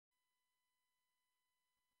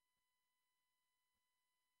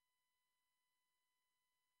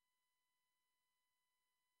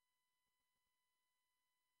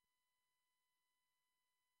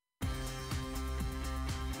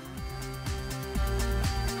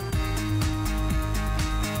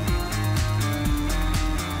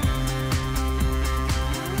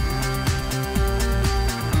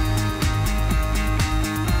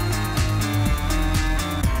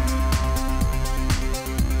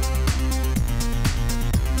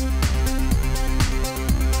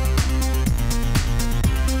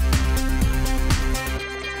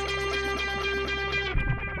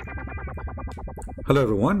Hello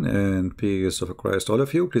everyone, and peace of Christ all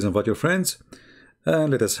of you. Please invite your friends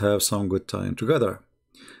and let us have some good time together.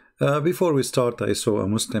 Before we start, I saw a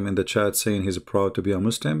Muslim in the chat saying he's proud to be a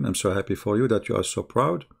Muslim. I'm so happy for you that you are so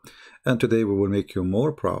proud, and today we will make you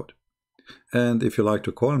more proud. And if you like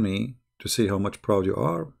to call me to see how much proud you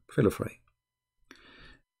are, feel free.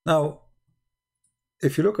 Now,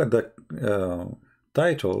 if you look at the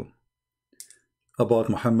title about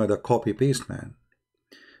Muhammad, a copy-paste man,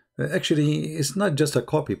 actually, it's not just a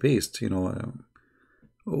copy-paste,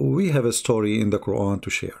 we have a story in the Quran to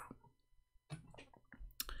share.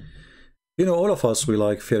 All of us, we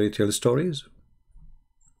like fairy tale stories.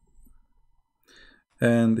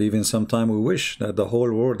 And even sometimes we wish that the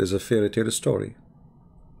whole world is a fairy tale story.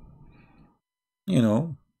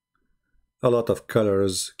 A lot of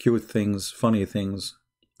colors, cute things, funny things,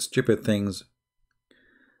 stupid things.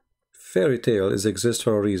 Fairy tale exists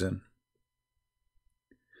for a reason.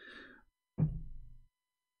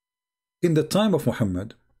 In the time of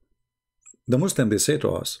Muhammad, the Muslim, they say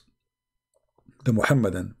to us, the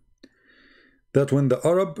Muhammadan, that when the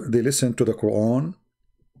Arab, they listened to the Quran,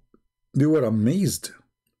 they were amazed.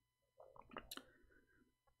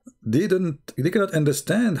 They cannot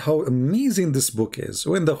understand how amazing this book is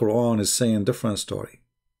when the Quran is saying different story.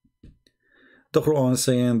 The Quran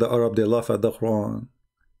saying the Arab, they laugh at the Quran.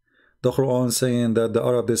 The Quran saying that the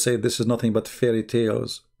Arab, they say this is nothing but fairy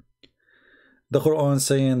tales. The Quran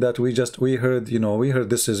saying that we heard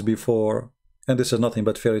this is before, and this is nothing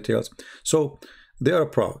but fairy tales. So they are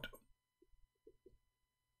proud.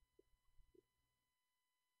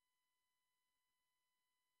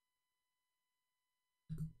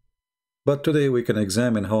 But today we can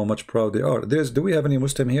examine how much proud they are. Do we have any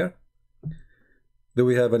Muslim here? Do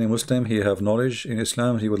we have any Muslim? He have knowledge in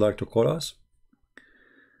Islam. He would like to call us.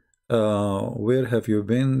 Where have you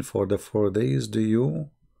been for the 4 days? Do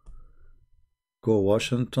you go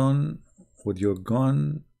Washington with your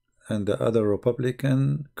gun and the other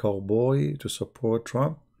Republican cowboy to support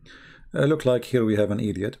Trump? Look like here we have an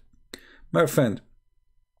idiot. My friend,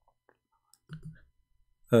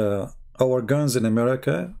 our guns in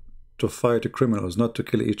America to fight criminals, not to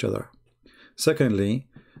kill each other. Secondly,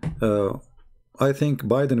 I think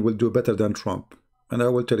Biden will do better than Trump, and I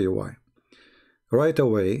will tell you why. Right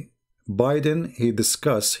away, Biden, he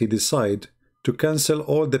decide to cancel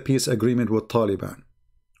all the peace agreement with Taliban,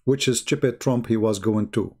 which is stupid Trump he was going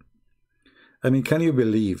to. I mean, can you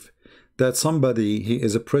believe that somebody, he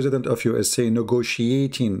is a president of USA,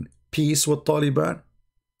 negotiating peace with Taliban?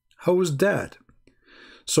 How is that?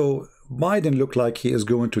 So Biden looked like he is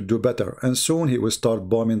going to do better, and soon he will start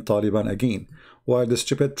bombing Taliban again, while the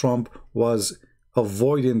stupid Trump was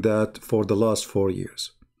avoiding that for the last 4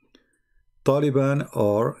 years. Taliban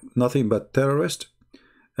are nothing but terrorists,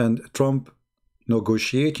 and Trump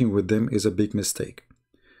negotiating with them is a big mistake.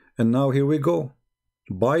 And now here we go.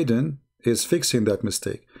 Biden is fixing that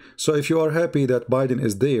mistake. So if you are happy that Biden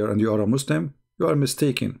is there and you are a Muslim, you are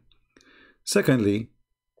mistaken. Secondly,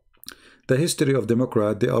 the history of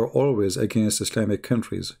Democrat, they are always against Islamic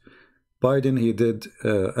countries. Biden, he did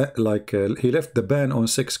he left the ban on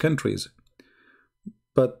 6 countries.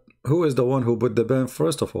 But who is the one who put the ban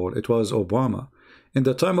first of all? It was Obama. In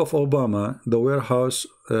the time of Obama, the warehouse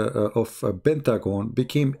of Pentagon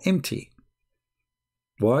became empty.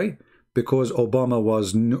 Why? Because Obama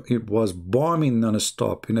was bombing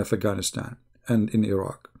non-stop in Afghanistan and in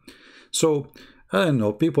Iraq. So, I don't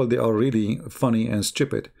know, people, they are really funny and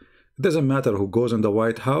stupid. It doesn't matter who goes in the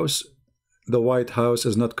White House. The White House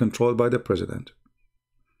is not controlled by the president.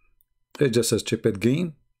 It's just a stupid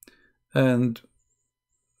game. And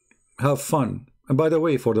have fun. And by the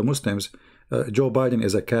way, for the Muslims, Joe Biden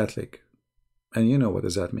is a Catholic. And you know what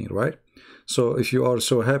does that mean, right? So if you are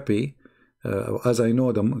so happy, as I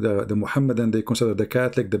know, the Mohammedan, they consider the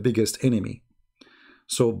Catholic the biggest enemy.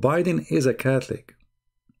 So Biden is a Catholic.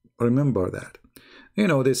 Remember that.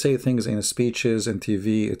 They say things in speeches and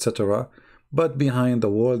TV, etc. But behind the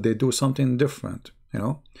wall, they do something different.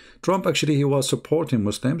 Trump, actually, he was supporting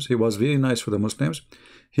Muslims. He was very nice for the Muslims.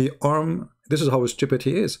 This is how stupid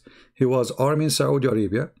he is. He was arming Saudi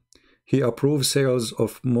Arabia. He approved sales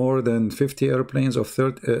of more than 50 airplanes of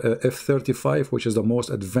F-35, which is the most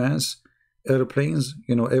advanced airplanes,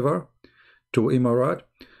 ever, to Emirat.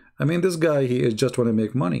 I mean, this guy, he is just want to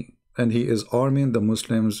make money. And he is arming the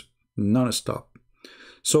Muslims non-stop.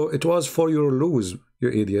 So it was for your lose, you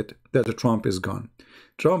idiot, that Trump is gone.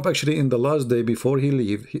 Trump, actually, in the last day before he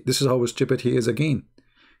leave, this is how stupid he is again.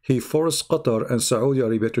 He forced Qatar and Saudi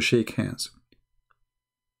Arabia to shake hands.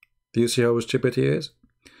 Do you see how stupid he is?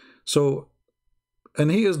 So,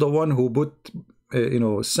 and he is the one who put,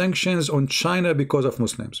 sanctions on China because of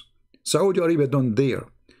Muslims. Saudi Arabia don't dare.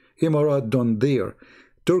 Emirates don't dare.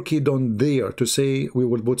 Turkey don't dare to say we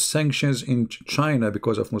will put sanctions in China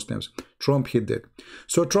because of Muslims. Trump, he did.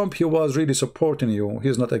 So Trump, he was really supporting you.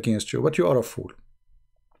 He's not against you, but you are a fool.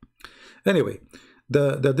 Anyway,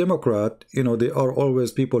 the Democrat, you know, they are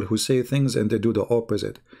always people who say things and they do the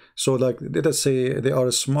opposite. So like, let us say they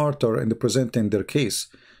are smarter in presenting their case.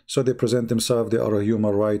 So they present themselves, they are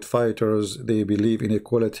human rights fighters, they believe in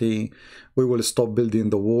equality, we will stop building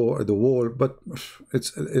the wall, but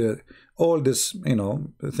it's all this, you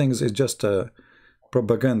know, things is just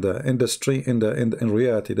propaganda. In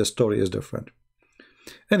reality, the story is different.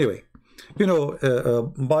 Anyway, you know,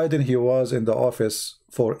 Biden, he was in the office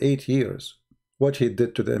for 8 years. What he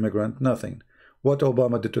did to the immigrant, nothing. What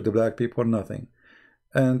Obama did to the black people, nothing.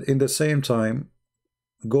 And in the same time,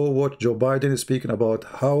 go watch Joe Biden speaking about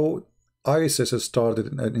how ISIS has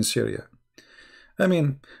started in Syria. I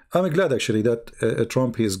mean, I'm glad actually that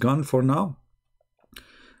Trump is gone for now.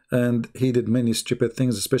 And he did many stupid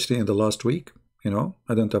things, especially in the last week. You know,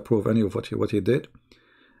 I don't approve any of what he did.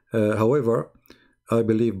 However, I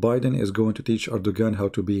believe Biden is going to teach Erdogan how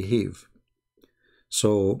to behave.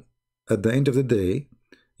 So, at the end of the day,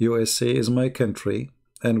 USA is my country,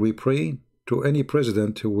 and we pray to any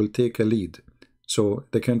president who will take a lead, so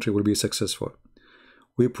the country will be successful.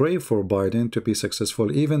 We pray for Biden to be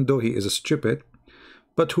successful, even though he is stupid.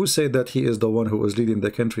 But who said that he is the one who is leading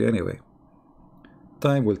the country anyway?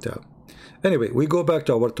 Time will tell. Anyway, we go back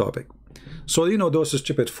to our topic. So, you know, those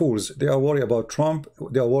stupid fools, they are worried about Trump,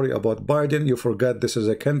 they are worried about Biden. You forget this is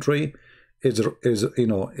a country. You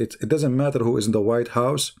know, it doesn't matter who is in the White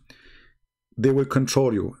House. They will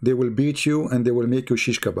control you. They will beat you and they will make you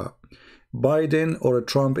shish kebab. Biden or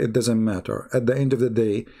Trump, it doesn't matter. At the end of the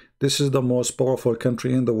day, this is the most powerful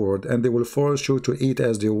country in the world, and they will force you to eat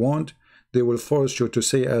as they want. They will force you to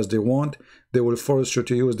say as they want. They will force you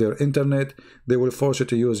to use their internet. They will force you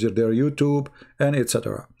to use their YouTube, and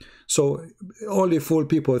etc. So only fool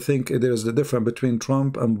people think there is the difference between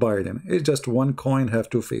Trump and Biden. It's just one coin have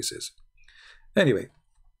two faces. Anyway,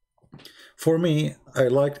 for me, I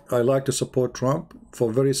like to support Trump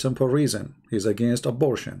for a very simple reason. He's against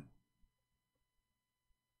abortion.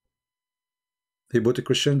 He put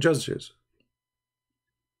Christian judges,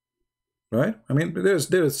 right? I mean, there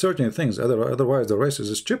are certain things. Otherwise, the rest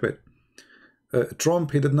is stupid.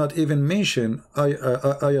 Trump, he did not even mention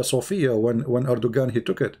Hagia Sophia when Erdogan he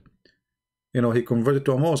took it. You know, he converted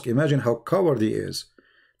to a mosque. Imagine how coward he is.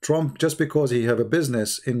 Trump, just because he have a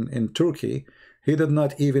business in Turkey, he did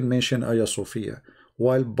not even mention Hagia Sophia.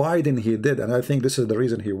 While Biden, he did, and I think this is the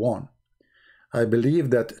reason he won. I believe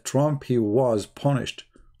that Trump, he was punished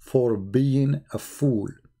for being a fool.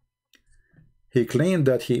 He claimed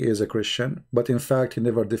that he is a Christian, but in fact, he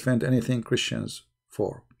never defended anything Christians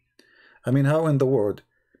for. I mean, how in the world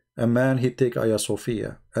a man he take Hagia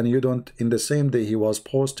Sophia, and you don't, in the same day he was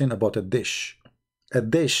posting about a dish. A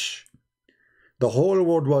dish. The whole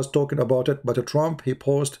world was talking about it, but Trump, he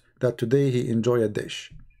posted that today he enjoy a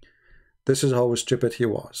dish. This is how stupid he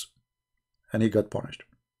was. And he got punished.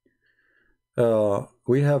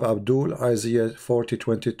 We have Abdul, Isaiah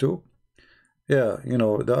 40:22. Yeah, you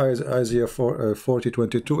know, the Isaiah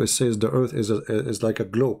 40:22, it says the earth is like a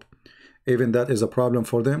globe. Even that is a problem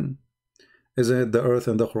for them. Isn't it the earth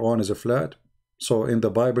in the Quran is a flat? So in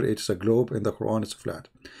the Bible, it's a globe. In the Quran, it's flat.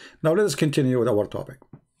 Now let us continue with our topic.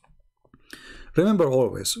 Remember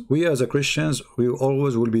always, we as a Christians, we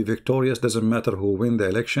always will be victorious. Doesn't matter who win the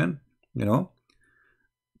election, you know.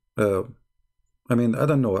 I mean, I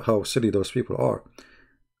don't know how silly those people are.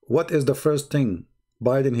 What is the first thing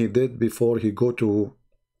Biden he did before he go to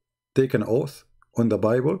take an oath on the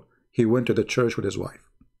Bible? He went to the church with his wife.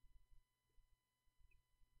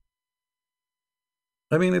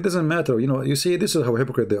 I mean, it doesn't matter, you know. You see, this is how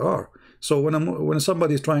hypocrite they are. So when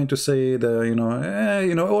somebody's trying to say that,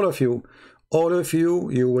 you know, all of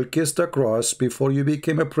you, you will kiss the cross before you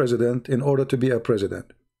became a president in order to be a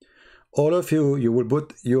president. All of you, you will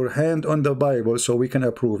put your hand on the Bible so we can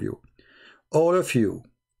approve you. All of you.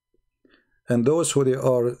 And those who they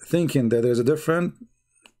are thinking that there's a difference,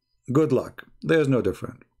 good luck. There's no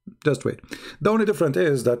difference. Just wait. The only difference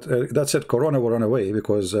is that that said Corona will run away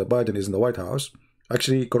because Biden is in the White House.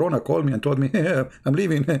 Actually, Corona called me and told me, hey, I'm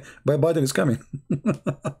leaving, but Biden is coming.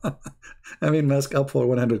 I mean, mask up for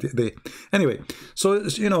 100 days. Anyway, so,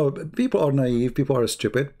 you know, people are naive, people are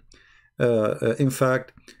stupid. In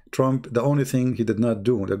fact, Trump, the only thing he did not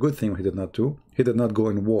do, the good thing he did not do, he did not go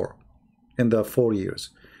in war in the 4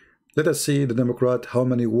 years. Let us see the Democrat, how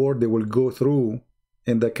many wars they will go through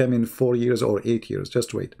in the coming 4 years or 8 years.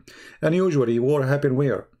 Just wait. And usually war happen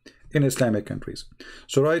where? in Islamic countries.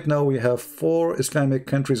 So right now we have 4 Islamic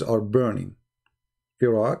countries are burning: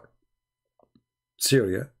 Iraq,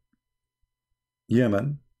 Syria,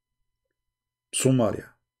 Yemen, Somalia.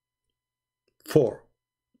 4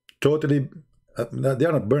 totally. They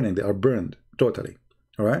are not burning, they are burned totally.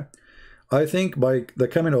 All right. I think by the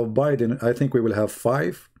coming of Biden, I think we will have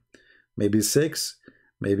 5, maybe 6,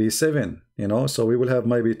 maybe 7, you know, so we will have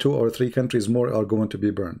maybe 2 or 3 countries more are going to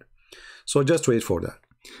be burned. So just wait for that.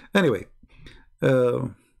 Anyway,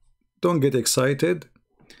 don't get excited.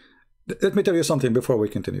 Let me tell you something before we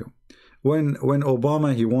continue. When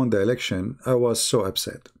Obama, he won the election, I was so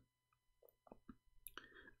upset.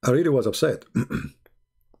 I really was upset.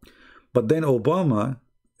 But then Obama,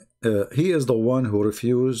 he is the one who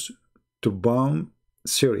refused to bomb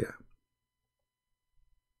Syria.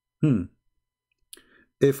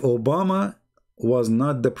 If Obama was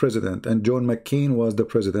not the president and John McCain was the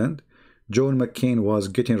president, John McCain was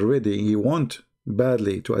getting ready. He wanted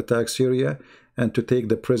badly to attack Syria and to take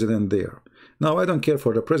the president there. Now, I don't care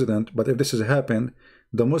for the president, but if this has happened,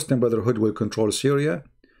 the Muslim Brotherhood will control Syria,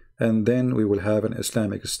 and then we will have an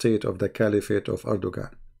Islamic state of the Caliphate of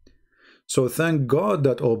Erdogan. So thank God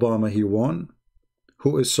that Obama, he won,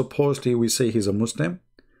 who is supposedly, we say he's a Muslim,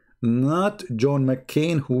 not John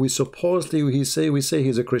McCain, who we supposedly, we say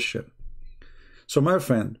he's a Christian. So my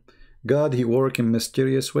friend, God, he works in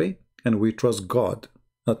mysterious way, and we trust God,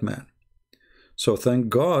 not man. So thank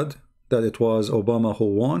God that it was Obama who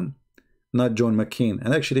won, not John McCain.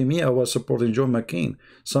 And actually me, I was supporting John McCain.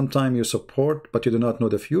 Sometimes you support, but you do not know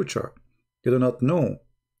the future. You do not know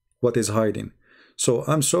what is hiding. So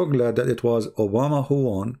I'm so glad that it was Obama who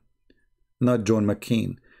won, not John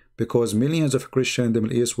McCain, because millions of Christians in the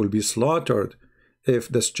Middle East will be slaughtered if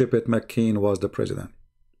the stupid McCain was the president.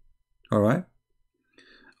 All right?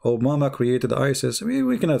 Obama created ISIS.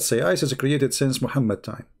 We cannot say ISIS created since Mohammed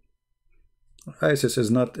time. ISIS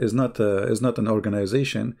is not an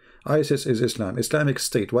organization. ISIS is Islam, Islamic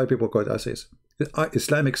State. Why people call it ISIS?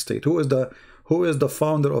 Islamic State. Who is the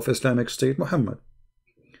founder of Islamic State? Muhammad.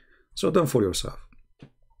 So don't fool yourself.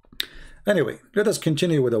 Anyway, let us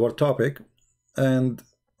continue with our topic and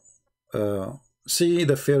see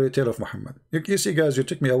the fairy tale of Muhammad. You see, guys, you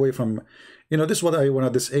took me away from, you know, this is what I want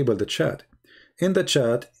to disable the chat. In the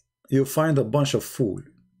chat, you find a bunch of fool.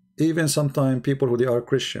 Even sometimes people who they are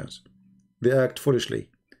Christians, they act foolishly.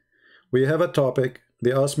 We have a topic,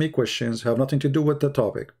 they ask me questions, have nothing to do with the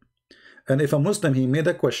topic. And if a Muslim, he made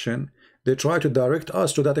a question, they try to direct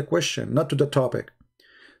us to that question, not to the topic.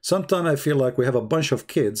 Sometimes I feel like we have a bunch of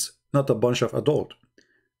kids, not a bunch of adults.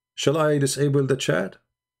 Shall I disable the chat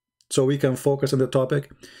so we can focus on the topic?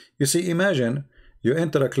 You see, imagine you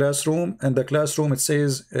enter a classroom and the classroom, it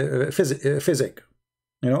says physics,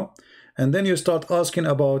 you know, and then you start asking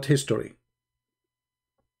about history.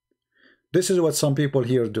 This is what some people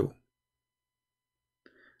here do.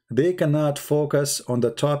 They cannot focus on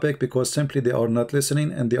the topic because simply they are not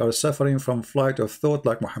listening and they are suffering from flight of thought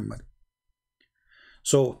like Muhammad.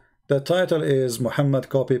 So the title is Muhammad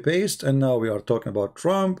copy paste, and now we are talking about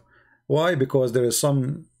Trump. Why? Because there is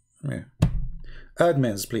some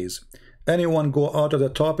admins, please. Anyone go out of the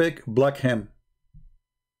topic, block him.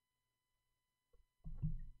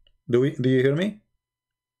 Do you hear me?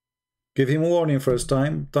 Give him warning first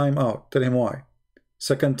time, time out. Tell him why.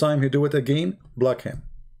 Second time he do it again, block him.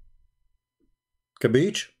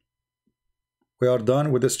 Capiche? We are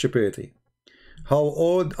done with the stupidity. How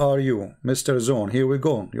old are you, Mr. Zone? Here we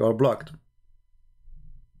go. You are blocked.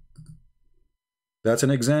 That's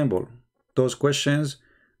an example. Those questions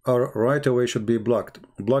are right away should be blocked.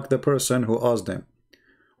 Block the person who asked them.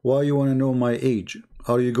 Why you want to know my age?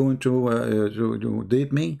 Are you going to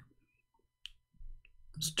date me?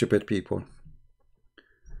 Stupid people.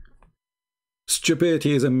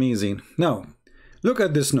 Stupidity is amazing. Now, look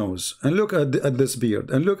at this nose, and look at this beard,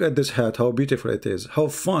 and look at this hat, how beautiful it is. How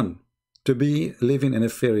fun to be living in a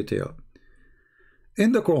fairy tale.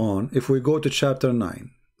 In the Quran, if we go to chapter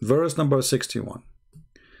 9, verse number 61,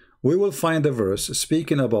 we will find a verse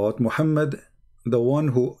speaking about Muhammad, the one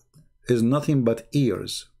who is nothing but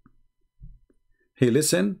ears. He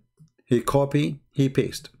listen, he copy, he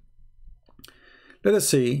paste. Let us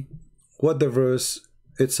see what the verse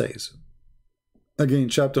it says. Again,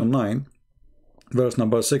 chapter 9, verse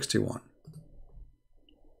number 61.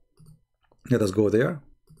 Let us go there.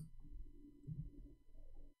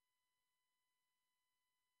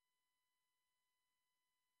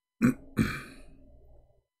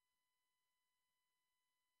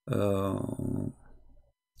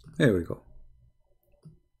 Here we go.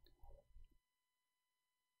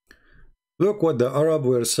 Look what the Arab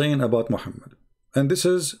were saying about Muhammad. And this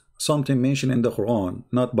is something mentioned in the Quran,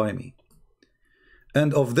 not by me.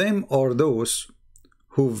 And of them are those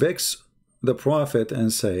who vex the Prophet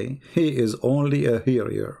and say, he is only a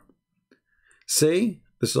hearer. Say,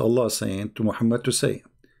 this is Allah saying to Muhammad to say,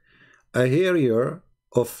 a hearer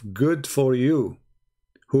of good for you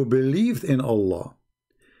who believed in Allah,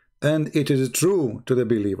 and it is true to the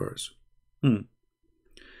believers.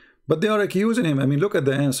 But they are accusing him. I mean, look at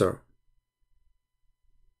the answer.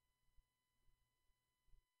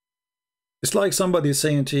 It's like somebody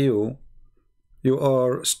saying to you, you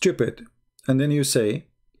are stupid, and then you say,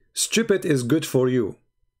 stupid is good for you.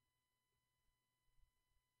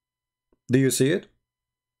 Do you see it?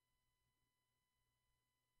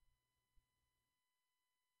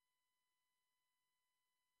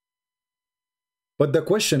 But the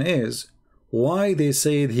question is, why they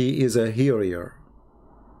said he is a hearer?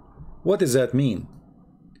 What does that mean?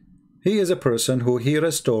 He is a person who hear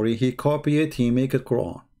a story, he copy it, he make it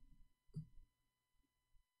Quran.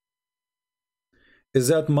 Is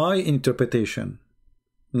that my interpretation?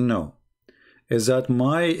 No. Is that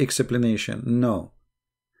my explanation? No.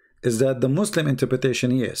 Is that the Muslim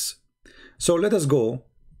interpretation? Yes. So let us go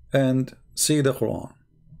and see the Quran.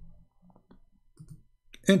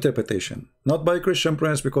 Interpretation, not by Christian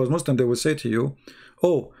Prince, because Muslim they will say to you,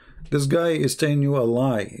 oh, this guy is telling you a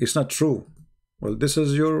lie, it's not true. Well, this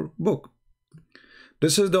is your book.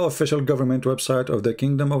 This is the official government website of the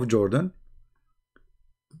Kingdom of Jordan.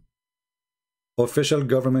 Official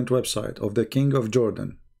government website of the King of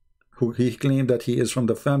Jordan, who he claimed that he is from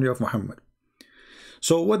the family of Muhammad.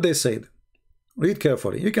 So what they said, read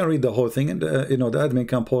carefully. You can read the whole thing, and you know, the admin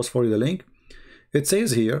can post for you the link. It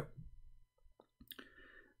says here,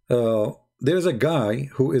 there's a guy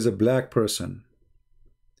who is a black person.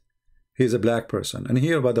 He's a black person, and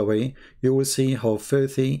here, by the way, you will see how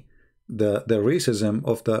filthy the racism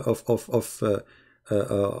of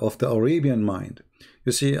the Arabian mind.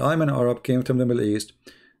 You see, I'm an Arab, came from the Middle East.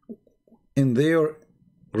 In their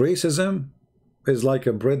racism is like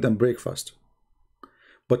a bread and breakfast.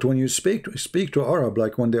 But when you speak to Arab,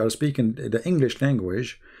 like when they are speaking the English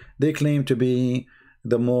language, they claim to be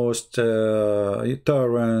the most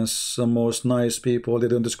tolerant, the most nice people. They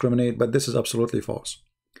don't discriminate, but this is absolutely false.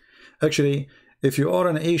 Actually, if you are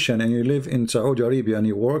an Asian and you live in Saudi Arabia and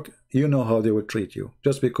you work, you know how they will treat you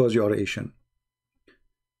just because you are Asian.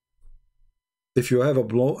 If you have a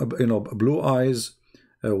blue eyes,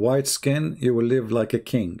 white skin, you will live like a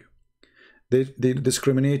king. They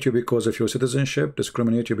discriminate you because of your citizenship,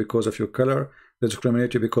 discriminate you because of your color, they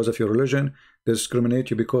discriminate you because of your religion, they discriminate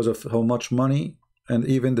you because of how much money, and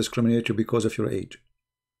even discriminate you because of your age.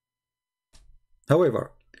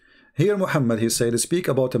 However, here Muhammad, he said, speak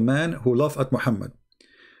about a man who laughed at Muhammad.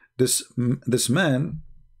 This man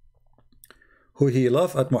who he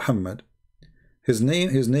laughed at Muhammad, his name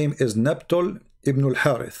is Nabtul ibn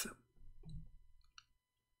al-Harith.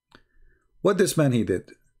 What this man he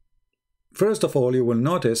did? First of all, you will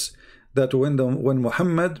notice that when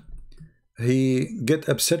Muhammad he get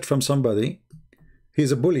upset from somebody,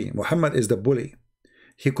 he's a bully. Muhammad is the bully.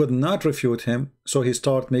 He could not refute him, so he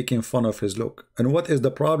started making fun of his look. And what is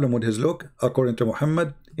the problem with his look? According to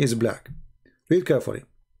Muhammad, he's black. Read carefully.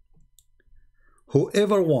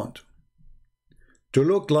 Whoever want to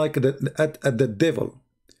look like at the devil,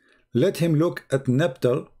 let him look at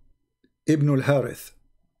Nabtal ibn al-Harith.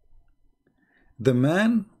 The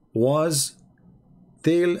man was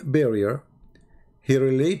tail bearer. He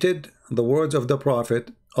related the words of the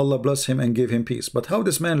Prophet, Allah bless him and give him peace. But how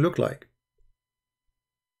this man look like?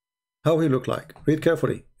 How he look like? Read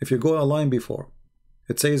carefully. If you go a line before,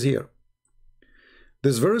 it says here,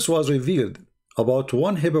 this verse was revealed about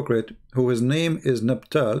one hypocrite who his name is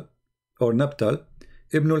Nabtal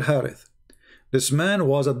ibn al-Harith. This man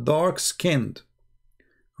was a dark-skinned,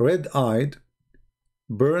 red-eyed,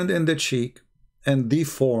 burned in the cheek, and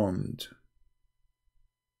deformed.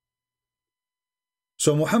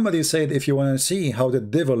 So Muhammad, he said, if you want to see how the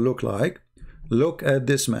devil look like, look at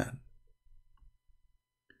this man.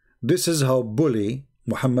 This is how bully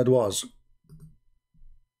Muhammad was.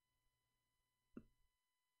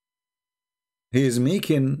 He is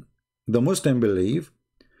making the Muslim believe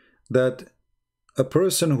that a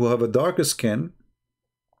person who have a darker skin,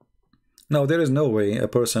 now there is no way a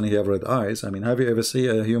person he have red eyes. I mean, have you ever seen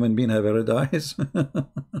a human being have red eyes?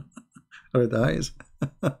 Red eyes.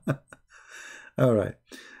 All right.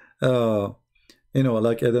 You know,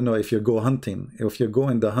 like, I don't know, if you go hunting, if you go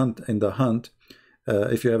in the hunt,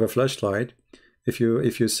 if you have a flashlight, if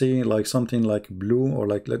you see like something like blue, or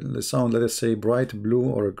like let us say bright blue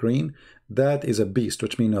or a green, that is a beast,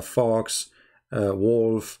 which means a fox, a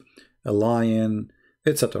wolf, a lion,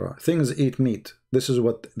 etc. Things eat meat. This is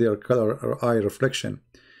what their color or eye reflection.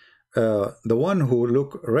 The one who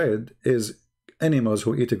look red is animals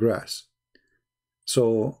who eat grass.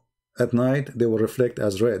 So at night they will reflect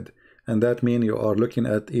as red, and that means you are looking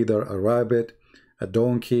at either a rabbit, a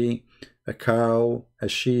donkey, a cow, a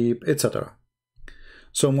sheep, etc.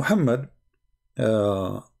 So Muhammad, we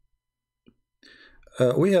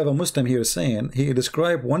have a Muslim here saying he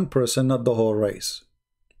described one person, not the whole race.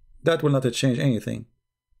 That will not change anything.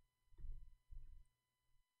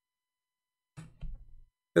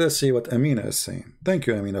 Let's see what Amina is saying. Thank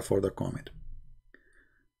you, Amina, for the comment.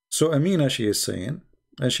 So Amina, she is saying,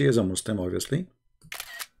 and she is a Muslim, obviously.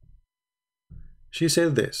 She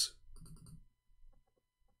said this.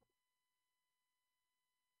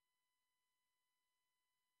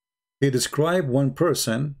 He described one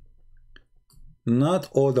person, not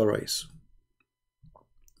all the race.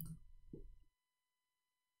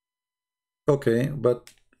 Okay,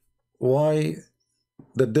 but why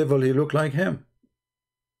the devil he look like him?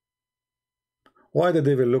 Why the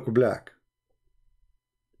devil look black?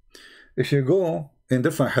 If you go in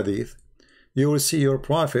different hadith, you will see your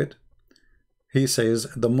prophet, he says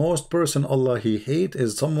the most person Allah he hate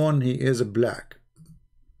is someone he is black.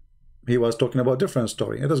 He was talking about different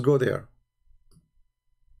story. Let us go there.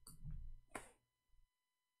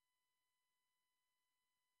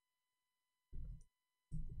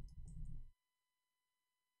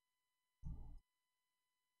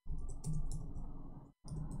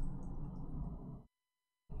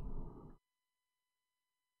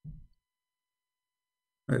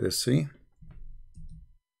 Let us see.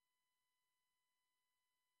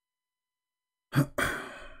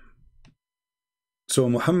 So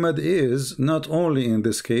Muhammad is not only in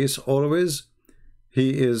this case always,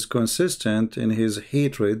 he is consistent in his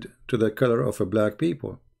hatred to the color of a black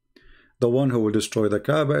people. The one who will destroy the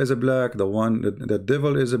Kaaba is a black. The one, the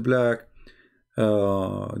devil is a black.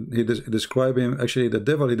 He described him, actually the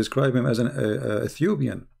devil, he described him as an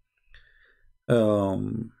Ethiopian.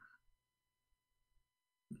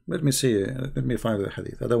 Let me see, let me find the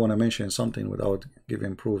hadith. I don't want to mention something without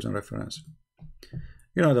giving proofs and reference.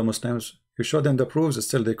 You know the Muslims, you show them the proofs,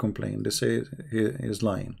 still they complain. They say he is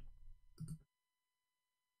lying.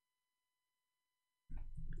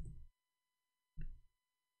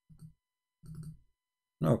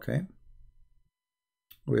 Okay.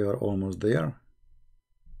 We are almost there.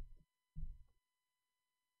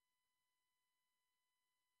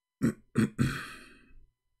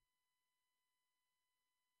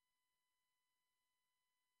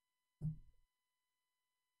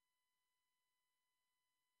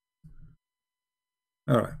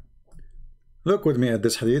 All right. Look with me at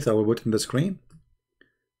this hadith. I will put in the screen.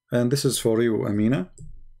 And this is for you, Amina.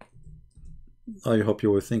 I hope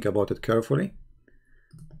you will think about it carefully.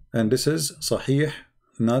 And this is Sahih,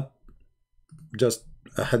 not just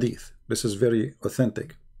a hadith. This is very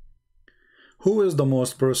authentic. Who is the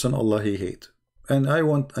most person Allah he hate? And I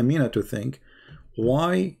want Amina to think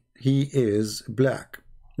why he is black.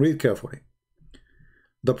 Read carefully.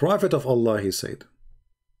 The Prophet of Allah, he said.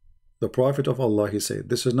 The Prophet of Allah, he said.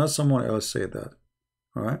 This is not someone else said that.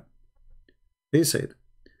 All right. He said,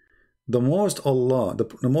 the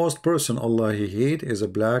most person Allah he hate is a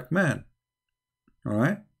black man. All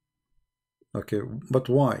right. Okay, but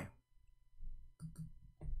why?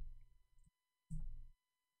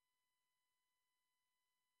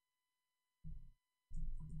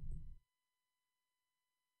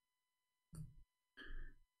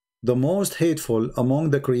 The most hateful among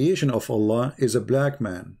the creation of Allah is a black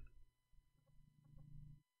man.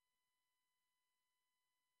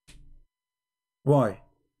 Why?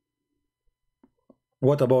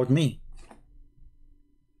 What about me?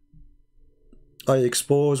 I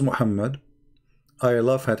expose Muhammad. I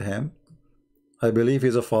laugh at him. I believe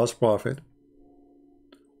he's a false prophet.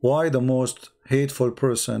 Why the most hateful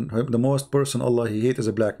person, the most person Allah he hates is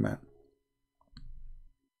a black man?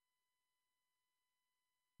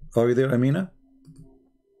 Are you there, Amina?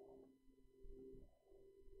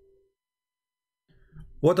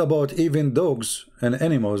 What about even dogs and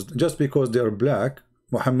animals? Just because they are black,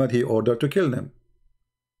 Muhammad he ordered to kill them.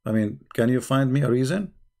 I mean, can you find me a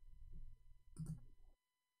reason?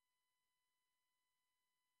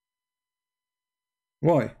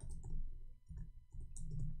 Why?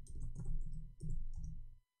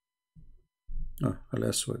 Oh,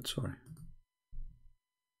 Al-Aswad, sorry.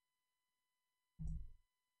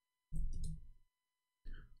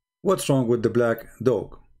 What's wrong with the black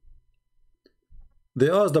dog? They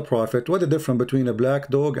asked the Prophet, what is the difference between a black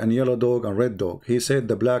dog and yellow dog and red dog? He said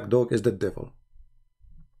the black dog is the devil.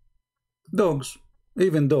 Dogs,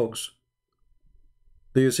 even dogs.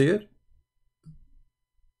 Do you see it?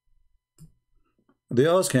 They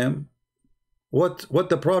ask him, what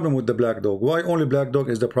the problem with the black dog? Why only black dog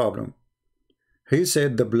is the problem? He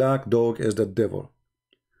said the black dog is the devil.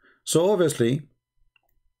 So obviously,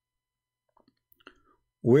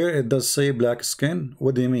 where it does say black skin,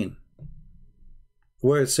 what do you mean?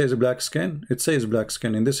 Where it says black skin, it says black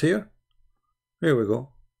skin. In this here we go.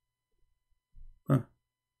 Huh.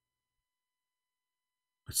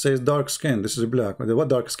 It says dark skin. This is black. What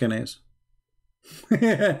dark skin is?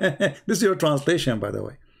 This is your translation, by the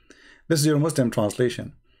way. This is your Muslim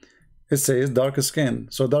translation. It says dark skin.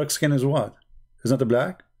 So dark skin is what? Is that a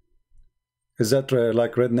black? Is that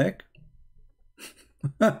like redneck?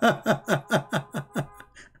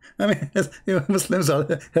 I mean, Muslims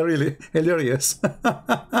are really hilarious.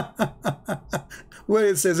 Where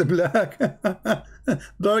it says black,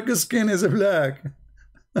 dark skin is black.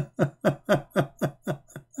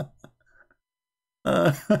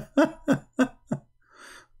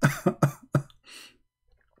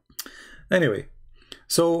 Anyway,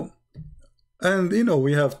 so, and you know,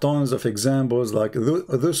 we have tons of examples like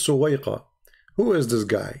this Suwayqa. Who is this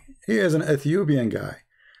guy? He is an Ethiopian guy,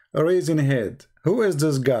 a raisin head. Who is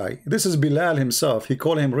this guy? This is Bilal himself. He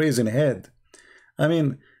called him raisin head. I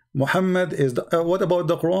mean, Muhammad is the, what about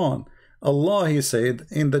the Quran? Allah, he said,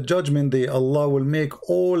 in the judgment day, Allah will make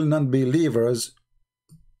all non-believers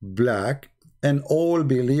black and all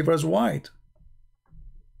believers white.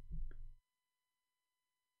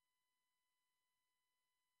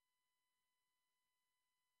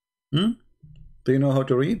 Do you know how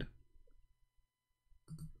to read?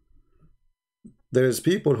 There is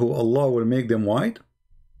people who Allah will make them white,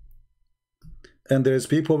 and there is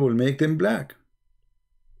people who will make them black.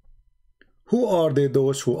 Who are they,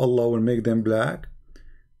 those who Allah will make them black?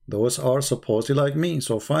 Those are supposedly like me.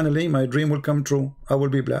 So finally my dream will come true. I will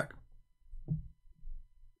be black.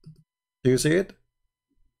 Do you see it?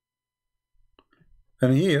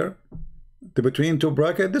 And here, the between two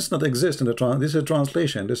bracket, this does not exist in the this is a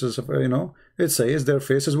translation. This is, you know, it says their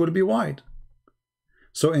faces will be white.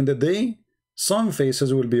 So in the day, some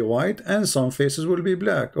faces will be white and some faces will be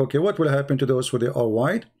black. Okay, what will happen to those who they are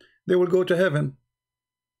white? They will go to heaven.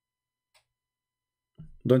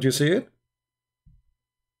 Don't you see it?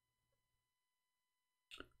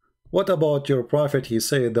 What about your prophet? He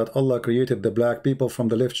said that Allah created the black people from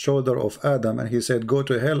the left shoulder of Adam, and he said, go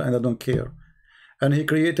to hell and I don't care. And he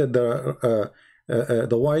created the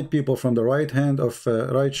white people from the right hand of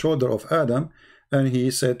right shoulder of Adam, and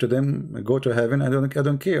he said to them, go to heaven, I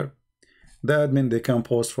don't care. The admin, they can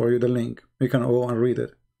post for you the link. You can go and read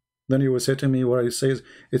it. Then you will say to me where it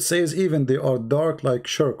says even they are dark like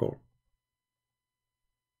charcoal.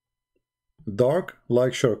 Dark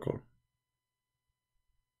like charcoal.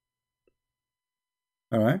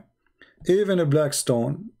 All right. Even a black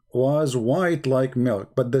stone was white like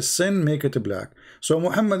milk, but the sin make it black. So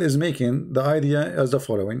Muhammad is making the idea as the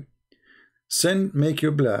following: sin make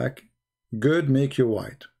you black, good make you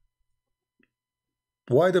white.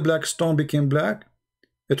 Why the black stone became black?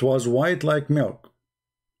 It was white like milk.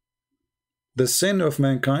 The sin of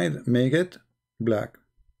mankind make it black.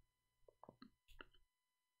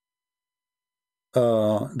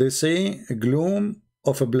 They say a gloom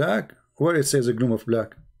of a black. Where it says a gloom of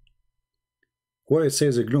black? Where it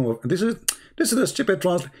says a gloom of, this is a stupid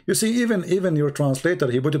translation. You see, even your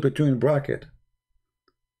translator, he put it between bracket.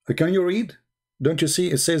 Can you read? Don't you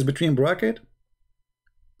see it says between bracket?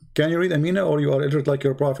 Can you read, Amina, or you are illiterate like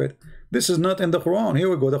your prophet? This is not in the Quran. Here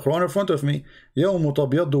we go, the Quran in front of me. يَوْمُ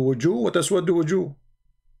تَبْيَضُّ وُجُوهُ وَتَسْوَدُّ وُجُوهُ.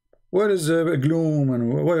 Where is gloom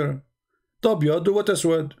and where? تَبْيَضُّ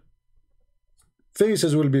وَتَسْوَدُّ.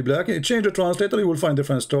 Faces will be black. Change the translator, you will find a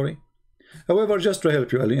different story. However, just to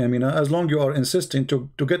help you, Amina, as long you are insisting to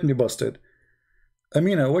get me busted,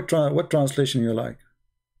 Amina, what translation you like?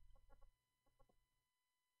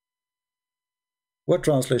 What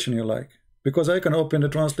translation you like? Because I can open the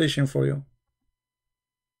translation for you.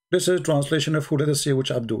 This is translation of who? Let us see which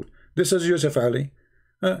Abdul. This is Yusuf Ali.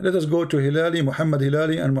 Let us go to Hilali, Muhammad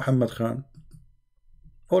Hilali, and Muhammad Khan.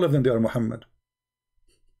 All of them, they are Muhammad.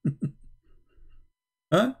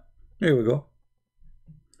 Here we go.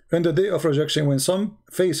 In the day of rejection, when some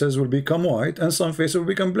faces will become white and some faces will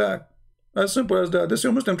become black. As simple as that. This is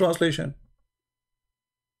your Muslim translation.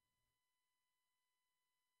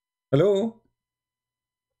 Hello?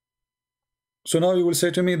 So now you will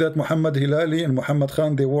say to me that Muhammad Hilali and Muhammad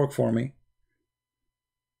Khan, they work for me.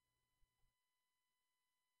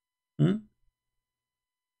 And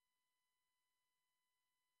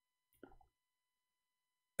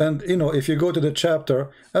And you know, if you go to the chapter,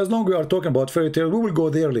 as long as we are talking about fairy tale, we will go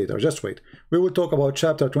there later. Just wait. We will talk about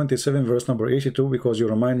chapter 27, verse number 82, because you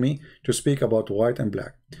remind me to speak about white and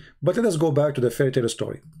black. But let us go back to the fairy tale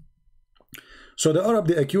story. So the Arab,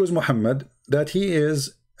 they accuse Muhammad that he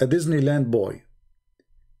is a Disneyland boy.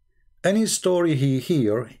 Any story he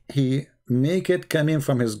hear, he make it coming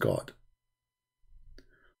from his God.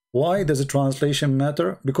 Why does the translation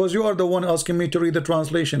matter? Because you are the one asking me to read the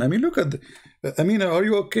translation. I mean, look at, Amina, are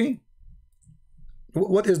you okay?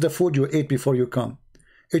 What is the food you ate before you come?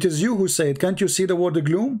 It is you who said, can't you see the word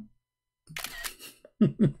gloom?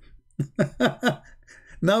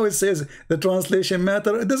 Now it says the translation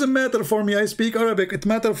matter. It doesn't matter for me. I speak Arabic. It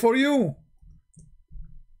matters for you.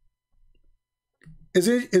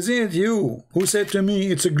 Isn't it you who said to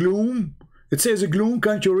me, it's a gloom? It says a gloom,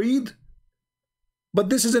 can't you read? But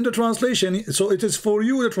this is in the translation, so it is for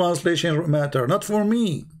you the translation matter, not for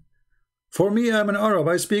me. For me, I'm an Arab.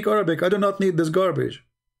 I speak Arabic. I do not need this garbage.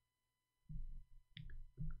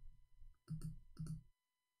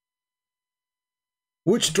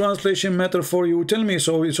 Which translation matter for you? Tell me,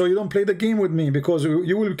 so you don't play the game with me, because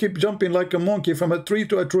you will keep jumping like a monkey from a tree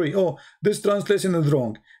to a tree. Oh, this translation is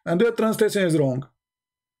wrong, and that translation is wrong.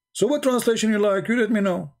 So what translation you like? You let me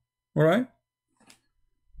know. All right?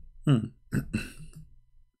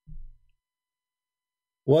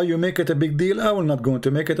 Why you make it a big deal? I will not going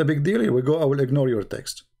to make it a big deal. Here we go. I will ignore your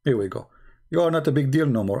text. Here we go. You are not a big deal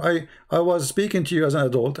no more. I was speaking to you as an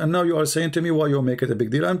adult, and now you are saying to me why you make it a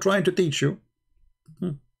big deal. I'm trying to teach you.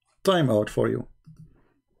 Time out for you.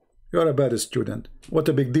 You are a bad student. What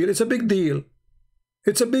a big deal. It's a big deal.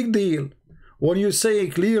 It's a big deal. When you say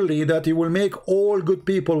clearly that you will make all good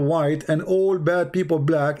people white and all bad people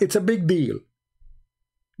black, it's a big deal.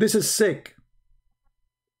 This is sick.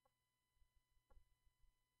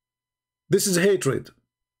 This is hatred.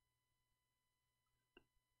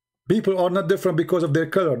 People are not different because of their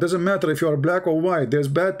color. Doesn't matter if you are black or white. There's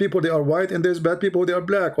bad people, they are white, and there's bad people, they are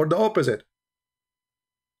black, or the opposite.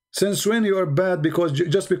 Since when you are bad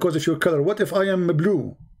just because of your color? What if I am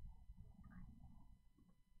blue?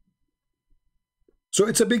 So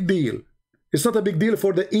it's a big deal. It's not a big deal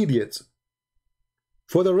for the idiots,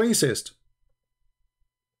 for the racist.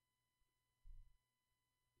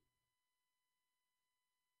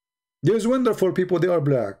 There's wonderful people, they are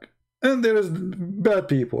black, and there is bad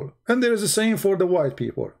people, and there is the same for the white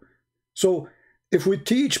people. So if we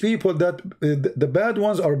teach people that the bad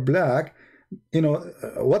ones are black, you know,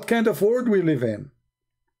 what kind of world we live in?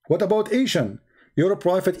 What about Asian? Your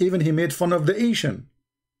prophet, even he made fun of the Asian.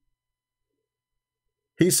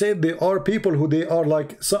 He said they are people who they are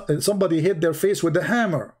like somebody hit their face with a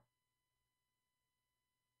hammer.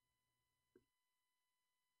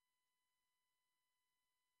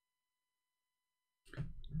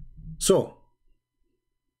 So,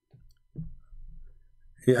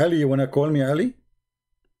 hey, Ali, you wanna call me, Ali?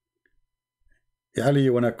 Hey, Ali,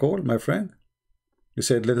 you wanna call, my friend? You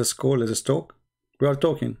said, let us call, let us talk. We are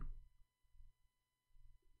talking.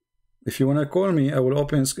 If you wanna call me, I will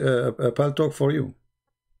open a Paltalk for you.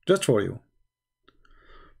 Just for you.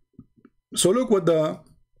 So look what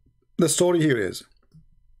the story here is.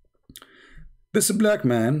 This black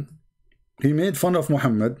man, he made fun of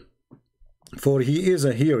Muhammad, for he is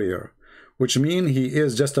a hearer, which means he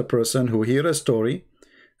is just a person who hear a story,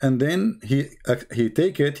 and then he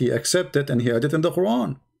take it, he accept it, and he add it in the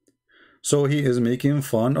Quran. So he is making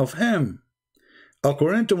fun of him.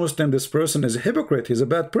 According to Muslim, this person is a hypocrite. He's a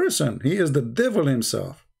bad person. He is the devil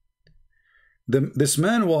himself. This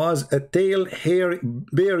man was a tail hair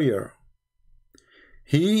barrier.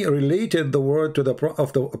 He related the word to the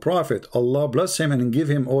prophet. Allah bless him and give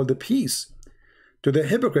him all the peace. To the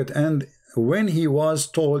hypocrite, and when he was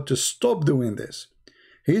told to stop doing this,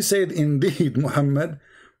 he said, indeed, Muhammad,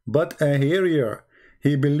 but a hearer.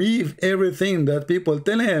 He believed everything that people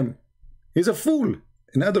tell him. He's a fool.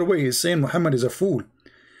 In other way, he's saying Muhammad is a fool.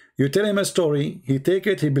 You tell him a story, he take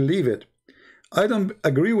it, he believe it. I don't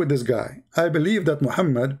agree with this guy. I believe that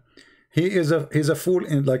Muhammad, he's a fool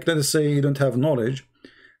in, like, let us say he don't have knowledge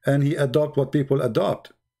and he adopt what people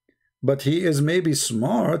adopt. But he is maybe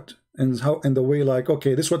smart in the way, like,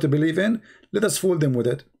 okay, this is what they believe in, let us fool them with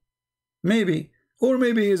it. Maybe. Or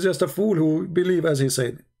maybe he's just a fool who believe as he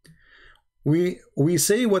said. We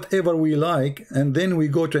say whatever we like, and then we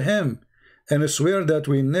go to him and swear that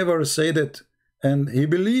we never said it, and he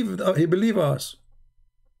believe us.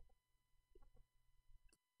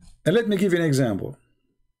 And let me give you an example.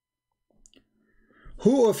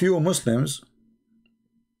 Who of you Muslims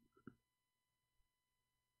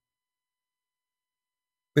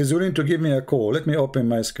is willing to give me a call? Let me open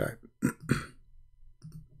my Skype.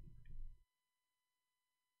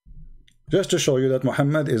 Just to show you that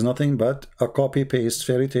Muhammad is nothing but a copy-paste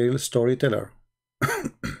fairy tale storyteller.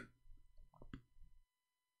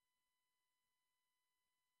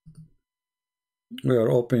 We are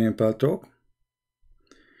opening Paltalk.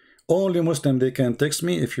 Only Muslim they can text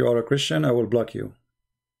me. If you are a Christian, I will block you.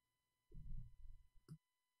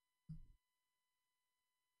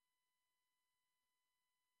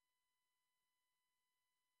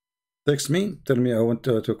 Text me, tell me I want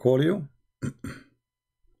to call you.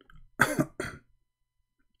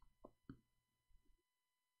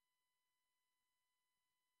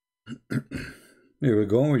 Here we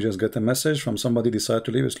go. We just get a message from somebody decided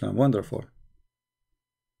to leave Islam. Wonderful.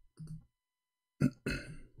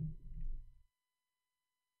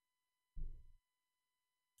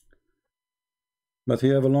 But he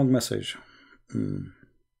have a long message.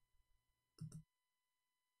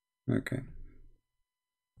 Okay.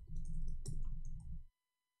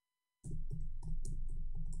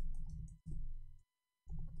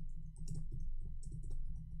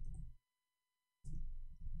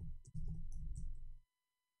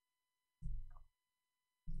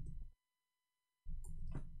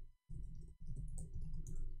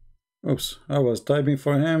 Oops, I was typing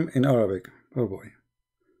for him in Arabic. Oh boy.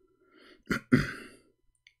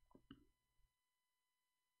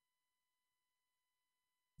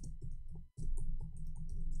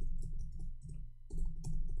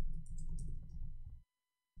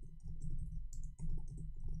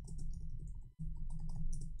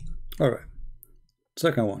 All right.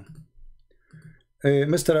 Second one.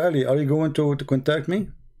 Mr. Ali, are you going to contact me?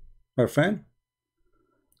 Our friend?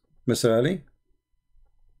 Mr. Ali?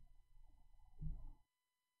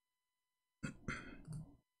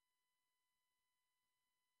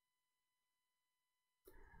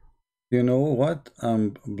 You know what?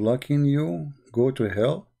 I'm blocking you. Go to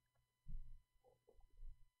hell.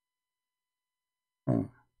 Oh.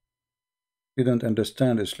 You don't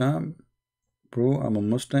understand Islam? Bro, I'm a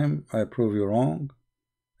Muslim. I prove you wrong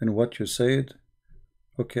in what you said.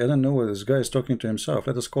 Okay, I don't know whether this guy is talking to himself.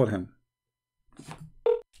 Let us call him.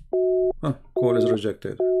 Oh, call is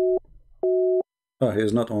rejected. Ah, he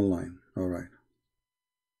is not online. All right.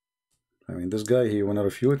 I mean, this guy, he wanna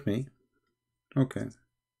refute me. Okay.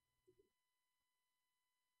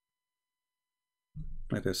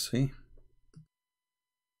 Let us see.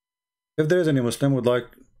 If there is any Muslim who would like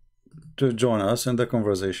to join us in the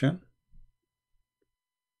conversation.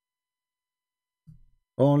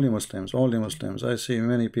 Only Muslims, only Muslims. I see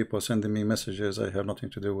many people sending me messages. I have nothing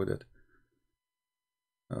to do with it.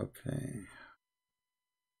 Okay.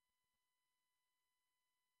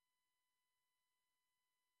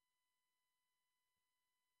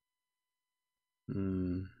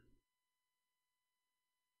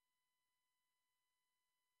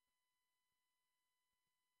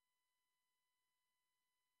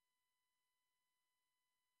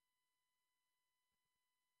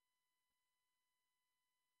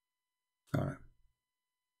 All right.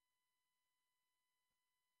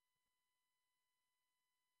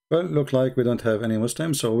 Well, look like we don't have any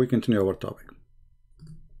Muslims, so we continue our topic.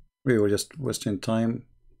 We were just wasting time.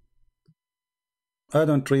 I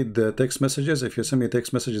don't read the text messages. If you send me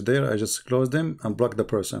text messages there, I just close them and block the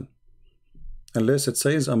person. Unless it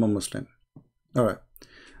says I'm a Muslim. All right.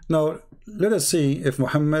 Now, let us see if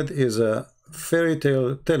Muhammad is a fairy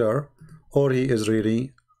tale teller or he is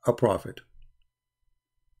really a prophet.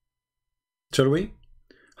 Shall we?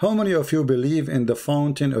 How many of you believe in the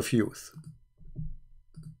fountain of youth?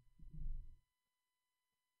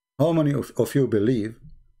 How many of you believe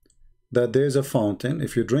that there is a fountain?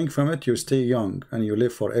 If you drink from it, you stay young and you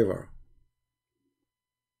live forever?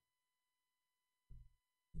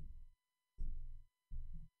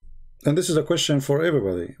 And this is a question for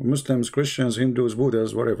everybody. Muslims, Christians, Hindus,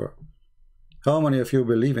 Buddhas, whatever. How many of you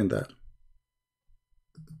believe in that?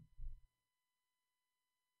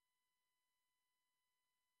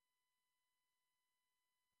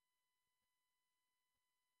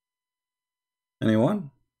 Anyone?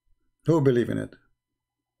 Who believe in it?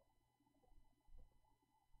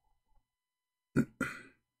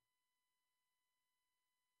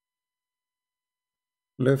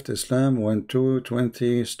 Left Islam when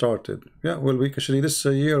 220 started. Yeah, well, we actually this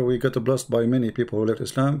year we got blessed by many people who left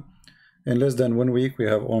Islam. In less than 1 week, we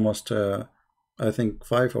have almost, I think,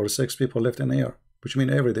 5 or 6 people left in a year, which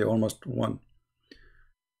means every day almost one.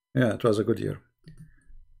 Yeah, it was a good year.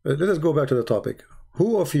 Let us go back to the topic.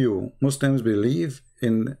 Who of you Muslims believe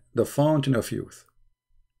in the fountain of youth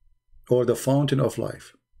or the fountain of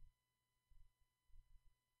life?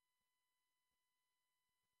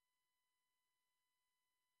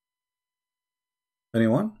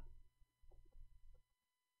 Anyone?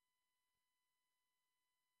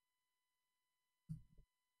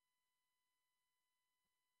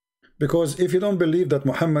 Because if you don't believe that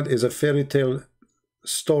Muhammad is a fairy tale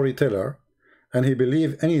storyteller, and he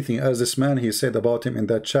believed anything as this man, he said about him in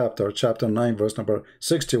that chapter, chapter 9, verse number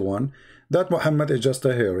 61, that Muhammad is just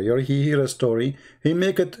a hero. He hear a story, he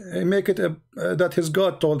make it that his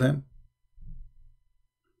God told him.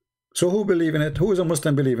 So who believe in it? Who is a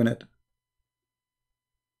Muslim believe in it?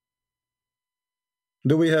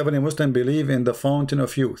 Do we have any Muslim believe in the fountain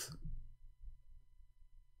of youth?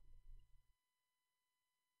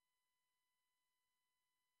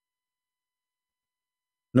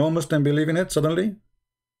 No Muslim believe in it suddenly?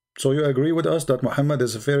 So you agree with us that Muhammad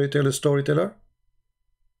is a fairy tale storyteller?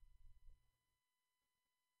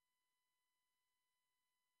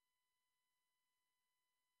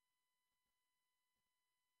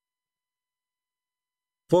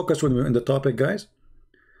 Focus with me on the topic, guys.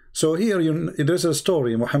 So here there's a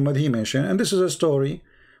story Muhammad he mentioned, and this is a story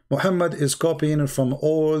Muhammad is copying from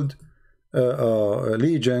old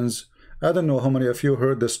legends. I don't know how many of you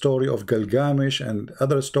heard the story of Gilgamesh and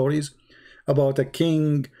other stories about a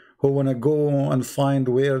king who wanna go and find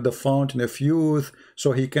where the fountain of youth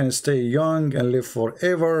so he can stay young and live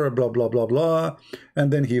forever, blah blah blah blah.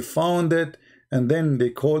 And then he found it, and then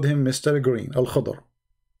they called him Mr. Green, Al-Khadr.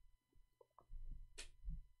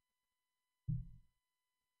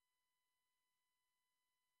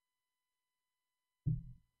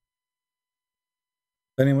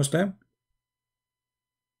 Any Muslim?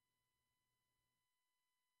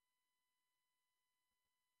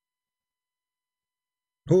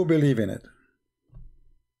 Who believe in it?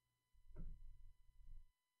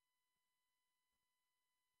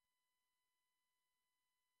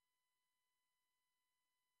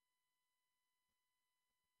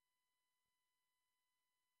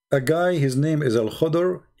 A guy, his name is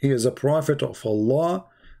Al-Khadr. He is a prophet of Allah.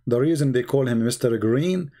 The reason they call him Mr.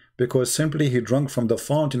 Green, because simply he drank from the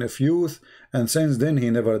fountain of youth, and since then he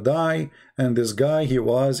never died. And this guy, he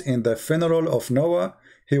was in the funeral of Noah,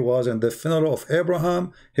 he was in the funeral of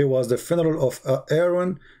Abraham, he was the funeral of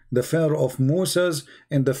Aaron, the funeral of Moses,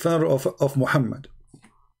 and the funeral of Muhammad.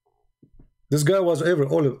 This guy was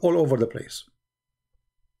all over the place.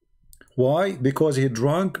 Why? Because he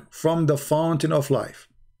drank from the fountain of life.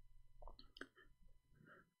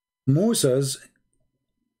 Moses,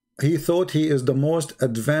 he thought he is the most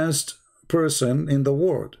advanced person in the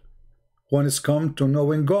world when it's come to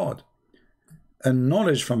knowing God and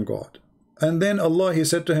knowledge from God. And then Allah, he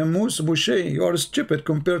said to him, Moshe, you are stupid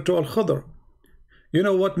compared to Al-Khadr. You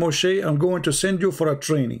know what, Moshe, I'm going to send you for a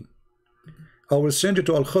training. I will send you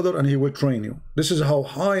to Al-Khadr and he will train you. This is how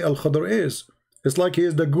high Al-Khadr is. It's like he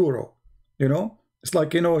is the guru, you know. It's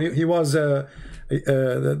like, you know, he was the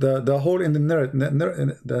hole in the narrative.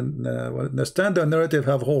 The standard narrative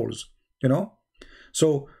have holes, you know.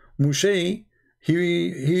 So Moshe,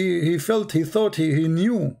 he thought he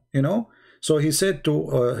knew, you know. So he said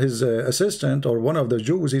to his assistant, or one of the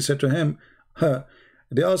Jews, he said to him,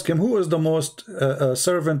 they asked him, who is the most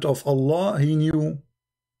servant of Allah? He knew.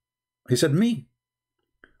 He said, me.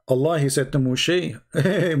 Allah, he said to Moshe,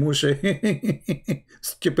 hey, Moshe,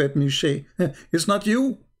 stupid Moshe, it's not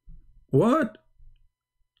you. What?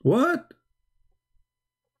 What?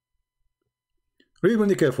 Read with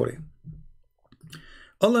me carefully.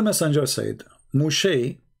 Allah Messenger said,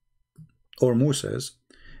 Moshe, or Moses,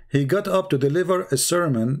 he got up to deliver a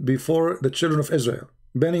sermon before the children of Israel.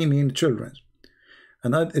 Bani mean children.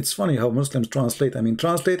 And it's funny how Muslims translate. I mean,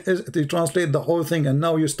 they translate the whole thing, and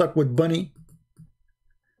now you're stuck with Bani.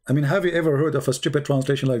 I mean, have you ever heard of a stupid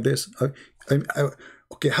translation like this?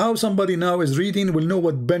 Okay, how somebody now is reading will know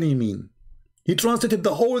what Bani mean. He translated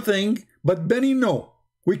the whole thing, but Bani, no.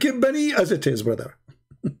 We keep Bani as it is, brother.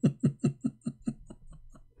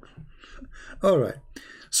 All right.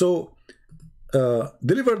 So,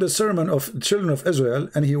 delivered the sermon of children of Israel,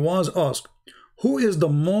 and he was asked, who is the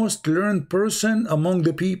most learned person among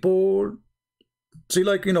the people? See,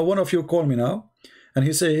 like, you know, one of you call me now, and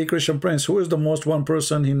he say, hey, Christian Prince, who is the most one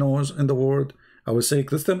person he knows in the world? I will say,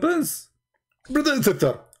 Christian Prince. Brother and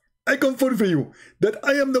sister, I confirm for you that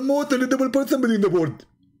I am the most knowledgeable person in the world.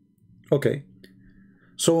 Okay.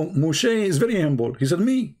 So Moshe is very humble. He said,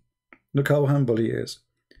 me. Look how humble he is.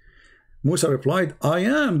 Musa replied, I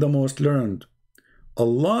am the most learned.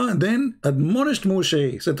 Allah then admonished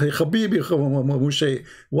Moshe. He said, hey, Habibi Moshe,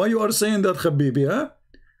 why you are saying that, Habibi? Huh?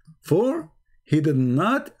 For he did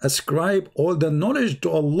not ascribe all the knowledge to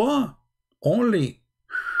Allah only.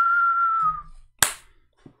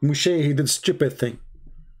 Moshe, he did stupid thing.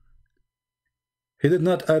 He did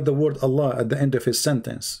not add the word Allah at the end of his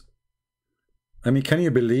sentence. I mean, can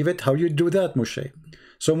you believe it? How you do that, Moshe?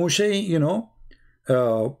 So Moshe, you know,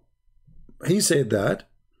 he said that,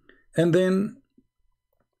 and then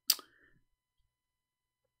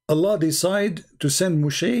Allah decided to send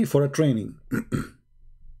Moshe for a training.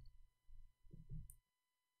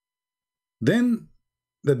 Then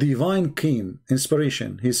the divine came,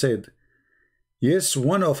 inspiration. He said, yes,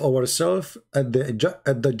 one of ourselves at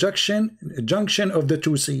the junction of the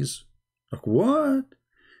two seas. Like, what?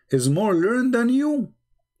 Is more learned than you?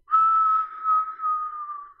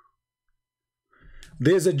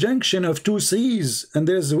 There's a junction of two seas, and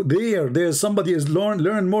there's somebody is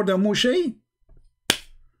learn more than Moshe.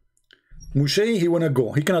 Moshe, he wanna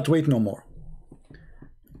go. He cannot wait no more.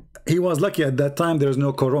 He was lucky at that time. There's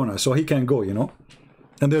no corona, so he can go, you know,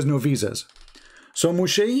 and there's no visas. So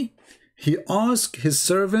Moshe, he asked his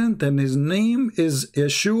servant, and his name is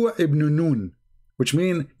Yeshua ibn Nun, which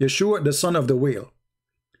means Yeshua, the son of the whale.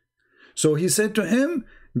 So he said to him,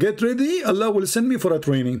 get ready, Allah will send me for a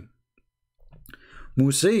training.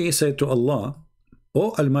 Moshe said to Allah,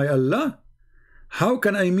 oh my Allah, how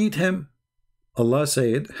can I meet him? Allah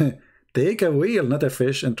said, take a whale, not a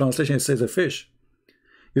fish. In translation, it says a fish.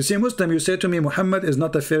 You see, Muslim, you say to me, Muhammad is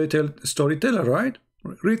not a fairy tale storyteller, right?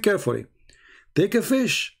 Read carefully. Take a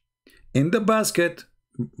fish in the basket,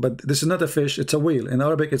 but this is not a fish, it's a whale. In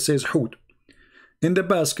Arabic, it says hoot. In the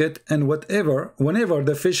basket, and whenever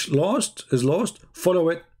the fish is lost, follow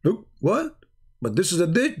it. Look, what? But this is a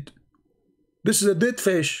dead. This is a dead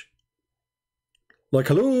fish. Like,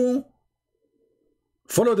 hello?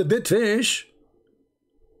 Follow the dead fish.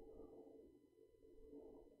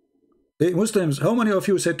 Hey, Muslims, how many of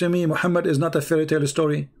you said to me, Muhammad is not a fairy tale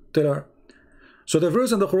storyteller? So the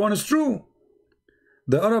verse in the Quran is true.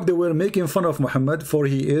 The Arab, they were making fun of Muhammad, for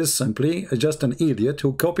he is simply just an idiot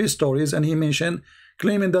who copies stories, and he mentioned,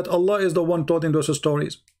 claiming that Allah is the one told him those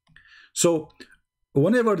stories. So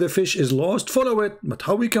whenever the fish is lost, follow it. But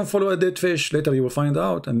how we can follow a dead fish? Later you will find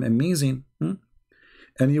out. Amazing.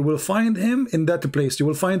 And you will find him in that place. You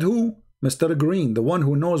will find who? Mr. Green, the one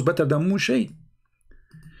who knows better than Moshe.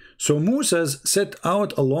 So Moses set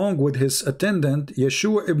out along with his attendant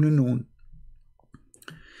Yeshua ibn Nun,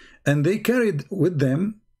 and they carried with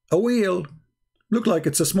them a whale. Look like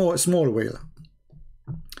it's a small whale,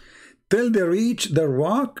 till they reached the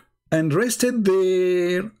rock and rested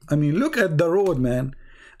there. I mean, look at the road, man.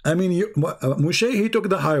 I mean, Moshe, he took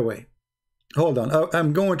the highway. Hold on,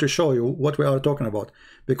 I'm going to show you what we are talking about,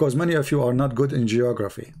 because many of you are not good in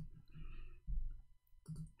geography.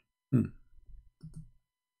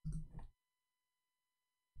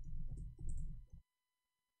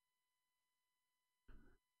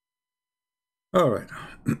 All right.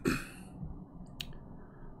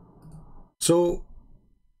 So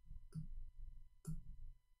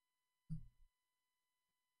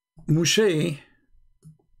Moshe,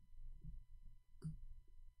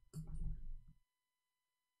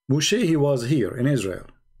 he was here in Israel.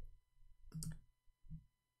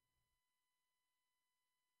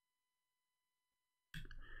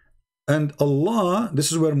 And Allah,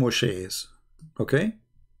 this is where Moshe is. Okay?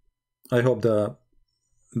 I hope the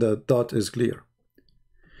thought is clear.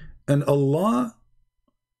 And Allah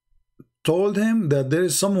told him that there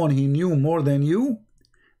is someone he knew more than you,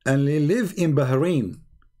 and they live in Bahrain.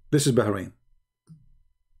 This is Bahrain.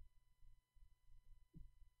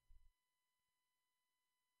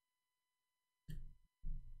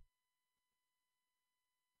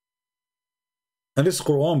 And this is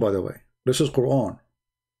Quran, by the way. This is Quran.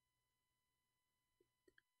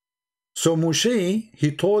 So Moshe,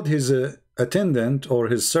 he told his attendant or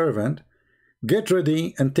his servant, get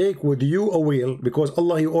ready and take with you a whale, because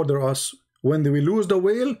Allah, he ordered us, when we lose the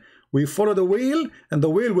whale, we follow the whale, and the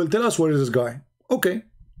whale will tell us where is this guy. Okay.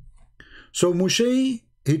 So Moshe,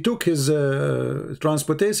 he took his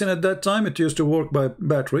transportation at that time. It used to work by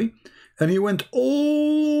battery, and he went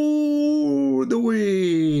all the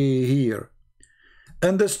way here.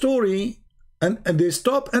 And the story, and they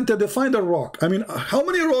stop until they find a rock. I mean, how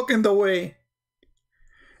many rock in the way?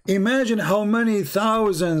 Imagine how many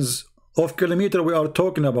thousands of kilometers we are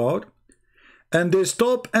talking about, and they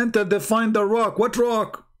stop until they find the rock. What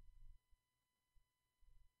rock?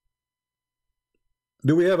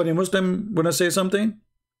 Do we have any Muslim want to say something?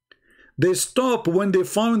 They stop when they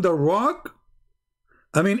found the rock.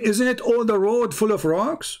 I mean, isn't it all the road full of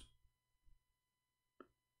rocks?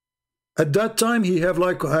 At that time, he have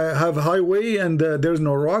highway, and there's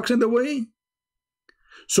no rocks in the way.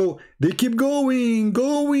 So they keep going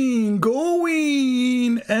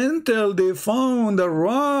until they found a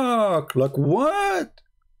rock. Like what?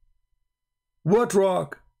 What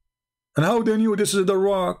rock? And how they knew this is the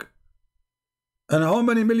rock? And how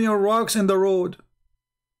many million rocks in the road?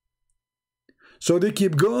 So they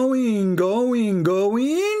keep going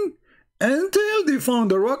until they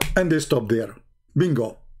found the rock, and they stop there.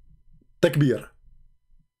 Bingo. Takbir.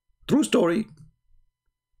 True story.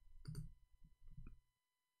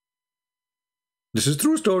 This is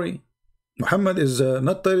true story. Muhammad is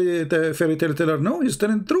not a fairy tale teller. No, he's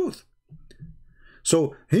telling the truth.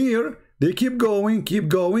 So here they keep going,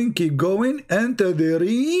 until they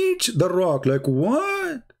reach the rock. Like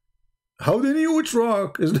what? How do you know which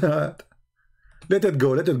rock is that? Let it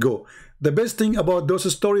go, let it go. The best thing about those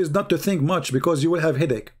stories is not to think much, because you will have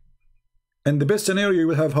headache. And the best scenario, you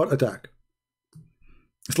will have heart attack.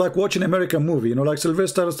 It's like watching an American movie, you know, like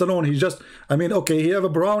Sylvester Stallone. He just, I mean, okay, he have a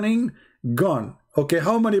Browning gun. Okay,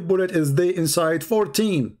 how many bullets is there inside?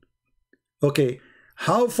 14. Okay,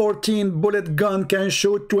 how 14 bullet gun can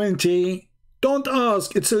shoot 20? Don't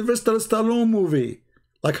ask. It's Sylvester Stallone movie.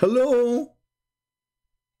 Like, hello?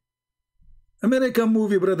 American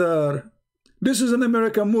movie, brother. This is an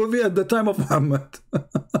American movie at the time of Muhammad.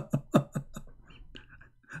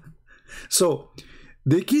 So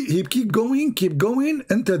they keep going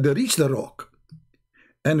until they reach the rock.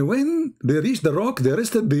 And when they reach the rock, they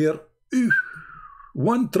rested there.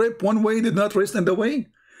 One trip, one way, did not rest in the way.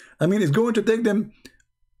 I mean, it's going to take them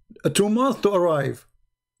 2 months to arrive.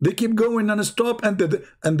 They keep going non-stop, and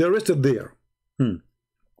they rested there.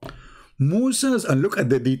 Moses, and look at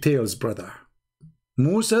the details, brother.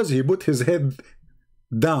 Moses, he put his head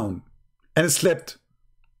down and slept.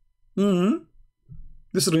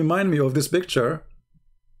 This reminds me of this picture.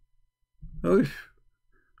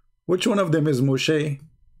 Which one of them is Moshe?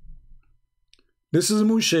 This is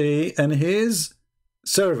Moshe and his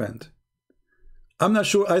servant. I'm not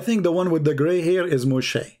sure. I think the one with the gray hair is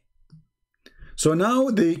Moshe. So now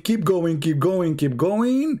they keep going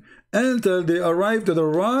until they arrive to the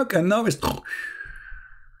rock, and now it's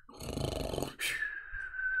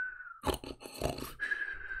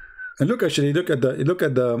and look, actually, look at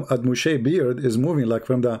Moshe beard is moving like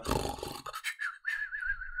from the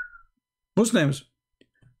Muslims.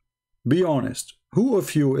 Be honest. Who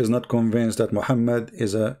of you is not convinced that Muhammad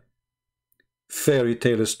is a fairy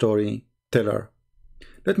tale story teller?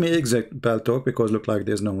 Let me exit Paltalk, because look like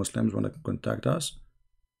there's no Muslims want to contact us.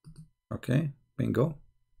 Okay, bingo.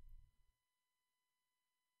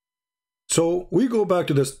 So we go back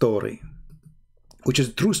to the story, which is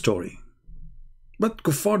a true story. But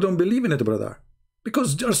kuffar don't believe in it, brother,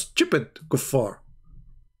 because they're stupid kuffar.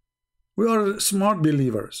 We are smart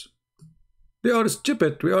believers. They are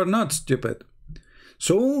stupid. We are not stupid.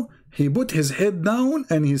 So he put his head down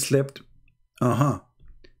and he slept.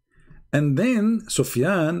 And then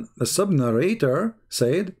Sufyan, the sub-narrator,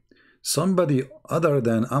 said, somebody other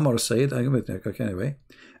than Amr said, anyway,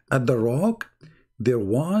 at the rock there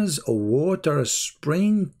was a water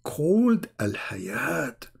spring called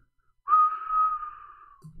Al-Hayat.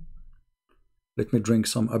 Let me drink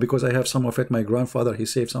some, because I have some of it. My grandfather, he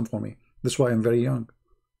saved some for me. That's why I'm very young.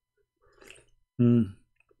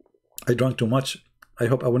 I drank too much. I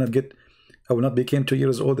hope I will not become 2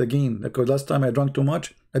 years old again, because last time I drank too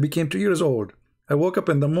much, I became 2 years old. I woke up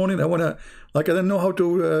in the morning, I didn't know how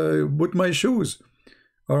to put my shoes.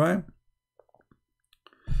 All right.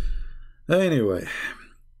 Anyway,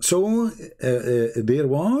 so there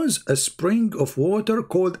was a spring of water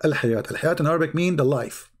called Al-Hayat. Al-Hayat in Arabic means the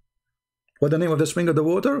life. What the name of the spring of the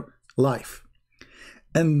water? Life.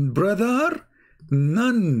 And brother,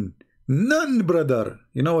 none, brother.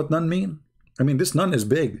 You know what none mean? I mean, this none is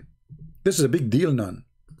big. This is a big deal, none.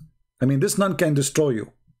 I mean, this none can destroy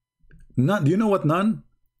you. None, do you know what none?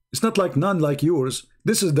 It's not like none like yours.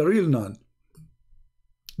 This is the real none.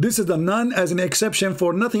 This is the none as an exception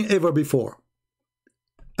for nothing ever before.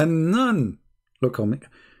 And none, look how many,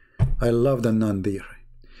 I love the none there.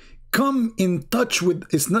 Come in touch with,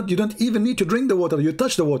 it's not, you don't even need to drink the water, you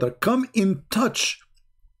touch the water. Come in touch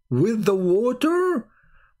with the water,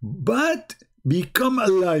 but become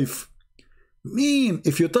alive. Mean,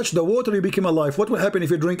 if you touch the water, you become alive. What will happen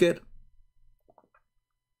if you drink it?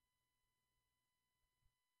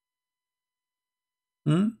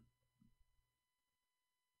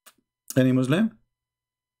 Any Muslim?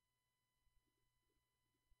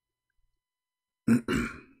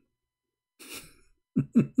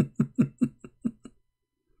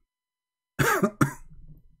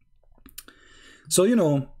 So, you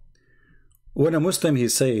know, when a Muslim, he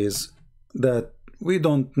says that we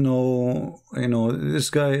don't know, you know, this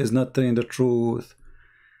guy is not telling the truth,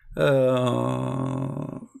 you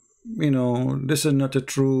know, this is not the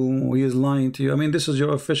true, he is lying to you. I mean, this is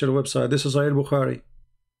your official website. This is Sahih Bukhari.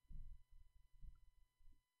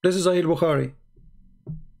 This is Sahih Bukhari.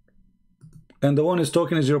 And the one who's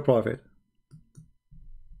talking is your prophet.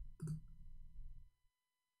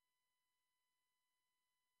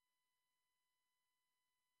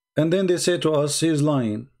 And then they say to us, he is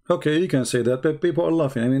lying. Okay, you can say that, but people are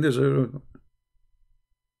laughing. I mean, this.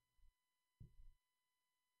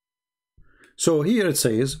 So here it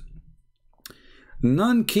says,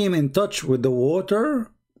 none came in touch with the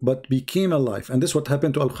water, but became alive. And this is what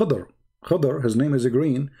happened to Al-Khidr. Khidr, his name is a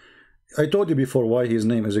green. I told you before why his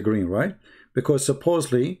name is a green, right? Because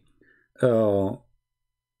supposedly,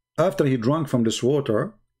 after he drank from this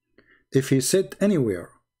water, if he sit anywhere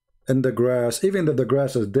in the grass, even if the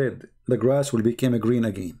grass is dead, the grass will become a green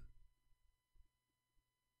again.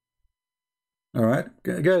 All right,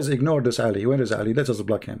 guys, ignore this Ali. Where is Ali? Let's just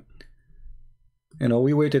block him. You know,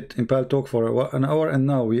 we waited in Paltalk for an hour, and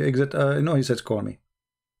now we exit. No, he says call me.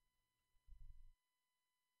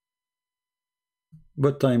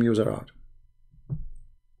 But time user out.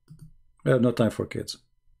 We have no time for kids.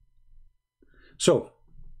 So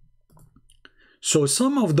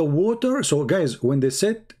some of the water. So guys, when they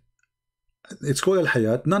said it's called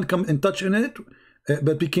al-hayat, none come in touch in it,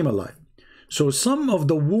 but became alive. So some of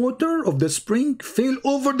the water of the spring fell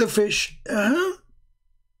over the fish.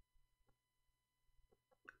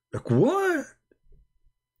 Like what?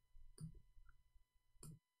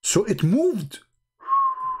 So it moved.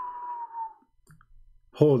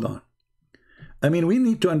 Hold on. I mean, we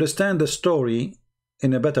need to understand the story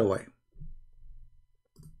in a better way.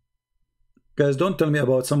 Guys, don't tell me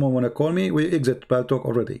about someone want to call me. We exit Paltalk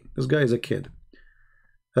already. This guy is a kid.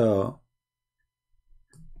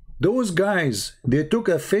 Those guys, they took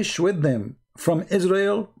a fish with them from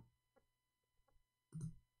Israel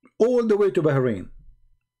all the way to Bahrain.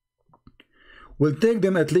 Will take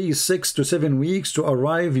them at least 6 to 7 weeks to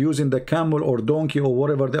arrive using the camel or donkey or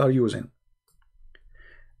whatever they are using.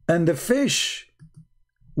 And the fish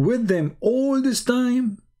with them all this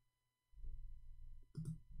time,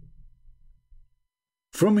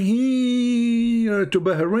 from here to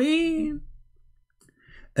Bahrain.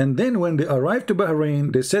 And then when they arrived to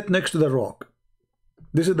Bahrain, they sat next to the rock.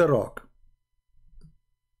 This is the rock.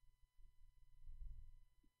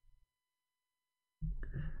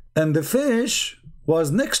 And the fish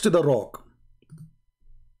was next to the rock.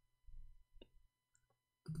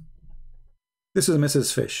 This is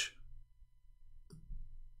Mrs. Fish.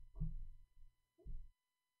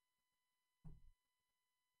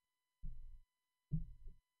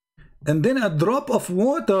 And then a drop of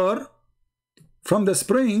water from the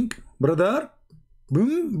spring, brother,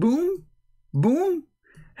 boom, boom, boom,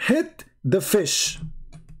 hit the fish.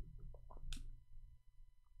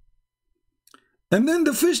 And then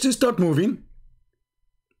the fish, they start moving.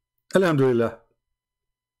 Alhamdulillah.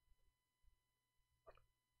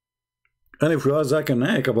 And if we ask Zakir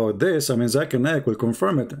Naik about this, I mean, Zakir Naik will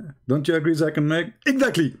confirm it. Don't you agree, Zakir Naik?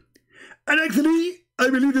 Exactly. And actually, I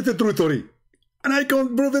believe it's a true story. And I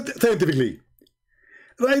can prove it scientifically.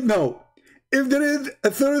 Right now, if there is a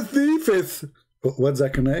 35th, what's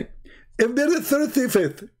Zakir Naik? If there is a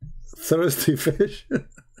 35th, thirsty fish,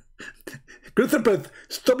 Christopher,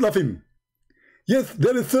 stop laughing. Yes,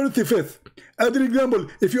 there is 35th. As an example,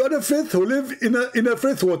 if you are a fifth who live in a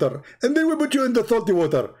fresh water, and then we put you in the salty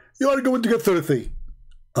water, you are going to get thirsty.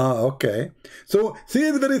 Ah, okay. So, she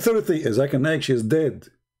is very thirsty. Zakir Naik, she is dead.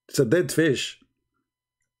 It's a dead fish.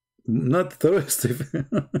 Not thirsty.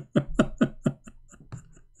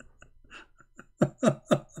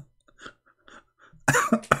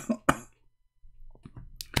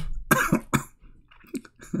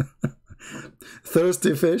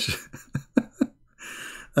 Thirsty fish.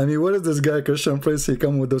 I mean, what is this guy Christian Prince? He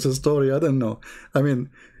come with this story? I don't know. I mean,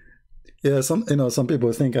 yeah, some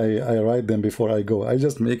people think I write them before I go. I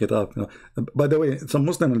just make it up. By the way, some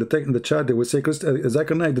Muslim in the chat, they would say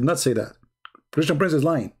Zakir Naik did not say that. Christian Prince is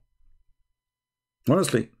lying.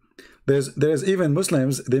 Honestly, there's even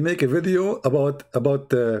Muslims, they make a video about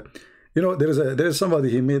there is somebody,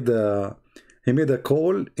 he made a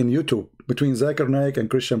call in YouTube between Zakir Naik and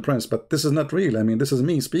Christian Prince, but this is not real. I mean, this is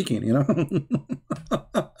me speaking,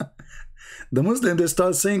 The Muslim, they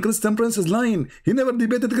start saying Christian Prince is lying. He never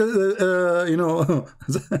debated,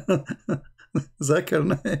 Zakir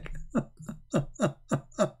Naik.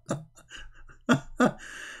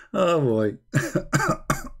 Oh boy.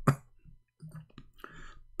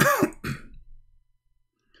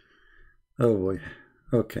 Oh boy.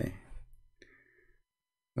 Okay.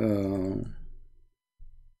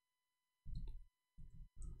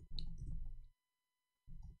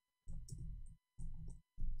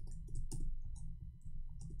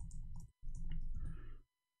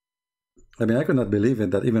 I mean, I could not believe it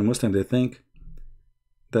that even Muslim, they think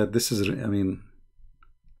that this is, I mean,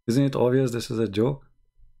 isn't it obvious this is a joke?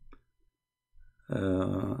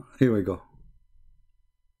 Here we go.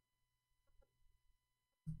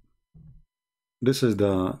 This is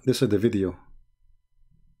the video.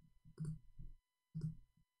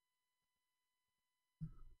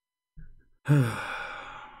 I'm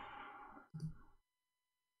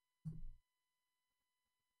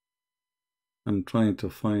trying to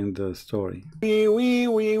find the story. I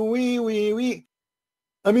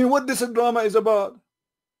mean, what this drama is about?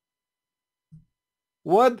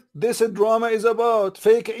 What this drama is about?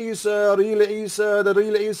 Fake Isa, real Isa, the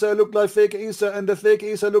real Isa look like fake Isa, and the fake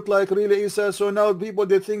Isa look like real Isa. So now people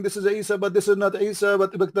they think this is Isa, but this is not Isa,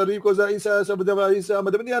 but the because Isa, but the Isa,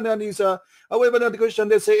 but the Isa. However, the Christian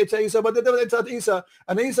they say it's Isa, but it's not Isa.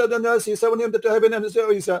 And Isa then Isa when he went to heaven and say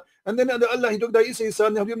Isa, and then Allah he took the Isa,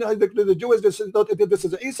 and the Jews they thought this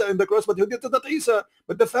is Isa in the cross, but he did not Isa.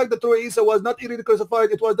 But the fact that true Isa was not really crucified,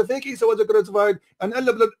 it was the fake Isa was crucified, and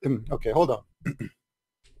Allah. Okay, hold on.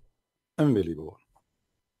 Unbelievable.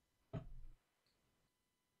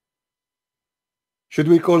 Should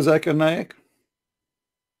we call Zakir Naik?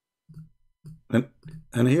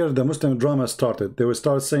 And here the Muslim drama started. They will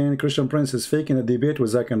start saying Christian Prince is faking a debate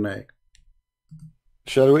with Zakir Naik.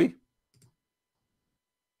 Shall we?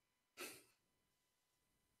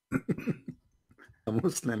 A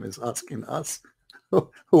Muslim is asking us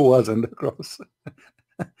who was on the cross.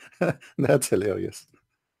 That's hilarious.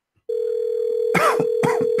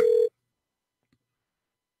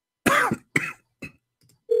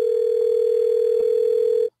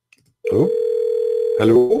 Hello?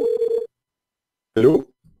 Hello? Hello?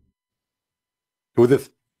 Who this?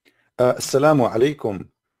 Assalamu alaikum.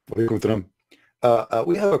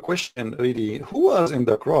 We have a question really. Who was in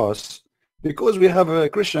the cross? Because we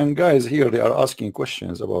have Christian guys here, they are asking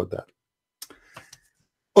questions about that.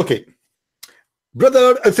 Okay.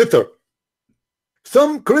 Brother and sister,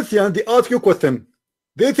 some Christians, they ask you a question.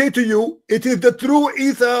 They say to you, it is the true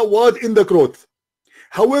Isa was in the cross.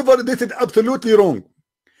 However, this is absolutely wrong.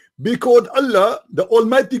 Because Allah, the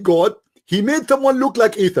Almighty God, He made someone look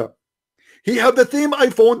like Isa. He have the same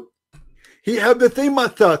iPhone. He have the same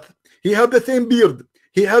mustache. He have the same beard.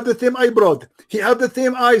 He have the same eyebrows. He have the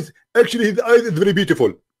same eyes. Actually, his eyes is very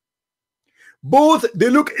beautiful. Both, they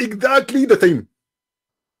look exactly the same.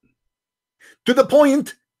 To the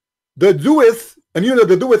point, the Jews, and you know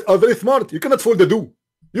the Jews are very smart. You cannot fool the Jew.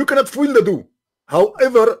 You cannot fool the Jew.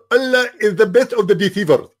 However, Allah is the best of the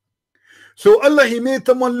deceivers. So Allah, He made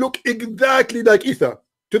someone look exactly like Isa,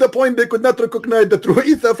 to the point they could not recognize the true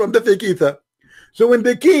Isa from the fake Isa. So when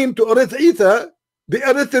they came to arrest Isa, they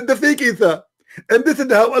arrested the fake Isa. And this is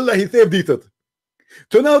how Allah, He saved Isa.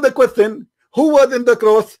 So now the question, who was in the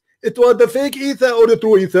cross? It was the fake Isa or the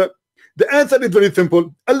true Isa? The answer is very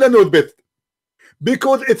simple. Allah knows best.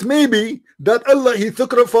 Because it may be that Allah, He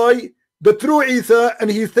sacrificed the true Isa and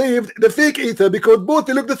He saved the fake Isa because both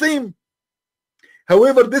they look the same.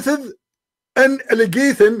 However, this is an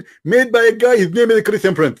allegation made by a guy, his name is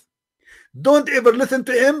Christian Prince. Don't ever listen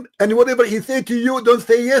to him, and whatever he say to you, don't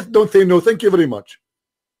say yes, don't say no. Thank you very much.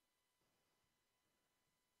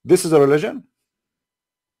 This is a religion.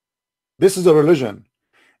 This is a religion.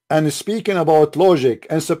 And speaking about logic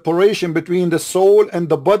and separation between the soul and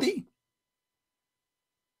the body,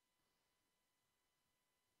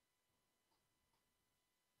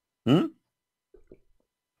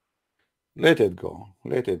 let it go.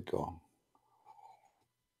 Let it go.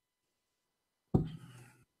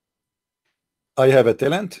 I have a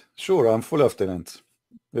talent? Sure, I'm full of talent.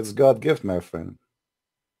 It's God gift, my friend.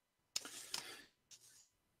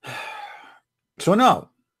 So now,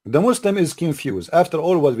 the Muslim is confused. After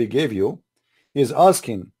all what we gave you, he is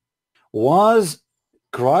asking, was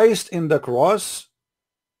Christ in the cross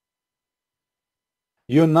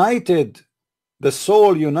united, the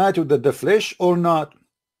soul united with the flesh or not?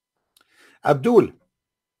 Abdul,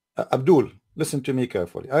 listen to me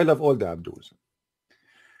carefully. I love all the Abduls.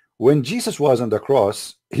 When Jesus was on the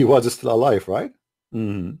cross, he was still alive, right?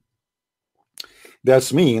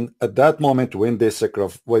 That's mean at that moment when they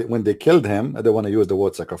killed him, I don't want to use the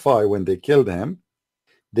word sacrifice, when they killed him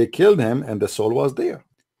and the soul was there.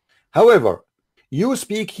 However, you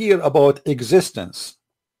speak here about existence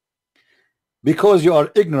because you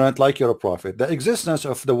are ignorant like you're a prophet. The existence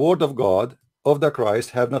of the word of God, of the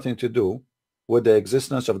Christ, have nothing to do with the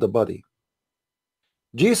existence of the body.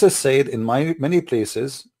 Jesus said in many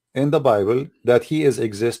places in the Bible that he is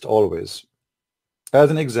exist always.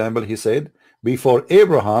 As an example, he said, before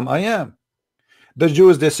Abraham I am. The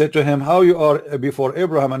Jews, they said to him, how you are before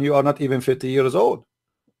Abraham and you are not even 50 years old?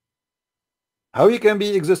 How you can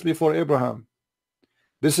be exist before Abraham?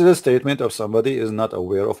 This is a statement of somebody is not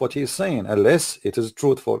aware of what he is saying, unless it is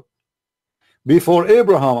truthful. Before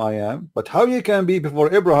Abraham I am, but how you can be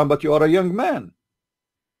before Abraham but you are a young man?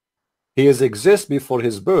 He is exist before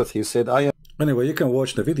his birth. He said I am. Anyway, you can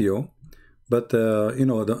watch the video, but you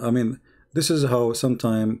know, I mean, this is how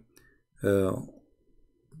sometimes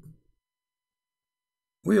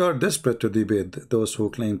We are desperate to debate those who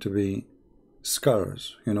claim to be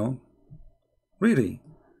scholars, you know. Really.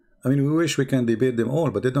 I mean, we wish we can debate them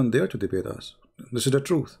all, but they don't dare to debate us. This is the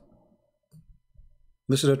truth.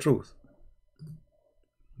 This is the truth.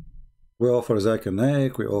 We offer Zakir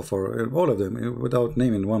Naik, we offer all of them, without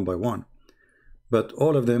naming one by one. But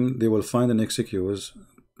all of them, they will find an excuse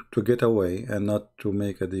to get away and not to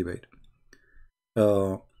make a debate.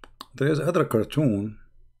 There is other cartoon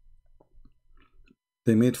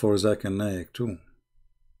they made for Zakir Naik too.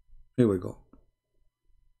 Here we go.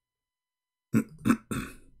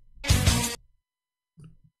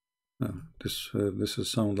 This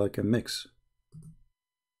is sound like a mix.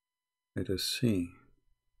 Let us see.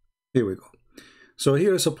 Here we go. So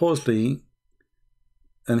here supposedly,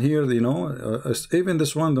 and here, you know, even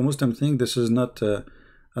this one, the Muslim thing, this is not,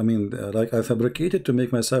 I mean, like I fabricated to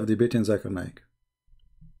make myself debating Zakir Naik.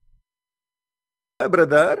 My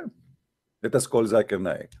brother, let us call Zakir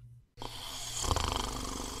Naik.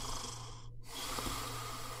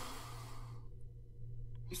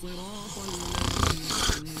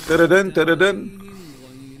 Taradan, taradan,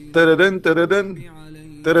 taradan, taradan,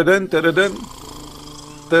 taradan, taradan,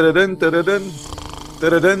 taradan, taradan,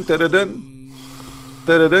 taradan, taradan,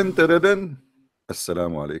 taradan, taradan.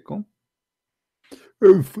 Assalamu alaikum.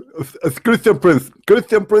 Christian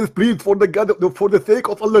Prince, please, for the sake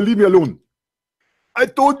of Allah, leave me alone. I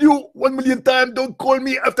told you 1,000,000 times, don't call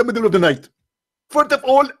me after middle of the night. First of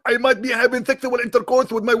all, I might be having sexual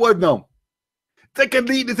intercourse with my wife now.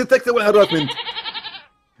 Secondly, this is sexual harassment.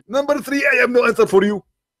 Number 3, I have no answer for you.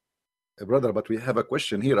 Brother, but we have a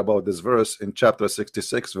question here about this verse in chapter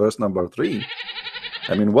 66, verse number 3.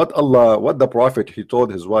 I mean, what the prophet, he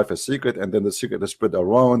told his wife a secret, and then the secret spread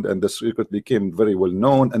around, and the secret became very well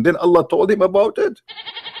known, and then Allah told him about it.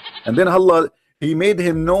 And then Allah, he made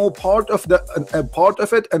him know part of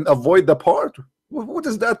it and avoid the part. What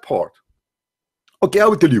is that part? Okay, I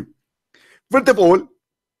will tell you. First of all,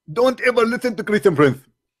 don't ever listen to Christian Prince.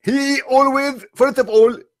 He always, first of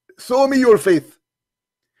all, show me your face.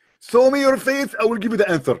 Show me your face, I will give you the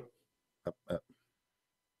answer.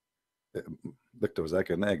 Dr.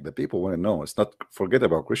 Zakir Naik, the people want to know. It's not forget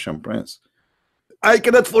about Christian Prince. I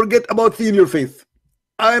cannot forget about seeing your face.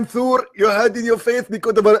 I am sure you had in your face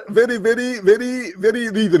because of a very, very, very, very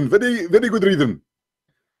reason, very, very good reason.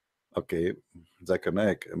 Okay, Zakir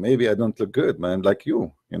Naik, maybe I don't look good, man, like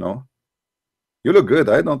you know. You look good,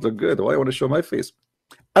 I don't look good. Why I want to show my face?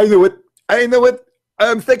 I know it. I know it.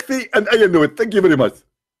 I am sexy and I know it. Thank you very much.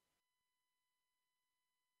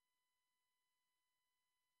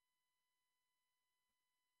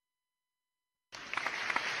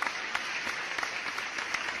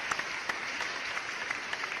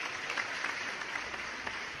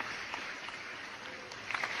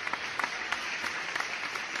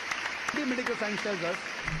 Medical science tells us,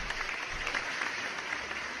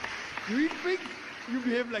 you eat pigs, you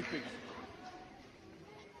behave like pigs.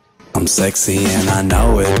 I'm sexy and I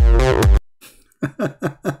know it.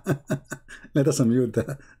 Let us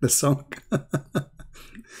unmute the song.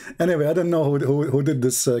 Anyway, I don't know who did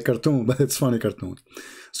this cartoon, but it's funny cartoon.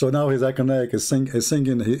 So now his Zakir Naik is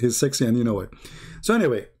singing, he's sexy and you know it. So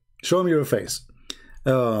anyway, show me your face.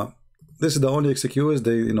 This is the only excuse.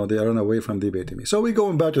 They run away from debating me. So we're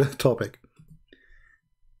going back to the topic.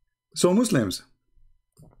 So Muslims,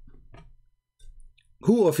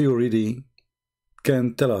 who of you really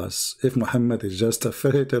can tell us if Muhammad is just a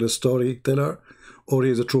fairy tale storyteller or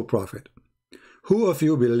he is a true prophet? Who of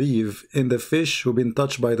you believe in the fish who've been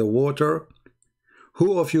touched by the water?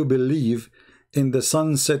 Who of you believe in the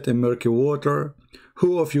sunset in murky water?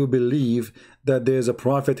 Who of you believe that there's a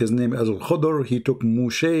prophet, his name is Al-Khudr, he took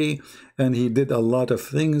Moshe and he did a lot of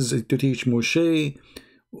things to teach Moshe?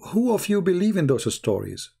 Who of you believe in those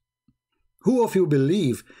stories? Who of you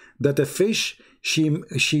believe that a fish,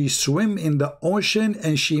 she swam in the ocean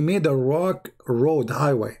and she made a rock road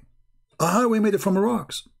highway? A highway made it from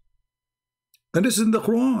rocks. And this is in the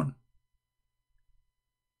Quran.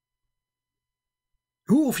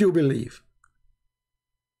 Who of you believe?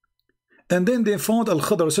 And then they found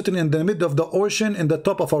Al-Khudr sitting in the middle of the ocean in the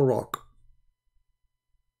top of a rock.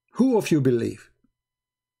 Who of you believe?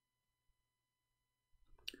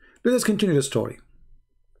 Let us continue the story.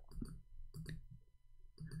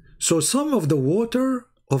 So some of the water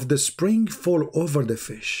of the spring fall over the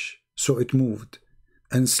fish, so it moved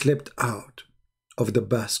and slipped out of the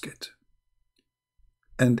basket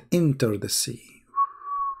and entered the sea.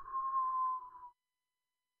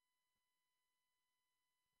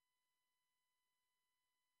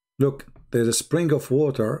 Look, there's a spring of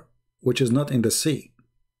water which is not in the sea.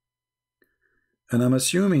 And I'm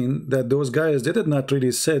assuming that those guys did not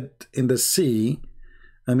really sit in the sea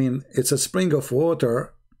I mean, it's a spring of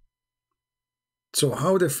water. So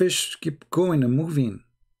how the fish keep going and moving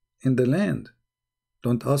in the land?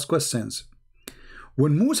 Don't ask questions.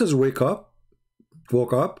 When Moses woke up,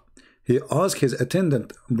 he asked his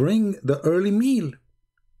attendant, bring the early meal.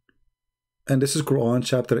 And this is Quran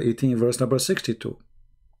chapter 18, verse number 62.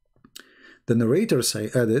 The narrator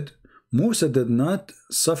added, Moses did not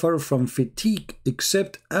suffer from fatigue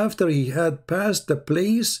except after he had passed the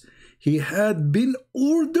place he had been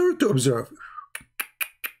ordered to observe.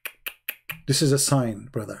 This is a sign,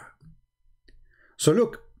 brother. So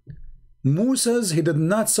look, Moses, he did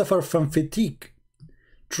not suffer from fatigue,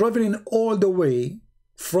 traveling all the way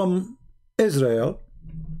from Israel,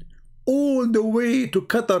 all the way to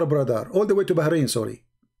Qatar, brother, all the way to Bahrain, sorry.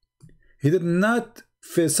 He did not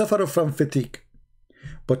suffer from fatigue.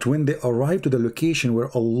 But when they arrived to the location where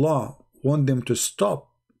Allah wanted them to stop,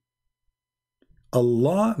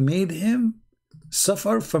 Allah made him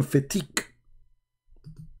suffer from fatigue.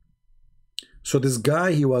 So this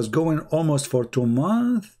guy, he was going almost for 2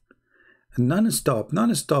 months, non-stop.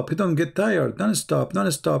 He don't get tired, non-stop.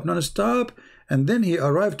 And then he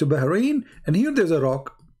arrived to Bahrain, and here there's a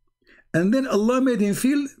rock. And then Allah made him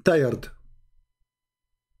feel tired.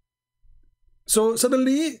 So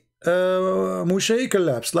suddenly, Moshe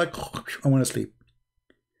collapsed, like, I want to sleep.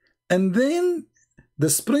 And then the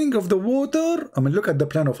spring of the water, I mean, look at the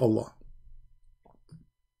plan of Allah.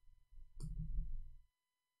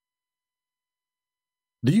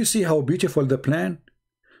 Do you see how beautiful the plan?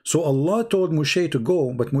 So Allah told Moshe to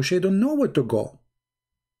go, but Moshe don't know where to go.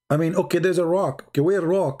 I mean, okay, there's a rock. Okay, where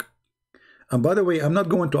rock? And by the way, I'm not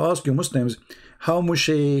going to ask you Muslims how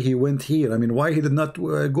Moshe he went here. I mean, why he did not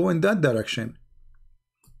go in that direction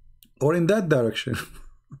or in that direction.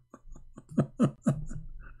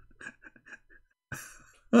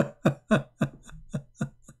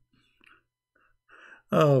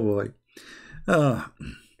 Oh boy.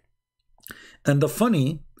 And the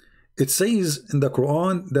funny, it says in the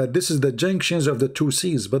Quran that this is the junctions of the 2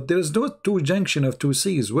 seas, but there is no junction of 2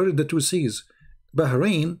 seas. Where are the 2 seas?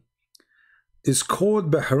 Bahrain is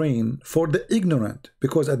called Bahrain for the ignorant,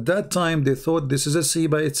 because at that time they thought this is a sea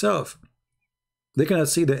by itself. They cannot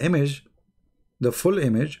see the image, the full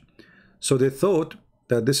image, so they thought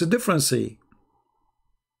that this is a different sea.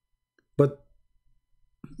 But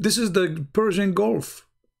this is the Persian Gulf.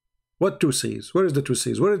 What 2 seas? Where is the 2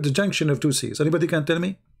 seas? Where is the junction of 2 seas? Anybody can tell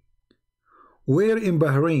me? Where in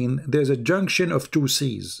Bahrain there's a junction of 2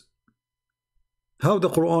 seas? How the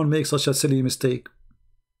Quran makes such a silly mistake?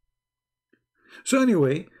 So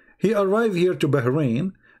anyway, he arrived here to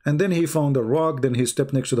Bahrain, and then he found a rock. Then he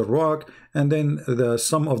stepped next to the rock, and then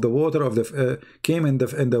some of the water of the came in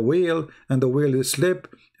the whale, and the whale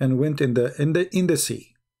slipped and went in the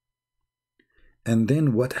sea. And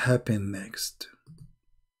then what happened next?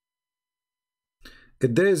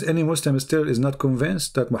 If there is any Muslim still is not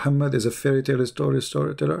convinced that Muhammad is a fairy tale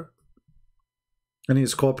storyteller, and he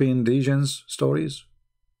is copying regions' stories.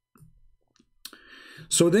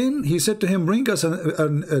 So then he said to him, bring us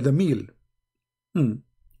the meal. The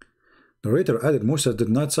narrator added, Moses did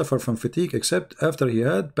not suffer from fatigue except after he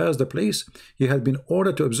had passed the place he had been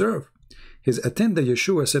ordered to observe. His attendant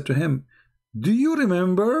Yeshua said to him, do you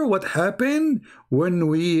remember what happened when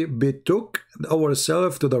we betook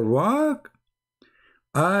ourselves to the rock?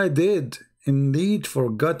 I did indeed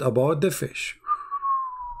forgot about the fish.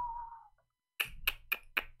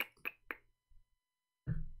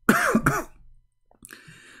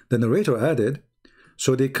 The narrator added,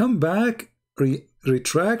 so they come back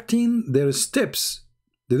retracting their steps.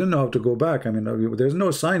 They don't know how to go back. I mean, there's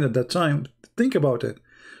no sign at that time. Think about it.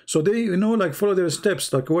 So they, like follow their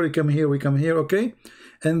steps, like where we come here, okay?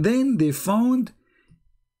 And then they found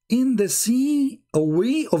in the sea a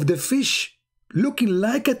way of the fish looking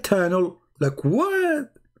like a tunnel. Like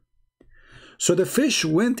what? So the fish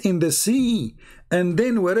went in the sea, and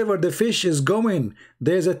then wherever the fish is going,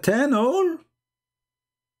 there's a tunnel.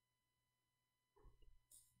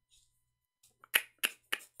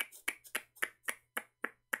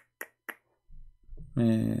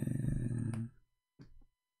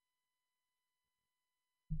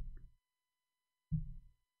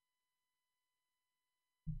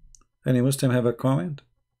 Any Muslim have a comment?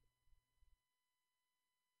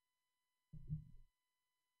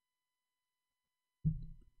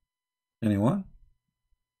 Anyone?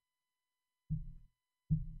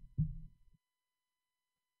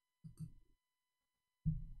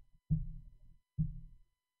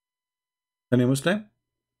 Any Muslim?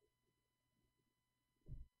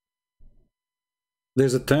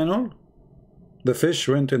 There's a tunnel. The fish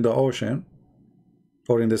went in the ocean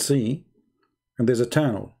or in the sea, and there's a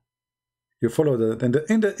tunnel. You follow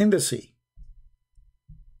the in the sea.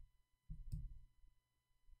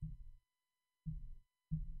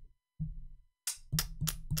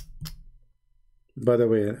 By the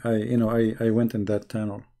way, I went in that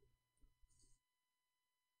tunnel.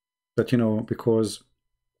 But because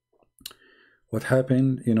what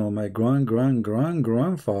happened, my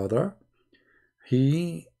grandfather,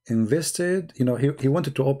 he invested, he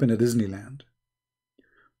wanted to open a Disneyland.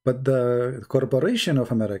 But the Corporation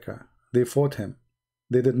of America, they fought him.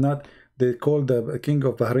 They did not, they called the King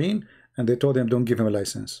of Bahrain and they told him don't give him a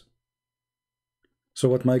license. So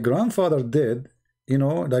what my grandfather did,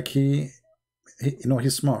 like he's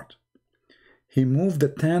smart. He moved the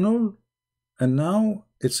tunnel and now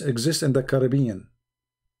it exists in the Caribbean.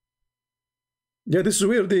 Yeah, this is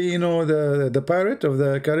where the pirate of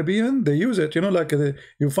the Caribbean, they use it, like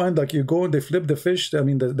you find, like you go, they flip the fish, I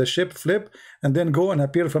mean the ship flip and then go and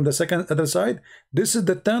appear from the other side. This is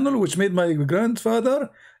the tunnel which made my grandfather,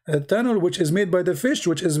 a tunnel which is made by the fish,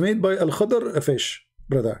 which is made by Al-Khadr, a fish,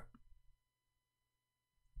 brother.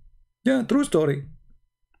 Yeah, true story.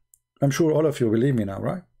 I'm sure all of you believe me now,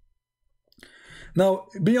 right? Now,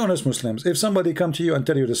 be honest, Muslims, if somebody come to you and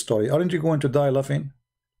tell you this story, aren't you going to die laughing?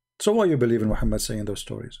 So why you believe in Muhammad saying those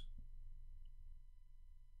stories?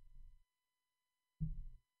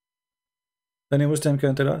 Any Muslim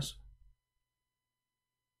can tell us?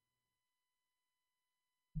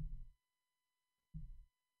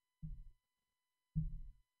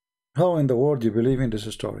 How in the world do you believe in this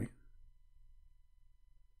story?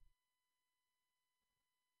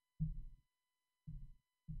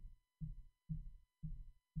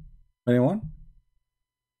 Anyone?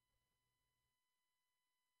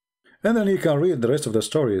 And then you can read the rest of the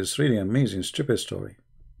story. It's really amazing, stupid story.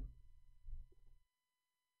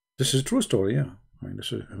 This is a true story, yeah.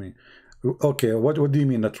 Okay, what do you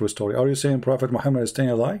mean a true story? Are you saying Prophet Muhammad is telling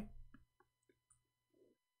a lie?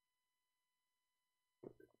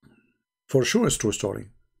 For sure it's true story.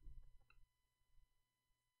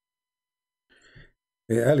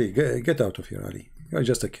 Hey, Ali, get out of here, Ali. You're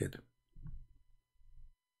just a kid.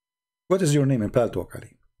 What is your name in Paltalk,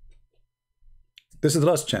 Ali? This is the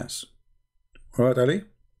last chance. All right, Ali?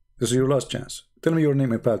 This is your last chance. Tell me your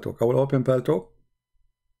name in Paltalk. I will open Paltalk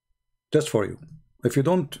just for you. If you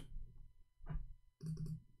don't,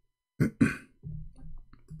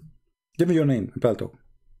 give me your name in Paltalk.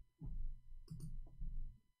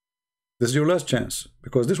 This is your last chance,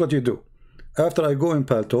 because this is what you do. After I go in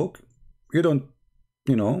Paltalk, you don't,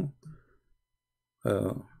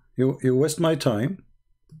 you waste my time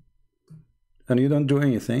and you don't do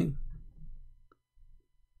anything.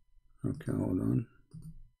 Okay, hold on.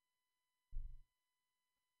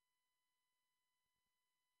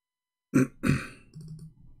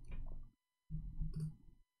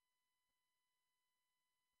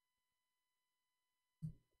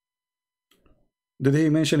 Did he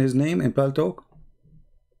mention his name in Paltalk?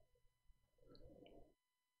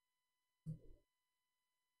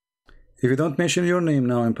 If you don't mention your name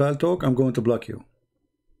now in Paltalk, I'm going to block you.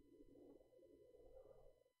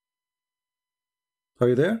 Are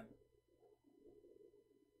you there?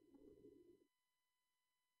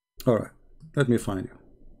 All right, let me find you.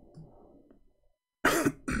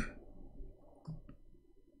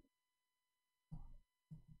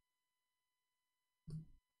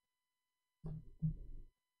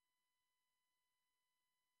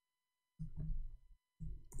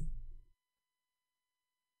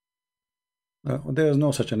 There is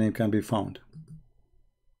no such a name can be found.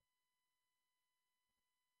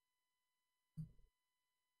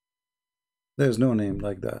 There is no name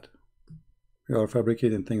like that. You are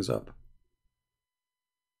fabricating things up.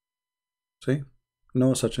 See?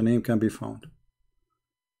 No such a name can be found.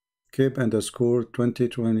 Cape _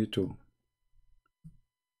 2022.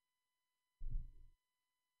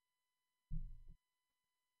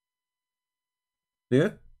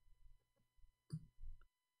 Yeah?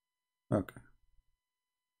 Okay.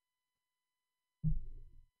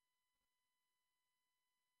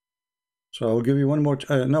 So I'll give you one more.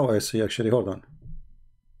 No, I see actually. Hold on.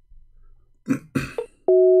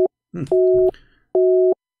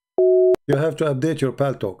 You have to update your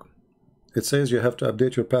Paltalk. It says you have to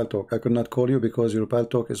update your Paltalk. I could not call you because your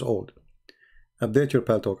Paltalk is old. Update your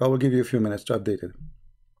Paltalk. I will give you a few minutes to update it.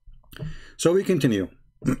 So we continue.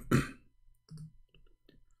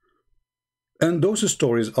 And those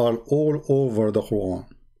stories are all over the Quran.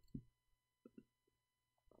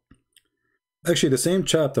 Actually, the same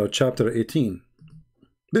chapter, chapter 18.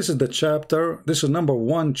 This is the chapter, this is number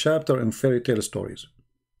 1 chapter in fairy tale stories.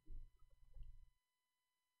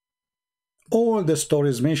 All the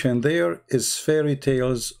stories mentioned there is fairy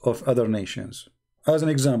tales of other nations. As an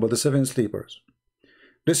example, the seven sleepers.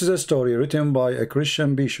 This is a story written by a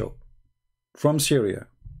Christian bishop from Syria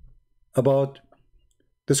about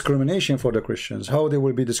discrimination for the Christians, how they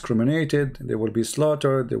will be discriminated, they will be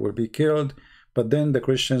slaughtered, they will be killed, but then the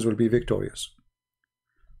Christians will be victorious.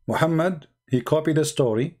 Muhammad, he copied the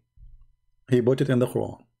story, he put it in the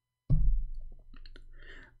Quran.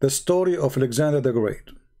 The story of Alexander the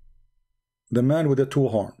Great, the man with the two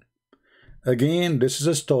horns. Again, this is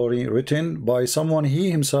a story written by someone he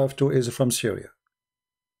himself too is from Syria.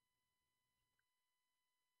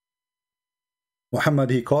 Muhammad,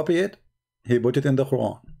 he copied it, he put it in the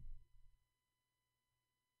Quran.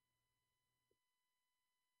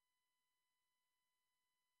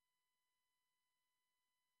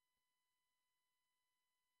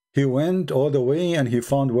 He went all the way and he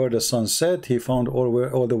found where the sun set. He found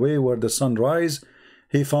all the way where the sun rise.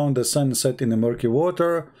 He found the sun set in the murky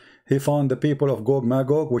water. He found the people of Gog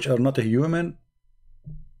Magog, which are not a human.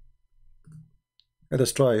 Let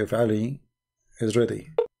us try if Ali is ready.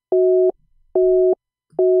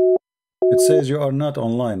 It says you are not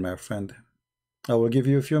online, my friend. I will give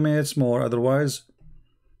you a few minutes more, otherwise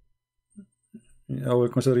I will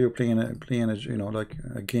consider you playing a you know, like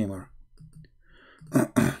a gamer.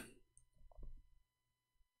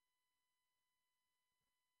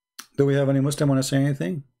 Do we have any Muslim want to say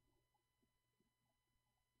anything?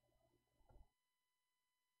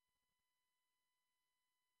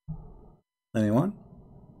 Anyone?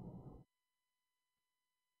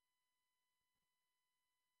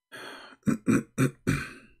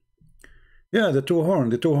 Yeah, the two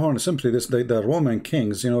horn, simply this, the Roman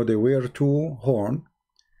kings, you know, they wear two horn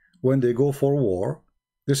when they go for war.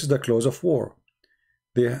 This is the close of war.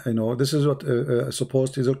 They, you know, this is what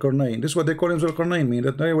supposed is Zulkarnain. This is what they call him, Zulkarnain, mean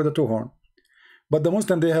that they with the two horn. But the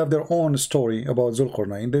Muslim, they have their own story about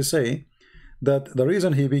Zulkarnain. They say that the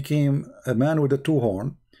reason he became a man with the two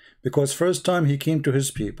horn, because first time he came to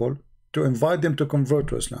his people to invite them to convert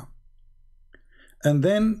to Islam. And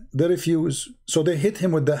then they refuse, so they hit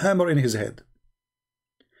him with the hammer in his head.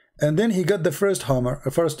 And then he got the first hammer,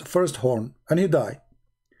 first horn, and he died.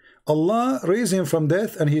 Allah raised him from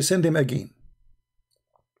death and he sent him again.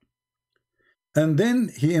 And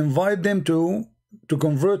then he invited them to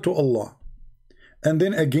convert to Allah. And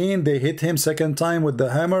then again they hit him second time with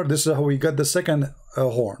the hammer. This is how he got the second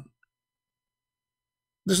horn.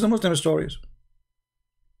 This is the Muslim stories.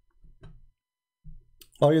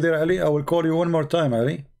 Are you there, Ali? I will call you one more time,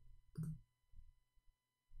 Ali.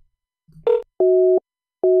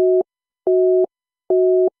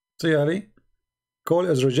 See, Ali? Call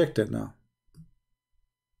is rejected now.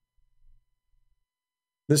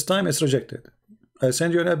 This time it's rejected. I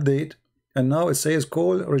send you an update and now it says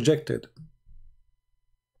call rejected.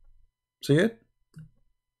 See it?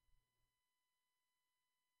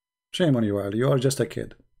 Shame on you, Ali. You are just a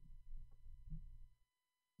kid.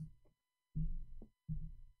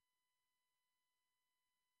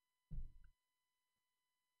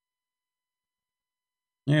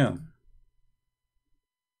 Yeah.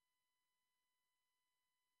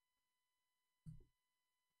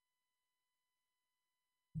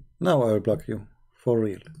 Now I will block you. For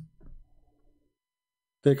real.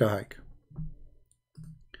 Take a hike.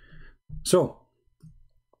 So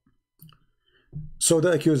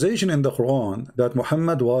the accusation in the Quran that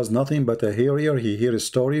Muhammad was nothing but a hearer, he hears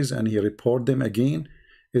stories and he report them again,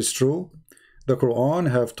 is true. The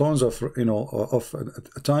Quran have tons of, you know, of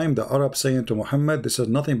time the Arab saying to Muhammad, this is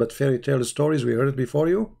nothing but fairy tale stories, we heard it before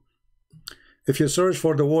you. If you search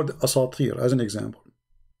for the word asatir as an example,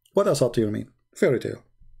 what asatir mean? Fairy tale.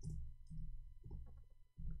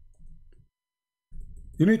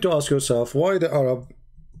 You need to ask yourself why the Arab,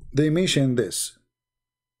 they mention this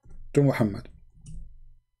to Muhammad.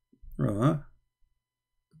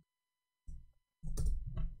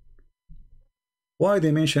 Why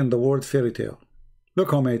they mention the word fairy tale?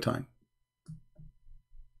 Look how many times.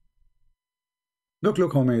 Look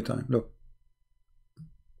how many times. Look.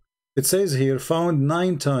 It says here found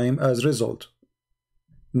 9 times as result.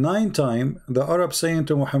 9 times the Arab saying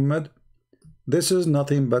to Muhammad, this is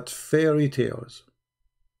nothing but fairy tales.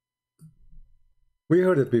 We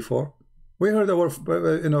heard it before. We heard our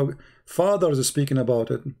you know, fathers speaking about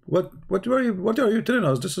it. What are you telling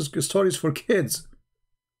us? This is stories for kids.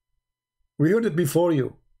 We heard it before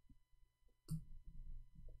you.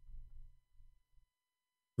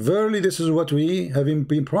 Verily, this is what we have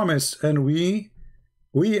been promised, and we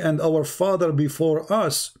and our father before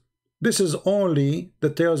us. This is only the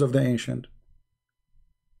tales of the ancient.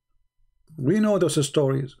 We know those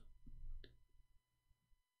stories.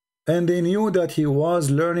 And they knew that he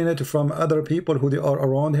was learning it from other people who they are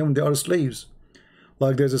around him. They are slaves.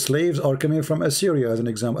 Like there's slaves are coming from Assyria as an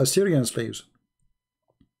example, Assyrian slaves.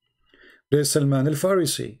 There's Salman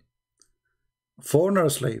al-Farisi, foreigner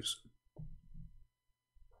slaves.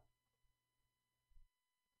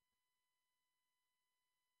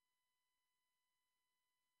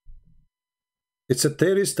 It's a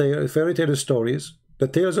fairy tale stories, the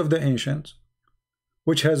tales of the ancients,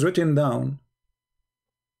 which has written down,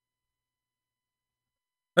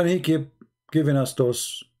 and he keep giving us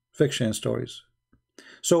those fiction stories.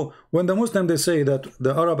 So when the Muslim, they say that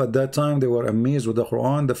the Arab at that time, they were amazed with the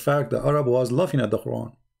Quran, the fact the Arab was laughing at the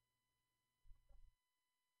Quran.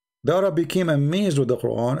 The Arab became amazed with the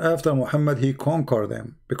Quran after Muhammad, he conquered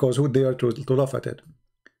them, because who dare to laugh at it?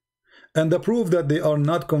 And the proof that they are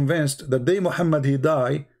not convinced that day Muhammad he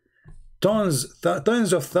died,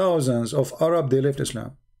 tens of thousands of Arab, they left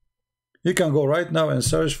Islam. You can go right now and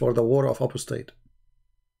search for the war of apostate.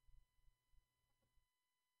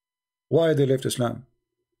 Why they left Islam?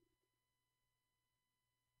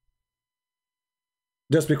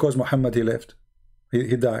 Just because Muhammad he left,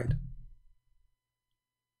 he died.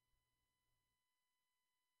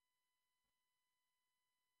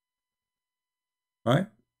 Right?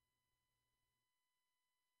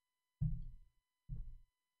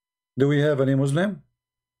 Do we have any Muslim?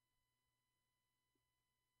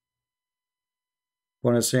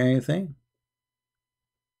 Want to say anything?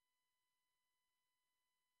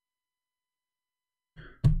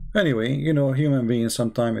 Anyway, you know, human beings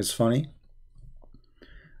sometimes is funny.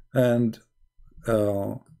 And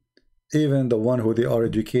even the one who they are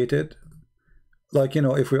educated, like, you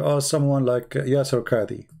know, if we ask someone like Yasser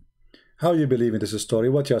Qadi, how you believe in this story,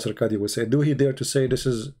 what Yasser Qadi would say, do he dare to say this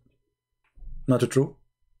is not true?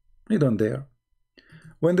 He don't dare.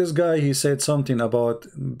 When this guy, he said something about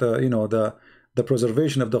the, you know, the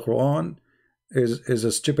preservation of the Quran is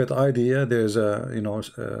a stupid idea. There's a, you know,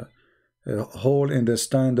 a hole in the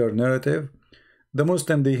standard narrative. The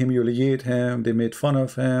Muslim, they humiliate him, they made fun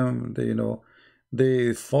of him, they, you know,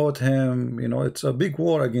 they fought him. You know, it's a big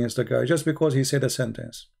war against the guy just because he said a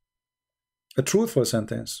sentence, a truthful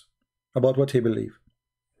sentence about what he believed.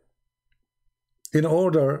 In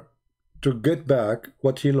order to get back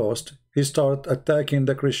what he lost, he started attacking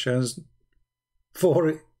the Christians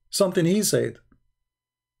for something he said.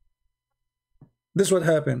 This is what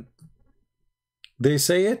happened. They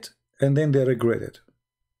say it and then they regret it.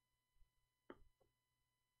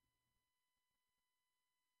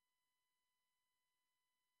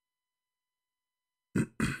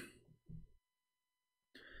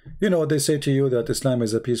 You know, they say to you that Islam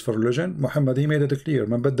is a peaceful religion. Muhammad, he made it clear.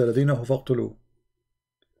 Man baddala dinahu faqtuluh.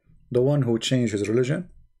 The one who changed his religion,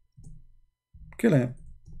 kill him.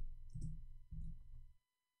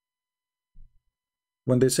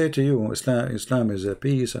 When they say to you Islam is a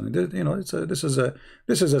peace, and you know, this is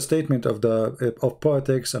a statement of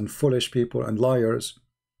politics and foolish people and liars.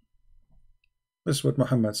 This is what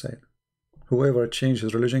Muhammad said. Whoever changed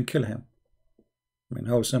his religion, kill him. I mean,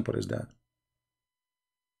 how simple is that?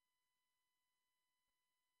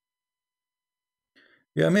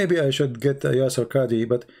 Yeah, maybe I should get Yasser Qadi,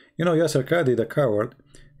 but you know, Yasser Qadi, the coward,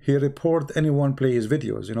 he report anyone play his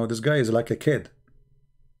videos. You know, this guy is like a kid.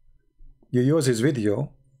 You use his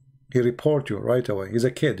video, he report you right away. He's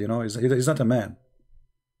a kid, you know, he's not a man.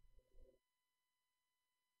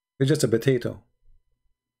 He's just a potato.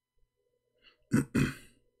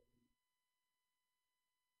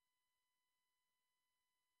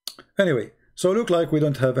 Anyway, so look like we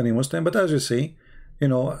don't have any Muslim, but as you see, you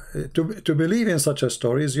know, to believe in such a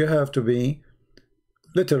stories, you have to be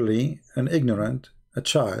literally an ignorant, a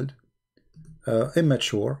child,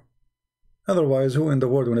 immature. Otherwise, who in the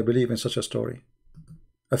world want to believe in such a story?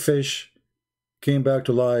 A fish came back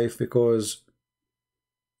to life because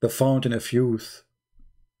the fountain of youth,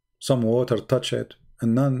 some water touched it,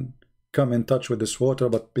 and none come in touch with this water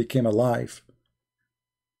but became alive.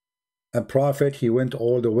 A prophet, he went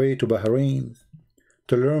all the way to Bahrain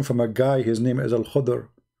to learn from a guy, his name is Al-Khudr,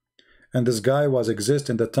 and this guy was exist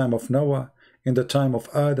in the time of Noah, in the time of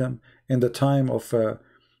Adam, in the time of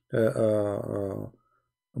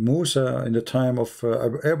Musa, in the time of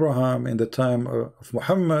Abraham, in the time of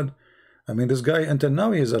Muhammad. I mean, this guy until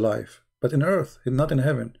now he is alive, but in earth, not in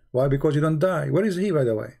heaven. Why? Because you don't die. Where is he, by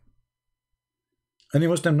the way? Any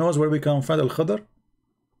Muslim knows where we can find Al-Khudr?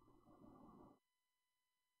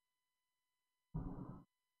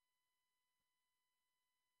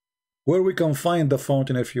 Where we can find the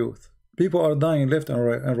fountain of youth? People are dying left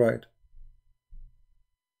and right.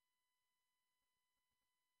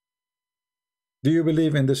 Do you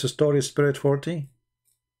believe in this story, Spirit 40?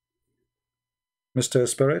 Mr.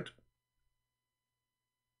 Spirit?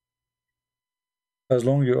 As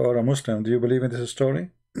long as you are a Muslim, do you believe in this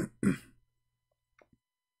story?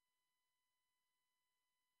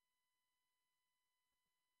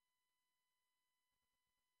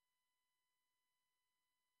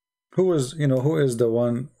 Who is, who is the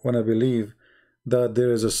one when I believe that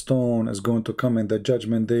there is a stone is going to come in the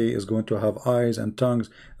judgment day, is going to have eyes and tongues?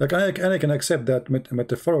 Like I can accept that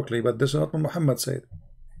metaphorically, but this is not what Muhammad said.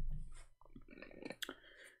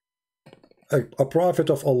 A prophet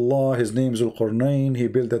of Allah, his name is Al-Qurnayn, he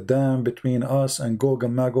built a dam between us and Gog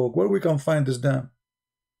and Magog. Where we can find this dam?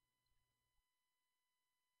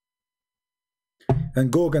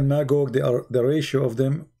 And Gog and Magog, the ratio of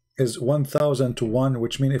them is 1,000 to 1,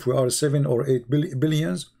 which means if we are 7 or 8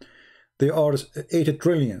 billions, they are 80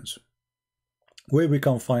 trillions. Where we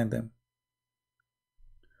can find them?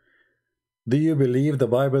 Do you believe the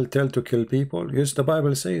Bible tells to kill people? Yes, the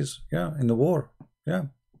Bible says, yeah, in the war, yeah.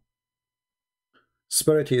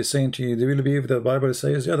 Spirit, he is saying to you, do you believe the Bible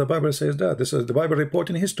says? Yeah, the Bible says that. This is the Bible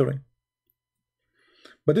reporting history.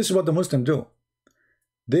 But this is what the Muslims do.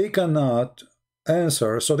 They cannot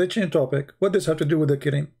answer, so they change topic. What does this have to do with the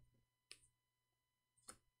killing?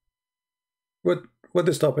 What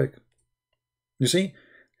this topic? You see,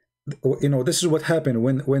 this is what happened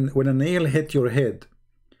when a nail hit your head,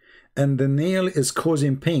 and the nail is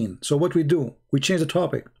causing pain. So what we do? We change the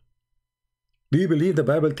topic. Do you believe the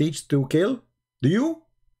Bible teaches to kill? Do you?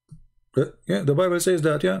 Yeah, the Bible says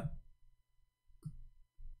that. Yeah.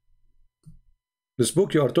 This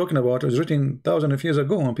book you are talking about was written thousands of years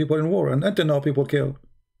ago on people in war, and until now people kill.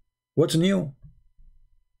 What's new?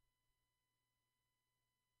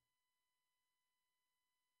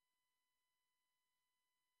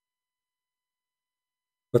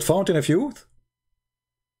 But fountain of youth?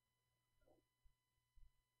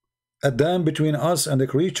 A dam between us and the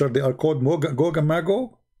creature, they are called Gog and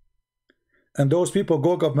Magog. And those people,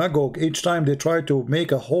 Gog and Magog, each time they try to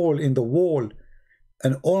make a hole in the wall,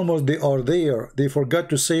 and almost they are there, they forgot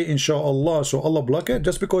to say Inshallah, so Allah block it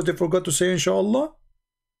just because they forgot to say Inshallah?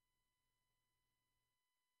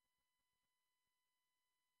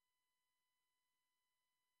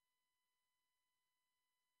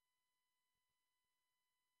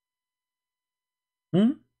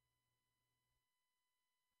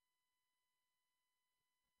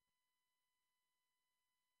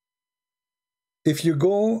 If you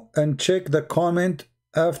go and check the comment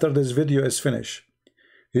after this video is finished,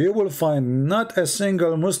 you will find not a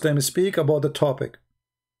single Muslim speak about the topic.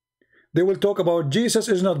 They will talk about Jesus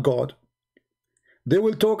is not God. They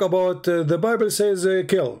will talk about the Bible says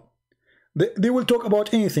kill. They will talk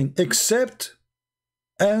about anything except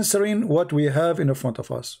answering what we have in front of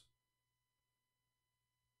us.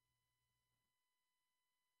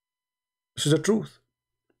 This is the truth.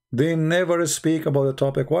 They never speak about the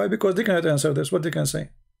topic. Why? Because they cannot answer this. What they can say?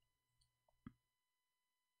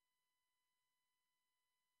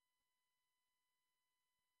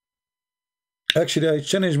 Actually, I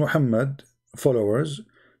challenge Muhammad followers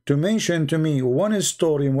to mention to me one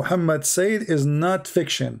story Muhammad said is not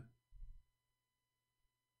fiction.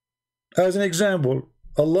 As an example,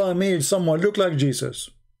 Allah made someone look like Jesus.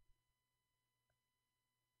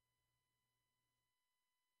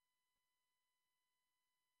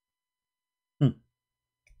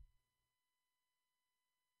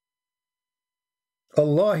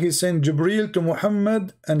 Allah, he sent Jibreel to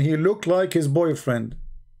Muhammad and he looked like his boyfriend.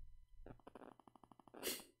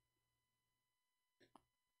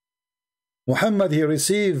 Muhammad, he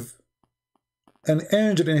received an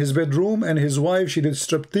angel in his bedroom, and his wife, she did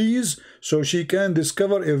striptease so she can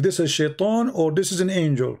discover if this is shaitan or this is an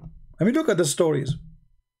angel. I mean, look at the stories.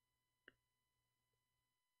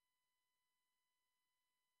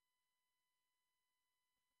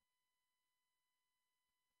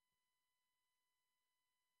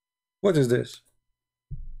 What is this?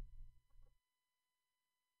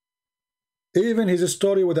 Even his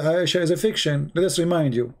story with Aisha is a fiction. Let us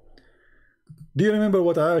remind you. Do you remember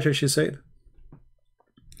what Aisha she said?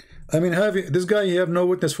 I mean, this guy, he have no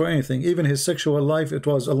witness for anything. Even his sexual life, it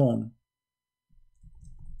was alone.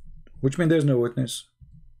 Which means there's no witness.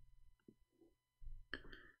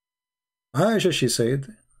 Aisha, she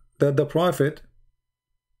said that the Prophet,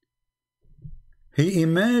 he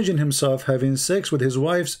imagined himself having sex with his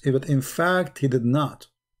wives, but in fact he did not.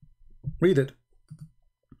 Read it.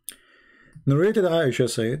 Narrated Aisha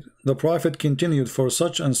said, the Prophet continued for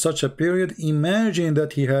such and such a period, imagining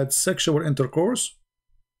that he had sexual intercourse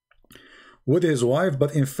with his wife,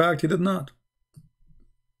 but in fact he did not.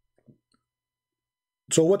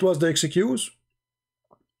 So what was the excuse?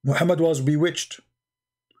 Muhammad was bewitched.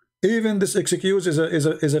 Even this excuse is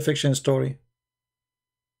a fiction story.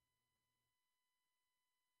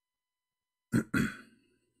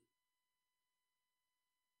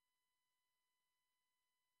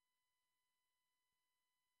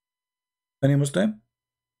 Any Muslim?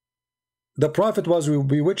 The Prophet was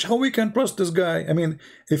bewitched. How we can trust this guy? I mean,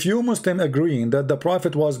 if you Muslim agreeing that the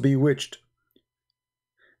Prophet was bewitched,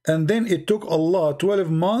 and then it took Allah 12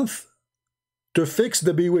 months to fix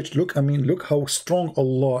the bewitched. Look, I mean, look how strong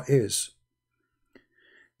Allah is.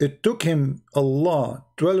 It took him, Allah,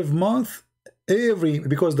 12 months,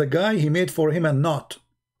 because the guy, he made for him a knot.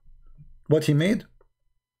 What he made?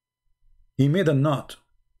 He made a knot.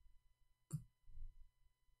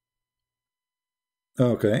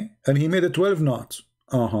 Okay, and he made it 12 knots.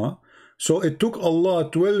 So it took Allah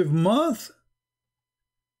 12 months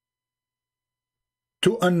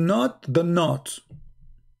to unknot the knot.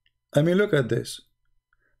 I mean, look at this.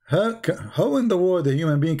 How in the world a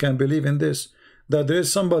human being can believe in this? That there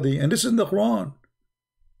is somebody, and this is in the Quran.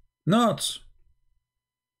 Knots.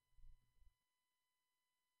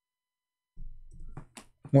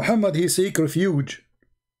 Muhammad, he seek refuge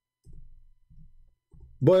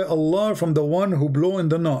by Allah from the one who blew in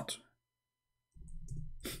the knot.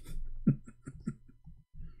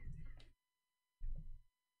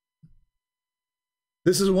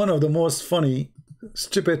 This is one of the most funny,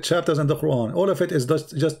 stupid chapters in the Quran. All of it is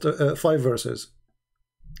just 5 verses.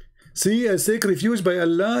 See, I seek refuge by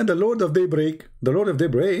Allah, the Lord of daybreak. The Lord of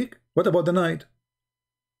daybreak? What about the night?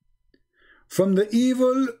 From the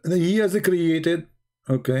evil that He has created.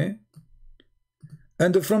 Okay.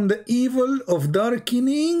 And from the evil of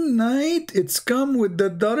darkening night, it's come with the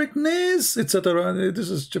darkness, etc. This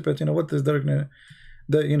is stupid. You know, what is darkness?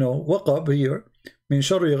 The, you know, waqab here. Min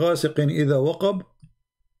sharri ghasiqin idha waqab.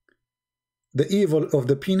 The evil of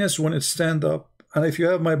the penis when it stand up. And if you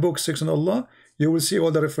have my book, 6 on Allah, you will see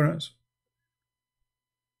all the reference.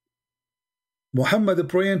 Muhammad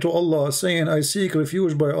praying to Allah, saying, I seek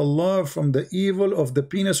refuge by Allah from the evil of the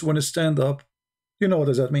penis when it stand up. You know what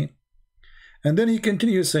does that mean? And then he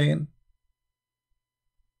continues saying,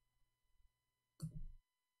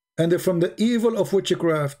 and from the evil of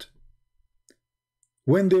witchcraft,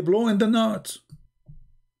 when they blow in the knot.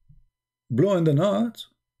 Blow in the knot.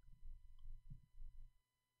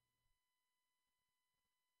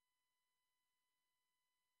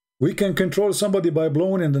 We can control somebody by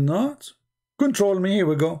blowing in the knot. Control me, here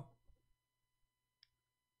we go.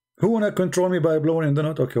 Who wanna control me by blowing in the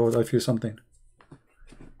knot? Okay, well, I feel something.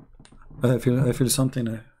 I feel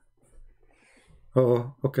something.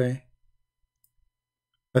 Oh, okay.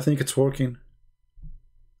 I think it's working.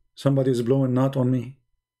 Somebody is blowing knot on me.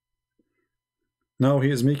 Now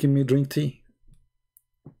he is making me drink tea.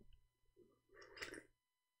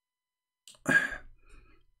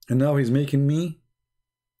 And now he's making me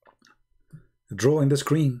draw in the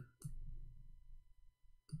screen.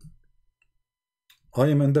 I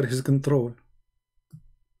am under his control.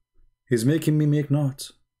 He's making me make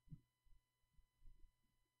knots.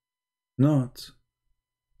 Knots.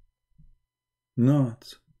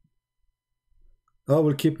 Knots. I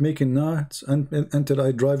will keep making knots until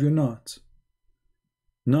I drive you nuts.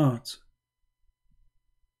 Knots.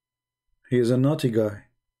 He is a naughty guy.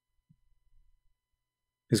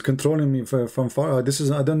 He's controlling me from far. This is,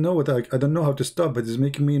 I don't know what I don't know how to stop, but he's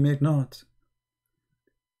making me make knots.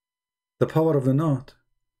 The power of the knot.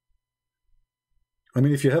 I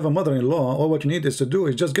mean, if you have a mother-in-law, all what you need is to do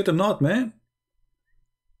is just get a knot, man.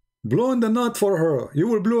 Blow in the knot for her. You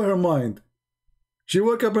will blow her mind. She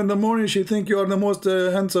wake up in the morning, she think you are the most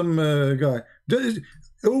handsome guy.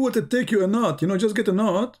 Who would it take you a knot? You know, just get a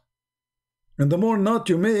knot. And the more knot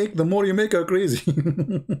you make, the more you make her crazy.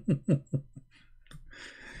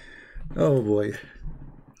 Oh boy.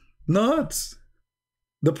 Knots.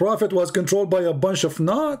 The Prophet was controlled by a bunch of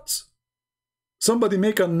knots. Somebody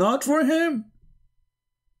make a knot for him.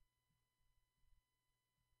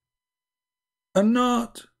 A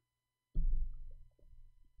knot.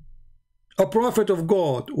 A prophet of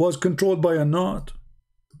God was controlled by a knot.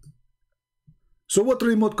 So what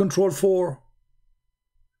remote control for?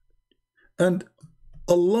 And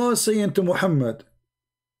Allah saying to Muhammad,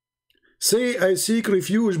 say, I seek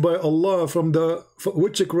refuge by Allah from the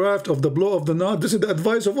witchcraft of the blow of the knot. This is the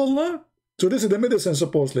advice of Allah. So this is the medicine,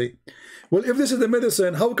 supposedly. Well, if this is the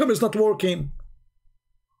medicine, how come it's not working?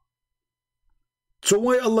 So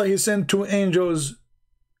why Allah He sent 2 angels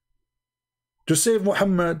to save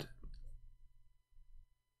Muhammad?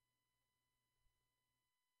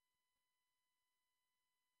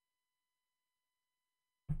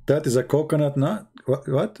 That is a coconut nut?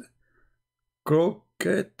 What?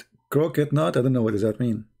 Croquet nut? I don't know what does that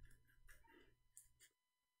mean.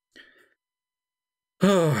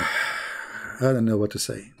 I don't know what to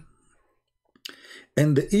say.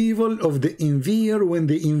 And the evil of the envier when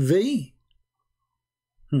they invade.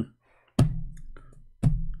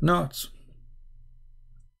 Knots.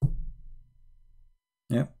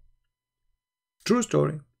 True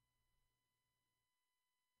story.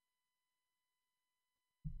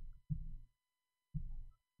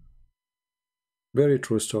 Very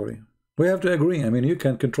true story. We have to agree. I mean, you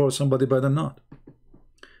can control somebody better than not.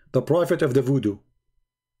 The prophet of the voodoo.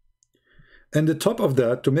 And the top of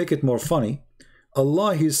that, to make it more funny,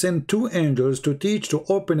 Allah, He sent 2 angels to teach, to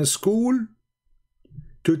open a school,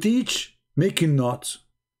 to teach making knots.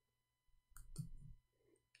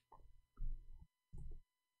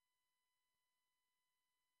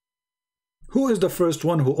 Who is the first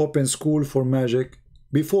one who opened school for magic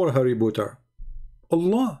before Harry Potter?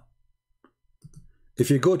 Allah. If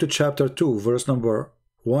you go to chapter 2, verse number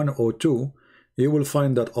 102, you will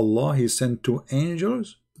find that Allah, He sent 2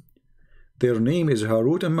 angels. Their name is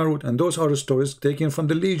Harut and Marut, and those are stories taken from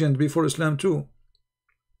the legend before Islam too.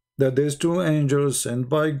 That there's 2 angels sent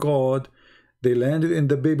by God. They landed in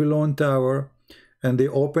the Babylon Tower, and they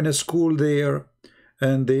open a school there,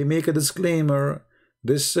 and they make a disclaimer.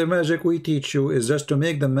 This magic we teach you is just to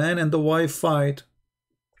make the man and the wife fight.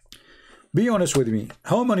 Be honest with me.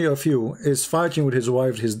 How many of you is fighting with his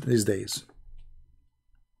wife these days?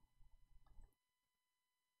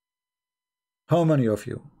 How many of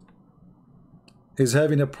you is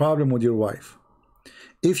having a problem with your wife?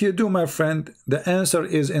 If you do, my friend, the answer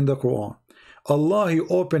is in the Quran. Allah, He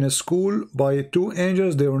opened a school by 2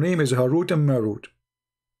 angels. Their name is Harut and Marut.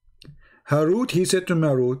 Harut, he said to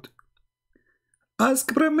Marut,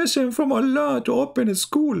 ask permission from Allah to open a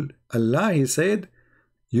school. Allah, He said,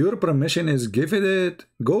 your permission is given it,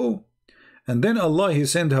 go. And then Allah, He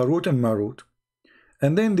sent Harut and Marut.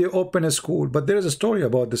 And then they open a school. But there is a story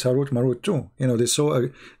about this Harut Marut too. You know, they saw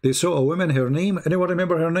a woman, her name. Anyone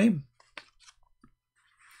remember her name?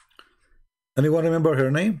 Anyone remember her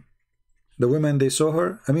name? The women, they saw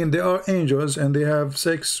her. I mean, they are angels and they have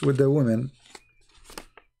sex with the women.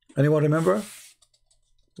 Anyone remember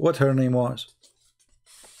what her name was?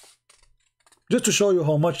 Just to show you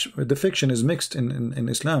how much the fiction is mixed in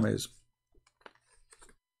Islam is.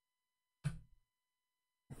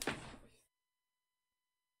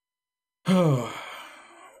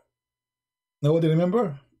 Nobody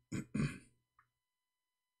remember?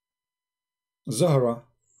 Zahra,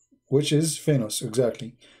 which is Venus,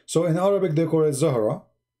 exactly. So in Arabic they call it Zahra.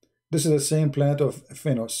 This is the same planet of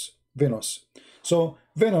Venus. So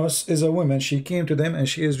Venus is a woman. She came to them and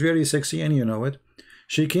she is very sexy, and you know it.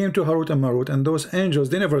 She came to Harut and Marut, and those angels,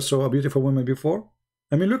 they never saw a beautiful woman before.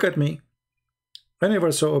 I mean, look at me. I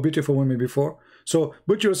never saw a beautiful woman before. So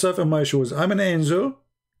put yourself in my shoes. I'm an angel,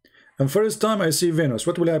 and first time I see Venus,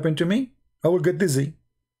 what will happen to me? I will get dizzy,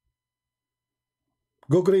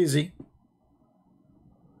 go crazy.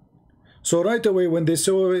 So right away when they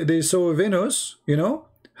saw Venus, you know,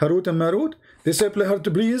 Harut and Marut, they said to her,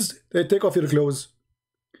 please take off your clothes.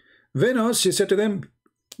 Venus, she said to them,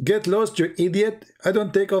 get lost, you idiot. I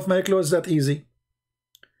don't take off my clothes that easy.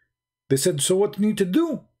 They said, so what do you need to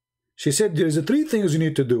do? She said, there's 3 things you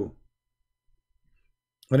need to do.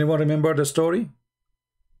 Anyone remember the story?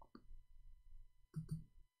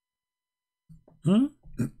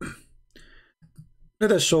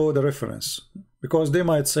 Let us show the reference, because they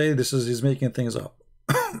might say this is he's making things up.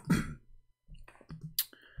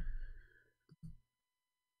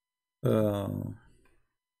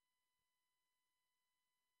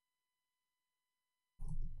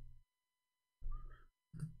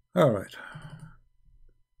 All right.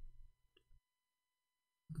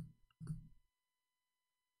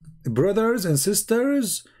 Brothers and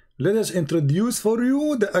sisters, let us introduce for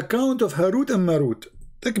you the account of Harut and Marut.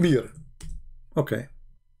 Takbir. Okay.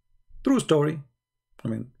 True story. I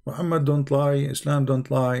mean, Muhammad don't lie, Islam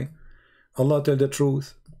don't lie, Allah tell the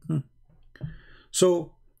truth.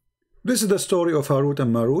 So, this is the story of Harut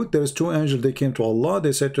and Marut. There's 2 angels, they came to Allah,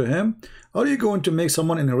 they said to him, are you going to make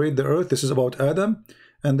someone inherit the earth? This is about Adam.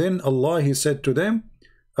 And then Allah, He said to them,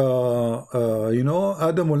 you know,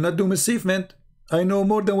 Adam will not do mischievement. I know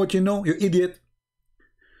more than what you know, you idiot.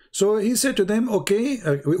 So He said to them, okay,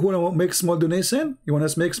 we want to make small donation? You want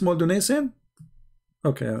us to make small donation?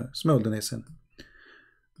 Okay, small donation.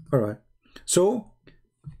 All right. So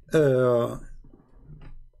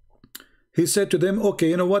He said to them, okay,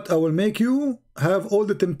 you know what? I will make you have all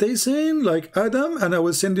the temptation like Adam, and I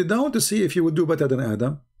will send you down to see if you would do better than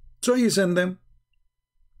Adam. So He sent them.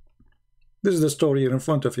 This is the story here in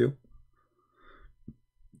front of you.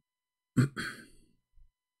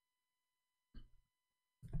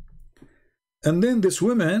 And then this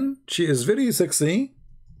woman, she is very sexy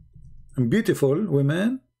and beautiful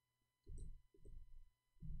woman.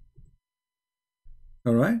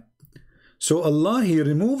 All right. So Allah, He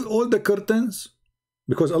removed all the curtains,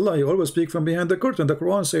 because Allah, He always speaks from behind the curtain. The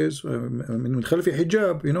Quran says, min khalfi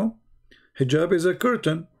hijab, you know. Hijab is a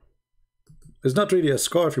curtain. It's not really a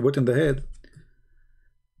scarf you put in the head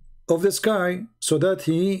of the sky, so that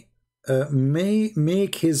he may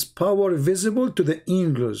make his power visible to the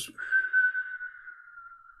angels.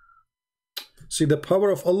 See, the power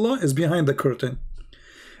of Allah is behind the curtain.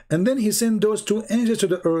 And then he sent those two angels to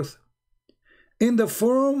the earth in the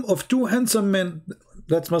form of two handsome men.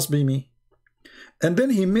 That must be me. And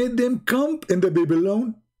then he made them camp in the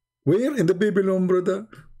Babylon. Where? In the Babylon, brother.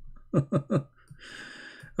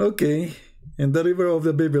 Okay, in the river of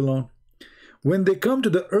the Babylon. When they come to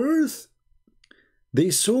the earth, they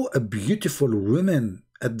saw a beautiful woman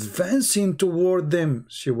advancing toward them.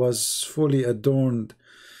 She was fully adorned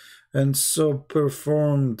and so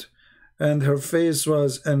performed, and her face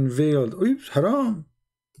was unveiled. Oops, haram.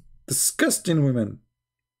 Disgusting women.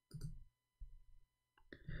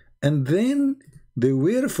 And then they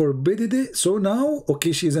were forbidden it. So now,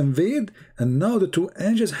 okay, she's unveiled, and now the two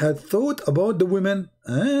angels had thought about the women.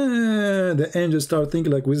 The angels start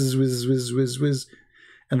thinking like whiz, whiz, whiz, whiz, whiz.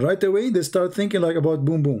 And right away they start thinking like about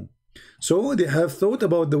boom, boom. So they have thought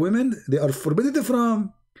about the women they are forbidden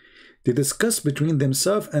from. They discuss between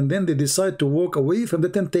themselves, and then they decide to walk away from the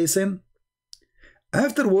temptation.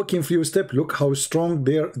 After walking few steps, look how strong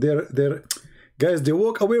they're guys, they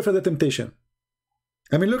walk away from the temptation.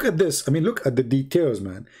 I mean, look at this. I mean, look at the details,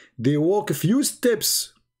 man. They walk a few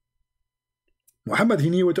steps. Muhammad, he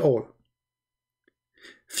knew it all.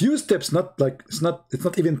 Few steps, not like, it's not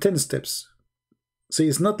even 10 steps. See,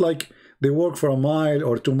 it's not like they walk for a mile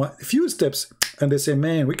or 2 miles. A few steps, and they say,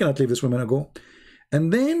 man, we cannot leave this woman go.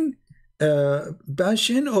 And then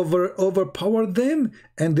passion overpowered them,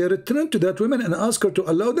 and they returned to that woman and asked her to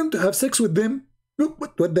allow them to have sex with them. Look,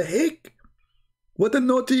 what the heck? What a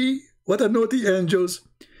naughty angels.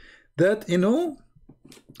 That, you know.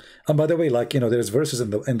 And by the way, like, you know, there's verses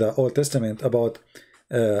in the Old Testament about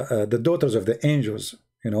the daughters of the angels,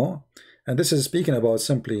 you know. And this is speaking about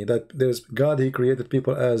simply that there's God, he created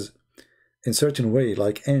people as in certain way,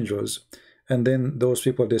 like angels. And then those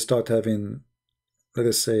people, they start having, let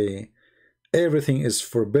us say, everything is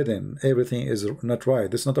forbidden, everything is not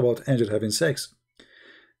right. It's not about angels having sex.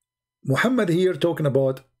 Muhammad here talking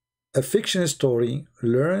about a fiction story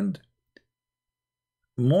learned,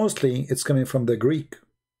 mostly it's coming from the Greek,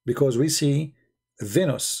 because we see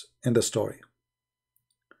Venus in the story.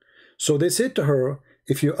 So they said to her,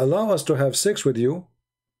 if you allow us to have sex with you,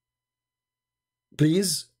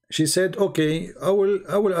 please. She said, okay, I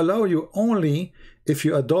will allow you only if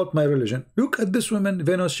you adopt my religion. Look at this woman,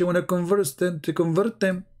 Venus, she want to convert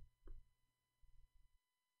them.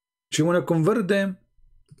 She want to convert them.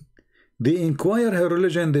 They inquire her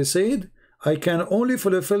religion. They said, I can only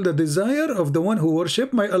fulfill the desire of the one who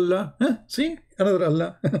worship my Allah. Huh? See, another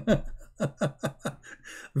Allah.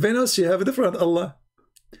 Venus, she have a different Allah.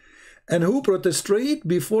 And who prostrate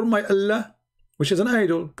before my Allah, which is an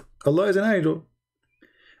idol. Allah is an idol.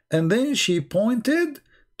 And then she pointed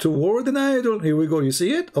toward an idol. Here we go. You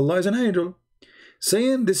see it? Allah is an idol.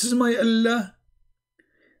 Saying, this is my Allah.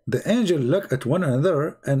 The angel looked at one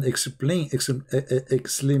another and exclaimed,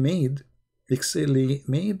 excuse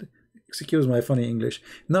my funny English.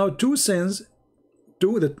 Now two sins,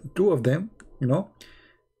 two of them, you know,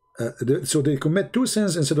 so they commit two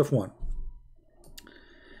sins instead of one.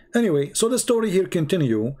 Anyway, so the story here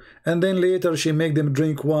continue, and then later she make them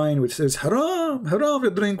drink wine, which says haram, haram to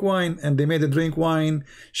drink wine, and they made them drink wine.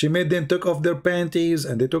 She made them take off their panties,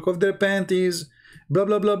 and they took off their panties, blah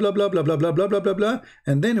blah blah blah blah blah blah blah blah blah blah blah.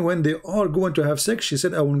 And then when they are going to have sex, she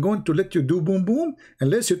said, I'm going to let you do boom boom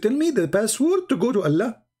unless you tell me the password to go to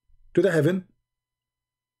Allah, to the heaven.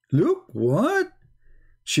 Look, what?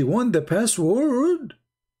 She want the password.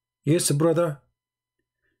 Yes, brother.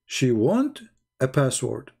 She want a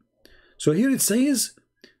password. So here it says,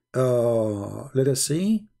 let us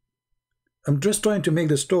see. I'm just trying to make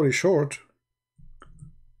the story short.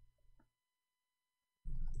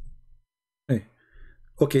 Hey.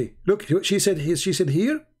 Okay, look, she said here,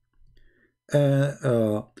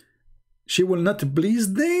 she will not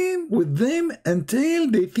please them with them until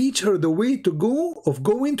they teach her the way to go of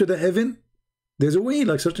going to the heaven. There's a way,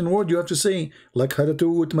 like certain word you have to say, like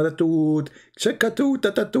haratut, maratut, shakatut,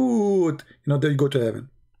 tatatut. You know, there you go to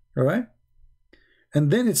heaven. All right.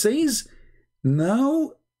 And then it says,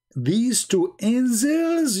 now these two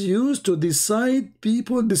angels used to decide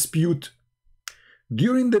people dispute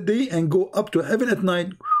during the day and go up to heaven at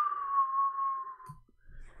night.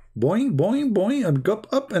 Boing, boing, boing, and go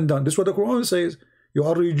up and down. This is what the Quran says. You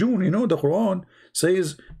are Rijun, you know, the Quran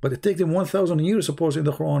says, but it takes them 1,000 years, suppose, in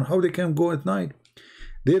the Quran, how they can go at night.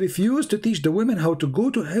 They refused to teach the women how to go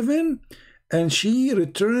to heaven, and she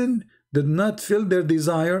returned, did not fill their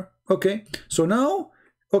desire. Okay, so now,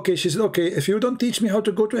 okay, she said, okay, if you don't teach me how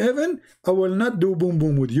to go to heaven, I will not do boom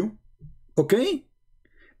boom with you. Okay,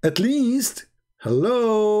 at least,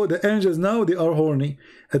 hello, the angels now, they are horny.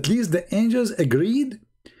 At least the angels agreed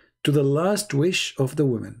to the last wish of the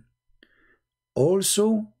woman.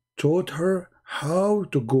 Also taught her how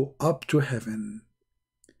to go up to heaven.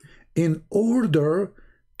 In order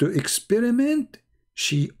to experiment,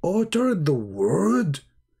 she uttered the word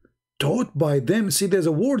taught by them. See, there's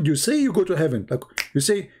a word you say, you go to heaven. Like you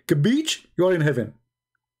say kabich, you are in heaven.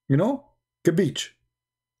 You know, kabich.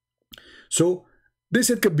 So they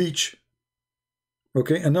said kabich.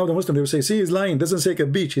 Okay, and now the Muslim, they will say, see, he's lying, doesn't say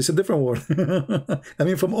kabich, it's a different word. I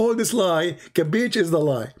mean, from all this lie, kabich is the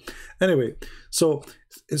lie. Anyway, so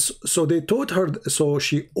they taught her, so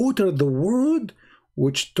she uttered the word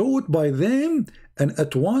which taught by them, and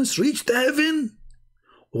at once reached heaven,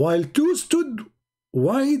 while two stood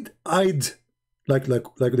wide-eyed, like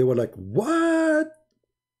they were like, what?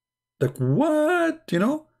 Like, what? You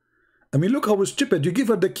know? I mean, look how stupid. You give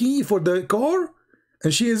her the key for the car,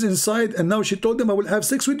 and she is inside, and now she told them, I will have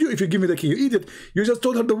sex with you if you give me the key. You idiot. You just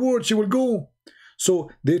told her the word, she will go. So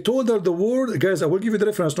they told her the word. Guys, I will give you the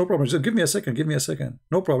reference, no problem. She said, give me a second, give me a second.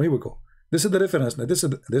 No problem, here we go. This is the reference. This is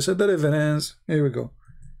the reference. Here we go.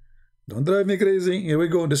 Don't drive me crazy. Here we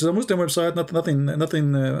go. This is a Muslim website, nothing.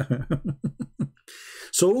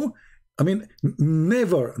 So, I mean,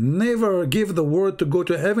 never give the word to go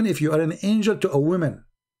to heaven if you are an angel to a woman.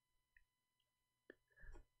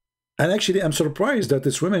 And actually, I'm surprised that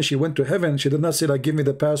this woman, she went to heaven. She did not say, like, give me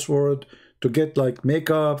the password to get, like,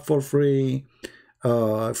 makeup for free,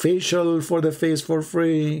 facial for the face for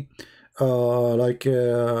free,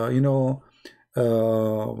 you know,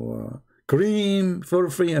 cream for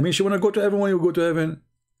free. I mean, she want to go to heaven when you go to heaven.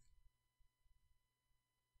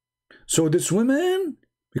 So this woman,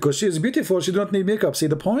 because she is beautiful, she don't need makeup. See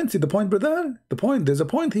the point? See the point, brother? The point. There's a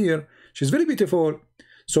point here. She's very beautiful.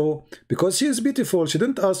 So because she is beautiful, she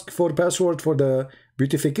didn't ask for password for the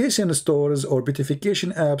beautification stores or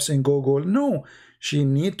beautification apps in Google. No, she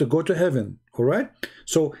need to go to heaven. All right.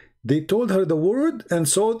 So they told her the word, and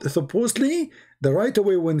so supposedly the right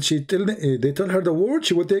away when they tell her the word,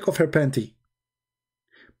 she will take off her panty.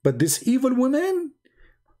 But this evil woman,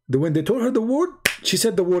 when they told her the word, she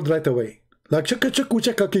said the word right away, like chaka chaku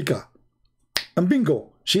chaka kika, and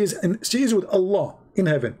bingo, she is with Allah in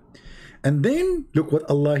heaven. And then look what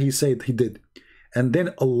Allah he said he did. And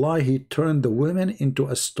then Allah he turned the woman into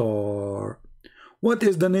a star. What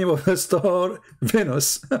is the name of the star?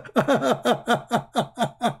 Venus.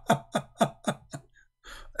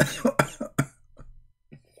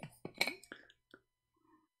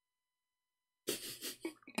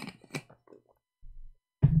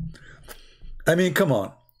 I mean, come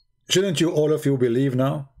on. Shouldn't you, all of you, believe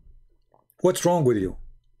now? What's wrong with you?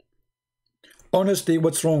 Honestly,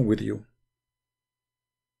 what's wrong with you?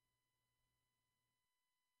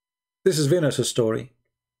 This is Venus' story.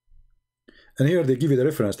 And here they give you the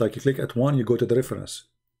reference. Like you click at one, you go to the reference.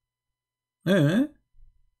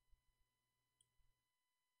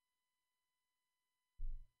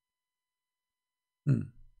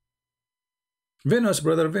 Venus,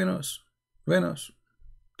 brother, Venus. Venus.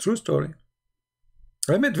 True story.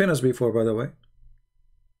 I met Venus before, by the way.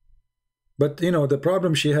 But you know, the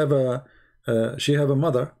problem, she have a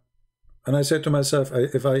mother, and I said to myself,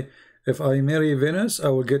 if I marry Venus, I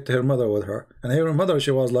will get her mother with her. And her mother, she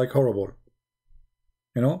was like horrible.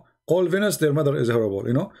 You know, all Venus, their mother is horrible.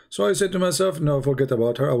 You know, so I said to myself, no, forget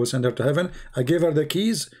about her. I will send her to heaven. I gave her the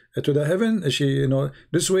keys to the heaven. She, you know,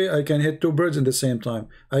 this way I can hit two birds in the same time.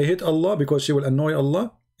 I hit Allah because she will annoy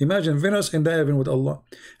Allah. Imagine Venus in the heaven with Allah.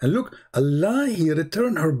 And look, Allah, he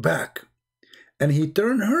returned her back. And he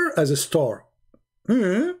turned her as a star.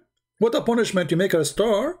 What a punishment, you make her a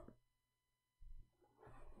star.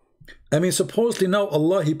 I mean, supposedly now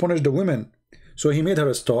Allah, he punished the women. So he made her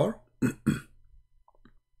a star.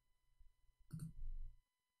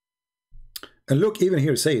 And look, even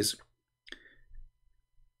here it says,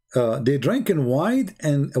 they drank in wine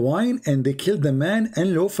and they killed the man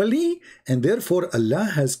unlawfully, and therefore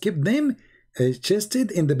Allah has kept them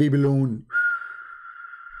chested in the Babylon.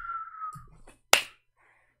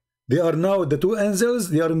 They are now, the two angels,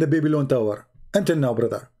 they are in the Babylon tower. Until now,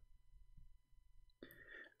 brother.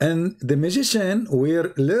 And the magician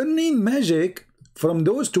were learning magic from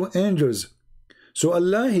those two angels. So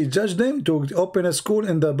Allah, he judged them to open a school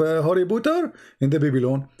in the Harry in the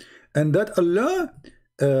Babylon. And that Allah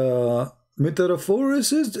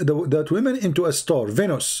metamorphoses that woman into a star,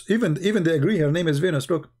 Venus. Even they agree her name is Venus.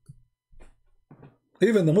 Look,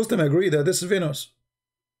 even the Muslim agree that this is Venus.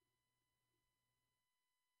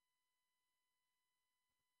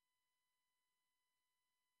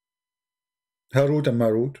 Harut and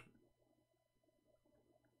Marut.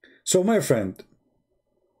 So my friend,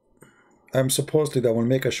 I'm supposedly that will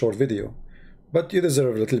make a short video, but you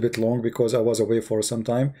deserve a little bit long because I was away for some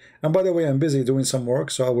time. And by the way, I'm busy doing some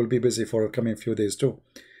work, so I will be busy for the coming few days too.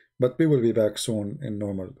 But we will be back soon in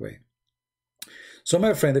normal way. So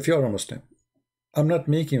my friend, if you are a Muslim, I'm not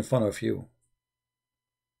making fun of you.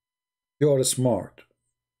 You are smart.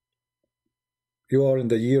 You are in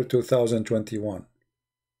the year 2021.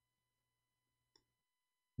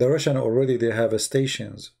 The Russian already, they have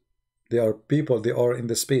stations. They are people, they are in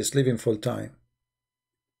the space living full time.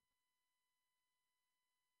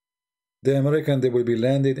 The American, they will be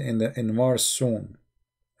landed in Mars soon.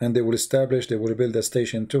 And they will establish, they will build a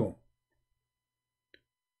station too.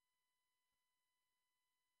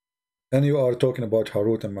 And you are talking about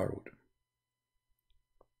Harut and Marut.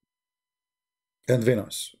 And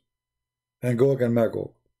Venus. And Gog and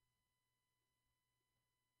Magog.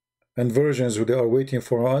 And virgins who they are waiting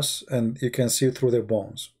for us, and you can see through their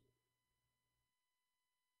bones.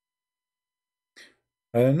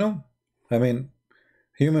 I don't know. I mean,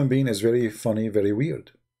 human being is very funny, very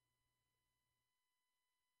weird.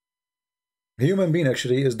 Human being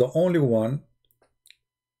actually is the only one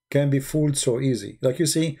can be fooled so easy. Like you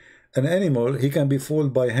see, an animal, he can be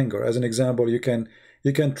fooled by hunger. As an example, you can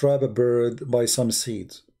trap a bird by some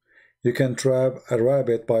seeds. You can trap a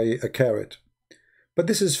rabbit by a carrot. But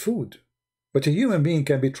this is food. But a human being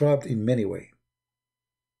can be trapped in many ways.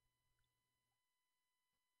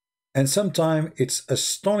 And sometimes it's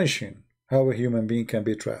astonishing how a human being can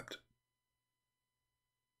be trapped.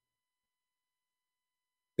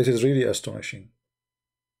 It is really astonishing.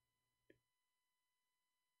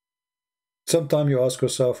 Sometimes you ask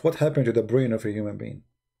yourself, what happened to the brain of a human being?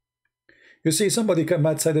 You see, somebody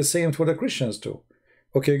might say the same for the Christians too.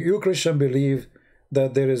 Okay, you Christian believe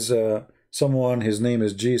that there is someone, his name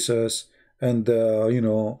is Jesus, and you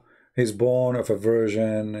know, he's born of a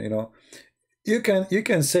virgin, you know. You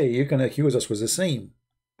can say, you can accuse us with the same.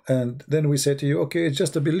 And then we say to you, okay, it's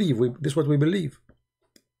just a belief. This is what we believe.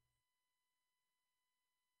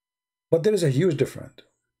 But there is a huge difference.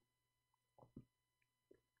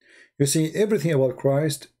 You see, everything about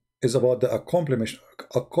Christ is about the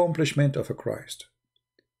accomplishment of a Christ.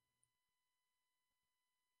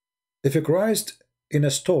 If a Christ in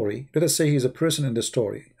a story, let us say he's a person in the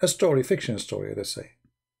story, a story, fiction story, let us say.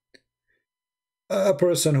 A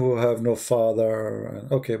person who have no father,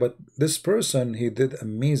 okay, but this person, he did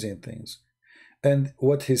amazing things. And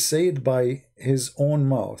what he said by his own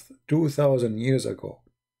mouth 2,000 years ago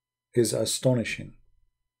is astonishing.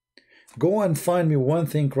 Go and find me one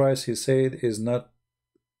thing Christ he said is not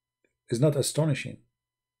astonishing.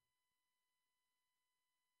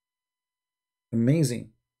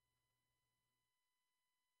 Amazing.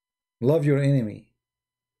 Love your enemy.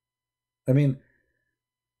 I mean,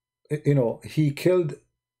 you know, he killed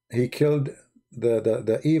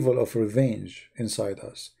the evil of revenge inside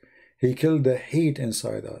us. He killed the hate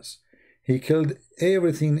inside us. He killed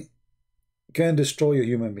everything can destroy a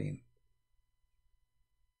human being.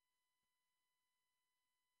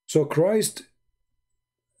 So Christ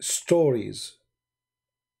stories,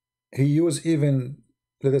 he used even,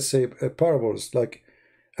 let us say, parables, like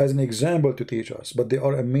as an example to teach us, but they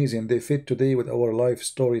are amazing. They fit today with our life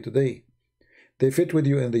story today. They fit with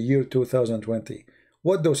you in the year 2020.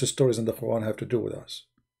 What those stories in the Quran have to do with us,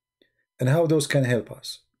 and how those can help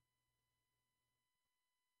us.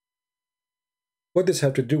 What does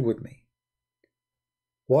have to do with me?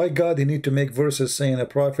 Why God he need to make verses saying a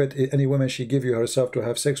prophet, any woman she give you herself to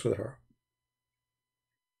have sex with her?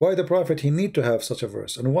 Why the prophet he need to have such a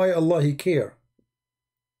verse? And why Allah he care?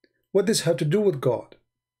 What does have to do with God?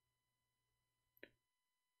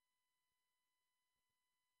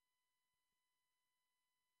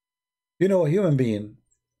 You know, a human being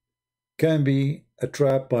can be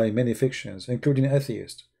trapped by many fictions, including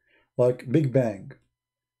atheists, like Big Bang.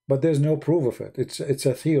 But there's no proof of it. It's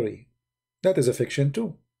a theory. That is a fiction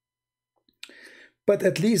too. But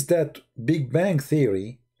at least that Big Bang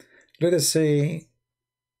theory, let us say,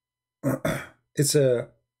 it's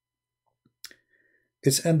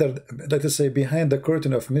under, let us say, behind the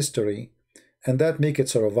curtain of mystery, and that make it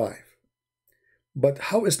survive. But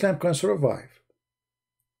how Islam can survive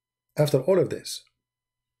after all of this?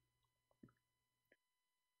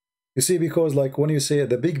 You see, because like when you say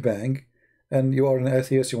the Big Bang, and you are an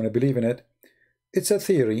atheist, you want to believe in it, it's a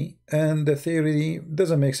theory, and the theory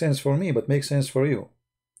doesn't make sense for me, but makes sense for you.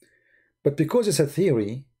 But because it's a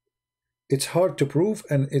theory, it's hard to prove,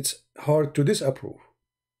 and it's hard to disapprove.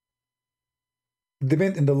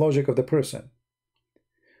 Depend on the logic of the person.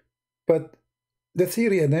 But the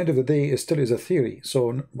theory at the end of the day is still is a theory.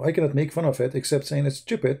 So I cannot make fun of it except saying it's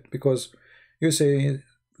stupid, because you say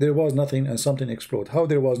there was nothing and something explode. How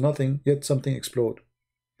there was nothing yet something explode?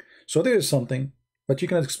 So there is something, but you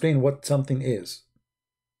cannot explain what something is,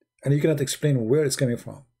 and you cannot explain where it's coming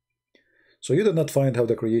from. So you did not find how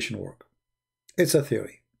the creation work. It's a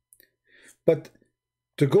theory. But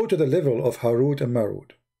to go to the level of Harut and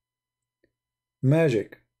Marut,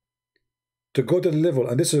 magic, to go to the level,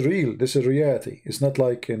 and this is real, this is reality. It's not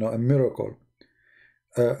like, you know, a miracle.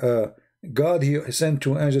 God, he sent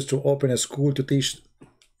 2 angels to open a school to teach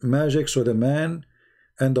magic, so the man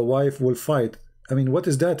and the wife will fight. I mean, what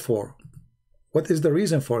is that for? What is the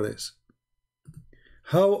reason for this?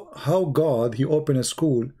 How God, he opened a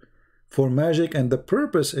school for magic, and the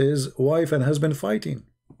purpose is wife and husband fighting?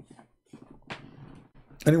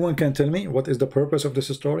 Anyone can tell me what is the purpose of this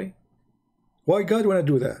story? Why God want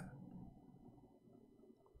to do that?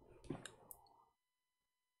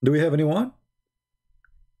 Do we have anyone?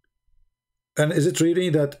 And is it really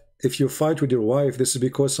that if you fight with your wife, this is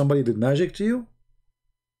because somebody did magic to you?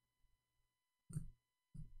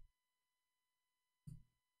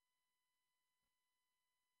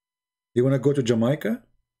 You want to go to Jamaica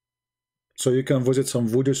so you can visit some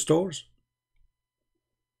voodoo stores?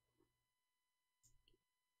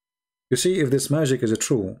 You see, if this magic is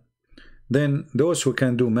true, then those who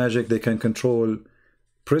can do magic, they can control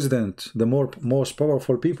president, the most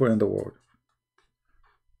powerful people in the world.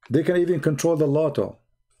 They can even control the lotto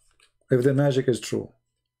if the magic is true.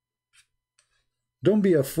 Don't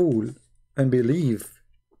be a fool and believe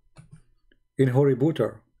in Harry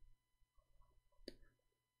Potter.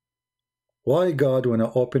 Why God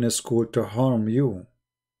wanna open a school to harm you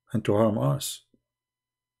and to harm us?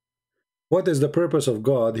 What is the purpose of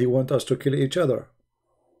God? He wants us to kill each other.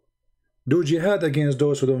 Do jihad against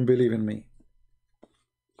those who don't believe in me.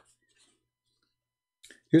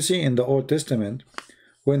 You see, in the Old Testament,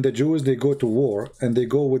 when the Jews, they go to war, and they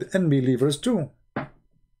go with unbelievers too.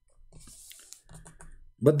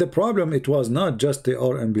 But the problem, it was not just they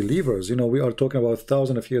are unbelievers. You know, we are talking about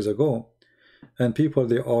thousands of years ago, and people,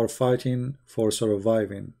 they are fighting for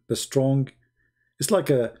surviving. The strong, it's like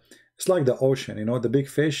the ocean, you know, the big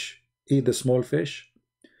fish eat the small fish.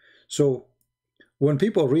 So when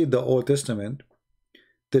people read the Old Testament,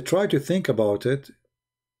 they try to think about it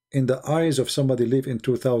in the eyes of somebody live in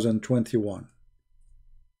 2021.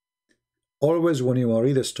 Always when you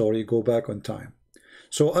read a story, go back on time.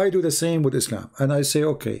 So I do the same with Islam, and I say,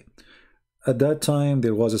 okay, at that time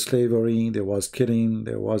there was slavery, there was killing,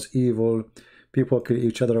 there was evil, people kill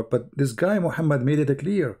each other, but this guy Muhammad made it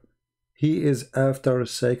clear. He is after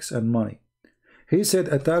sex and money. He said,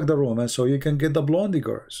 attack the Romans so you can get the blondie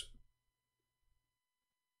girls.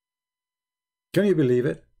 Can you believe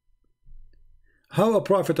it? How a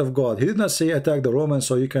prophet of God, he did not say attack the Romans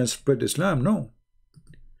so you can spread Islam, no.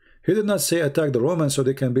 He did not say attack the Romans so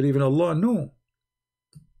they can believe in Allah, no.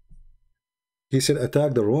 He said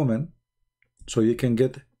attack the Roman so you can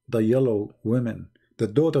get the yellow women, the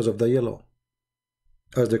daughters of the yellow,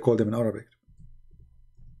 as they call them in Arabic.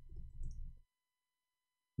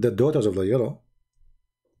 The daughters of the yellow.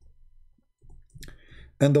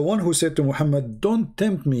 And the one who said to Muhammad, don't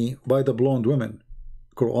tempt me by the blonde women,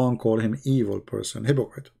 Quran called him evil person,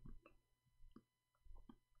 hypocrite.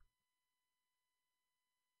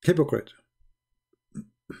 Hypocrite.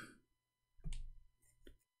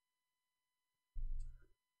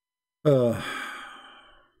 The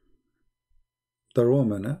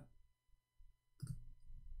Roman, eh?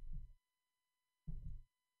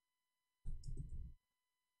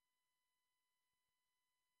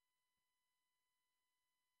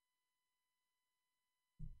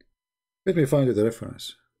 Let me find you the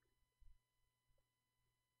reference.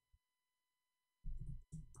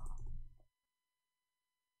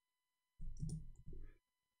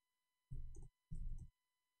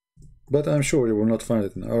 But I'm sure you will not find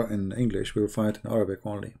it in English. We will find it in Arabic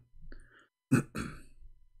only.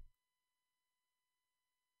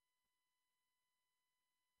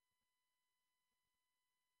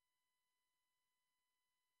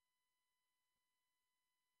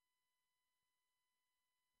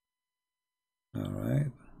 All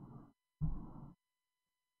right.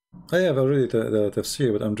 I have already the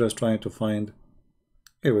tafsir, but I'm just trying to find.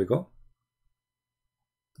 Here we go.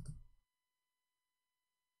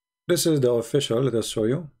 This is the official. Let us show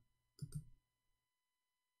you.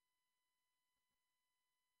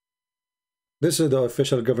 This is the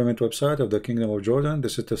official government website of the Kingdom of Jordan.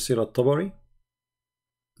 This is Tafsir al-Tabari.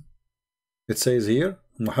 It says here,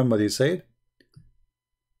 Muhammad, he said,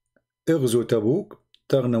 اغزو تبوك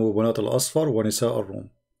تغنم بنات الأصفر ونساء الروم.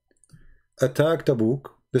 Attack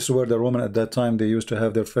Tabuk This is where the Roman at that time, they used to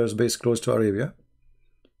have their first base close to Arabia.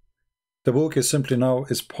 Tabuk is simply now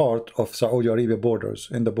is part of Saudi Arabia borders,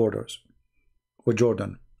 in the borders with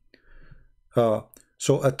Jordan.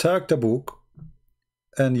 So attack Tabuk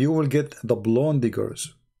and you will get the blonde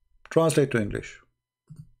diggers. Translate to English.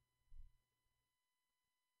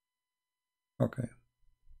 Okay.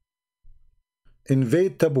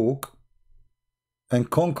 Invade Tabuk and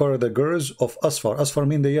conquer the girls of Asfar. Asfar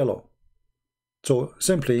mean the yellow. So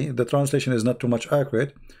simply, the translation is not too much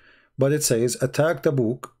accurate, but it says attack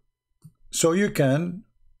Tabuk so you can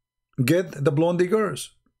get the blondie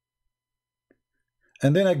girls.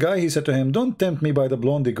 And then a guy, he said to him, don't tempt me by the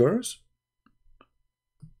blondie girls,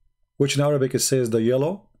 which in Arabic it says the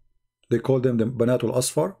yellow. They call them the Banatul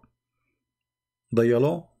Asfar, the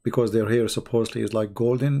yellow, because their hair supposedly is like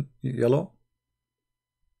golden yellow.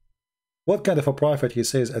 What kind of a prophet, he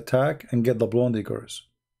says, attack and get the blondie girls?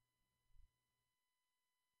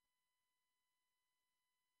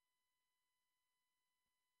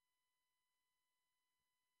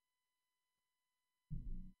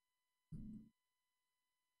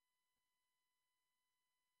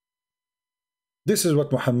 This is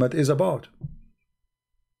what Muhammad is about.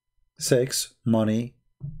 Sex, money,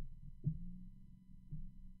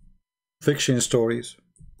 fiction stories,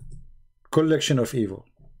 collection of evil.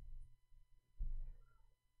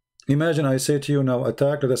 Imagine I say to you now,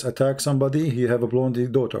 attack, let us attack somebody, he have a blondie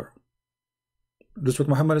daughter. That's what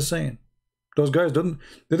Muhammad is saying. Those guys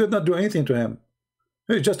they did not do anything to him.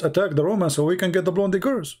 He just attacked the Romans so we can get the blondie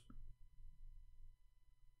girls.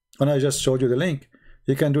 And I just showed you the link.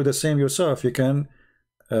 You can do the same yourself. You can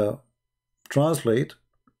translate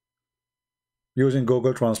using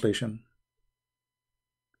Google Translation.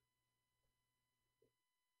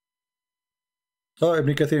 Oh,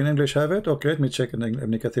 Ibn Kathir in English have it? Okay, let me check in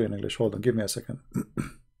Ibn Kathir in English. Hold on, give me a second.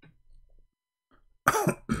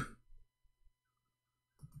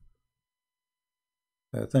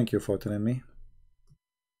 Thank you for telling me.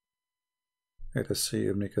 Let us see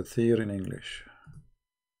Ibn Kathir in English.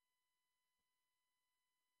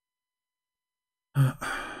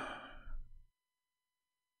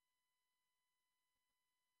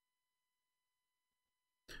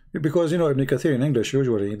 Because, you know, Ibn Kathir in English,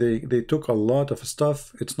 usually they took a lot of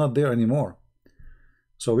stuff, it's not there anymore.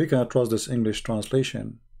 So we cannot trust this English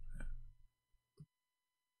translation.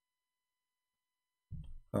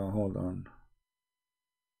 Hold on.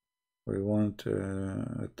 We want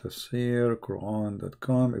Tafsir,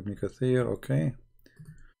 Quran.com, Ibn Kathir, okay.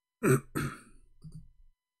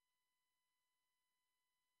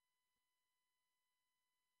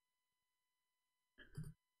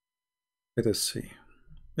 Let us see.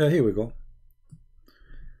 Yeah, here we go.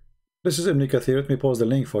 This is Ibn Kathir. Let me pause the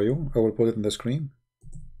link for you. I will put it in the screen.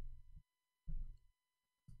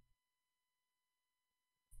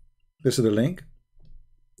 This is the link.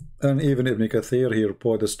 And even Ibn Kathir, he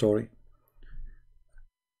reported the story.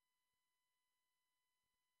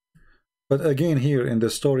 But again, here in the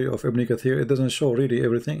story of Ibn Kathir, it doesn't show really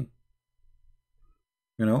everything.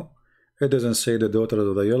 You know, it doesn't say the daughter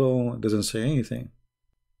of the yellow, it doesn't say anything.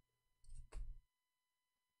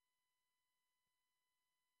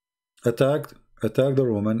 Attack the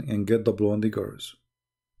Roman and get the blondie girls.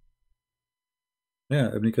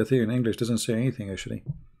 Yeah, Ibn Kathir in English doesn't say anything actually.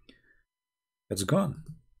 It's gone.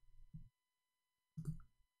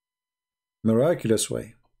 Miraculous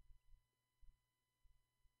way.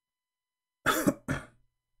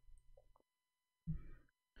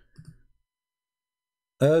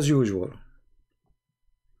 As usual.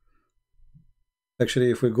 Actually,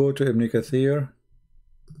 if we go to Ibn Kathir,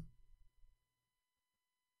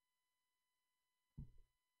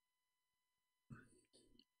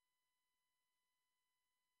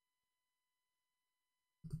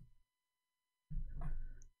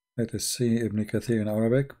 let us see Ibn Kathir in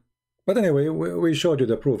Arabic. But anyway, we showed you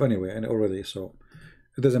the proof anyway and already, so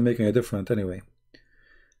it doesn't make any difference anyway.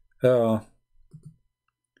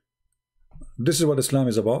 This is what Islam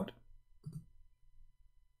is about.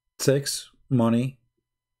 Sex, money,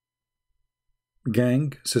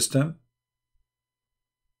 gang system,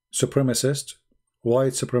 supremacist,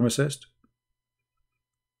 white supremacist.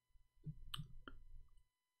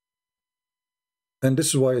 And this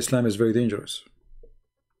is why Islam is very dangerous.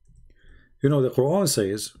 You know, the Quran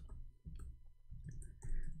says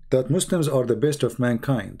that Muslims are the best of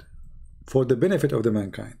mankind for the benefit of the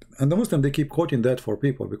mankind. And the Muslims, they keep quoting that for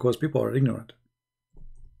people because people are ignorant.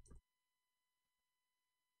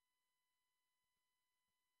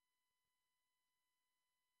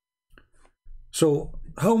 So,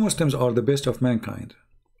 how Muslims are the best of mankind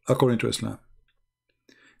according to Islam?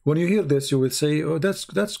 When you hear this, you will say, oh,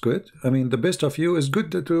 that's good. I mean, the best of you is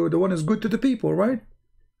good to the one is good to the people, right?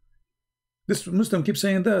 This Muslim keeps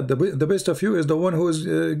saying that. The best of you is the one who is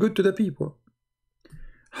good to the people.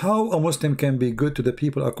 How a Muslim can be good to the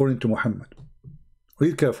people according to Muhammad?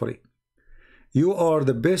 Read carefully. You are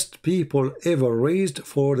the best people ever raised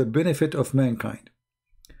for the benefit of mankind.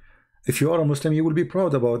 If you are a Muslim, you will be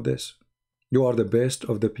proud about this. You are the best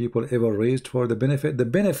of the people ever raised for the benefit. The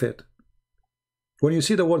benefit. When you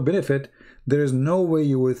see the word benefit, there is no way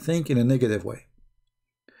you will think in a negative way.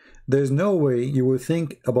 There is no way you will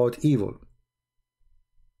think about evil.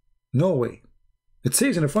 No way. It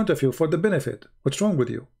says in front of you, for the benefit. What's wrong with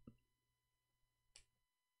you?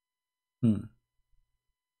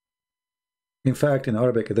 In fact, in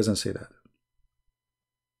Arabic, it doesn't say that.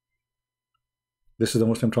 This is the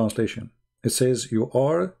Muslim translation. It says, you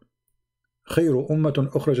are خير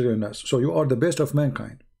أمة أخرجت للناس. So you are the best of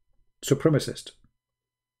mankind. Supremacist.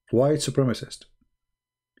 White supremacist.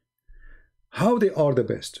 How they are the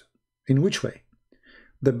best? In which way?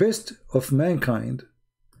 The best of mankind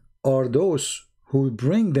are those who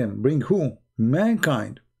bring who?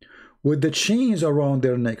 Mankind with the chains around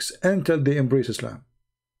their necks until they embrace Islam.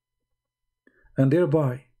 And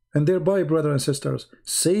thereby, brothers and sisters,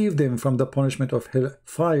 save them from the punishment of hell,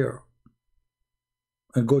 fire,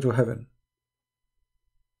 and go to heaven.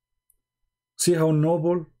 See how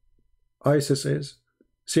noble ISIS is?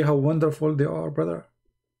 See how wonderful they are, brother?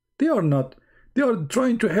 They are not. They are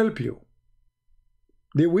trying to help you.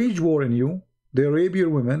 They wage war in you. They rape your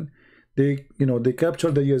women. They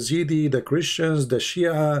capture the Yazidi, the Christians, the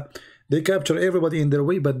Shia. They capture everybody in their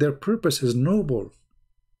way, but their purpose is noble.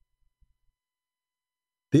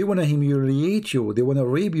 They want to humiliate you. They want to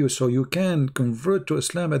rape you so you can convert to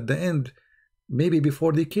Islam at the end, maybe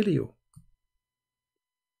before they kill you.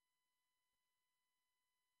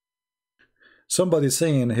 Somebody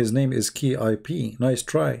saying his name is Key IP. Nice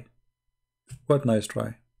try. What nice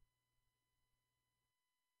try?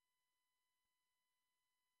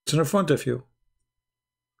 It's in front of you.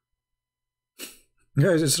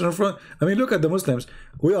 Guys, it's in front. I mean, look at the Muslims.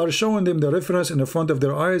 We are showing them the reference in the front of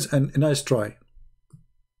their eyes, and nice try.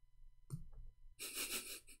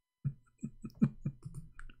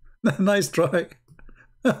 Nice try.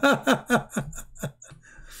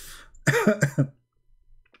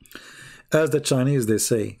 As the Chinese, they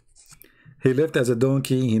say, he left as a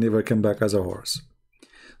donkey, he never came back as a horse.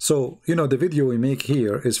 So, the video we make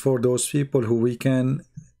here is for those people who we can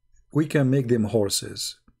make them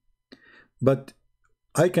horses. But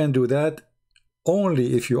I can do that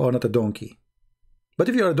only if you are not a donkey. But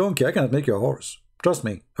if you are a donkey, I cannot make you a horse. Trust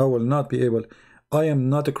me, I will not be able. I am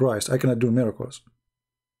not a Christ. I cannot do miracles.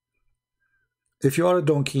 If you are a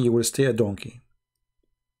donkey, you will stay a donkey.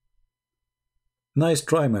 Nice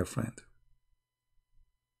try, my friend.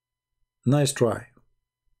 Nice try.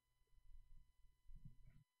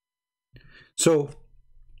 So,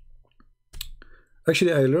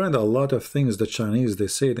 actually, I learned a lot of things the Chinese, they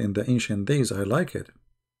said in the ancient days. I like it.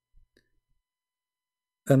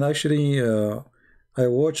 And actually, I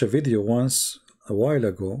watched a video once, a while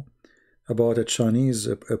ago, about a Chinese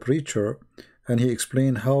preacher, and he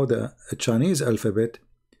explained how the Chinese alphabet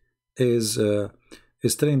is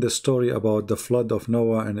telling the story about the flood of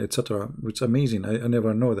Noah and etc. It's amazing. I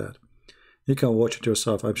never know that. You can watch it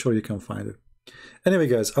yourself. I'm sure you can find it. Anyway,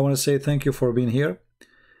 guys, I want to say thank you for being here.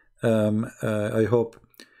 I hope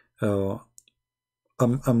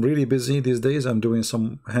I'm really busy these days. I'm doing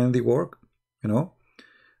some handiwork,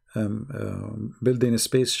 building a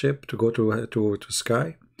spaceship to go to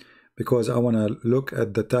sky, because I want to look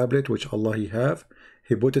at the tablet which Allah He have.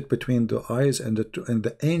 He put it between the eyes and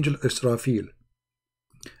the angel Israfil.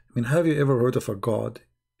 I mean, have you ever heard of a God?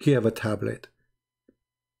 He have a tablet,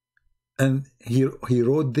 and he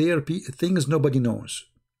wrote there things nobody knows,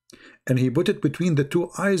 and he put it between the two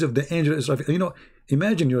eyes of the angel Israfil.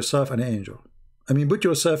 Imagine yourself an angel. I mean, put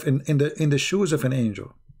yourself in the shoes of an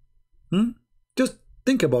angel. Just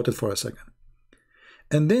think about it for a second.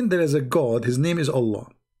 And then there is a God. His name is Allah.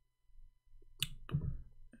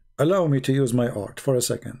 Allow me to use my art for a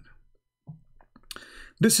second.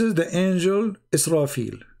 This is the angel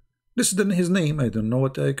Israfil. This is his name. I don't know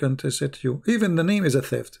what I can say to you. Even the name is a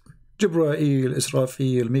theft. Jibrail,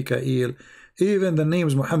 Israfil, Mikael. Even the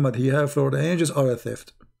names Muhammad he have for the angels are a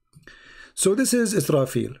theft. So this is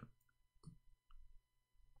Israfil.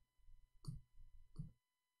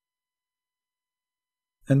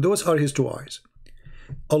 And those are his two eyes.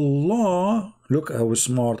 Allah, look how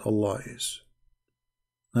smart Allah is.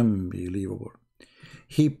 Unbelievable.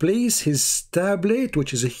 He placed his tablet,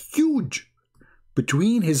 which is huge,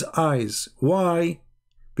 between his eyes. Why?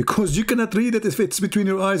 because you cannot read it if it's between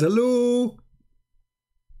your eyes. Hello?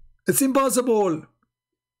 It's impossible.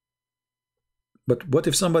 But what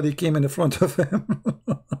if somebody came in front of him?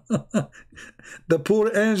 The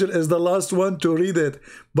poor angel is the last one to read it.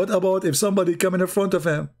 What about if somebody come in front of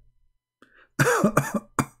him?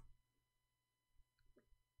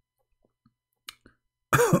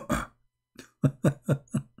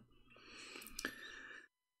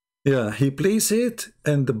 Yeah, he placed it,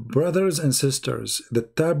 and the brothers and sisters, the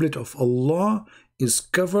tablet of Allah is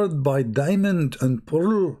covered by diamond and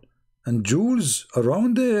pearl and jewels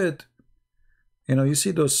around it. You know, you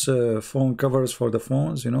see those phone covers for the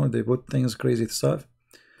phones, you know, they put things, crazy stuff.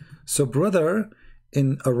 So brother,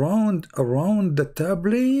 around the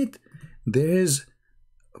tablet, there's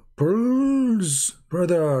pearls,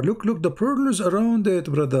 brother. Look, the pearls around it,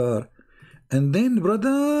 brother. And then,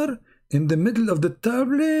 brother, in the middle of the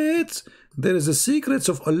tablets, there is the secrets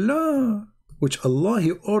of Allah, which Allah,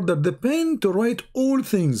 He ordered the pen to write all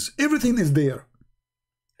things. Everything is there.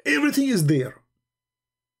 Everything is there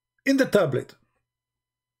in the tablet.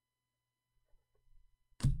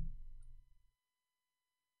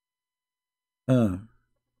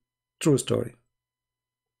 True story.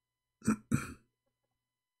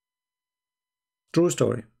 True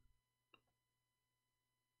story.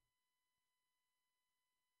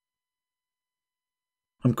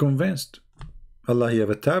 I'm convinced. Allah, He have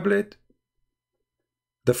a tablet.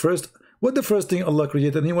 The first thing Allah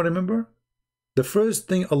created? Anyone remember? The first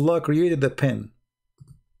thing Allah created, the pen.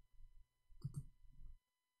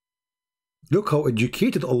 Look how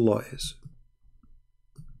educated Allah is.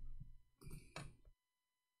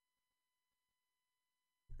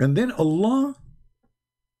 And then Allah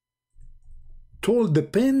told the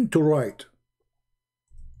pen to write.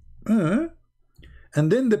 And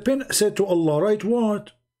then the pen said to Allah, write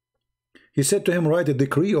what? He said to him, write a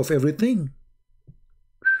decree of everything.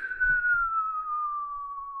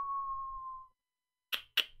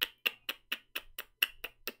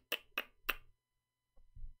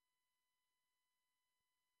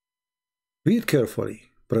 Read carefully,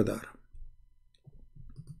 brother.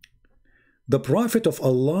 The Prophet of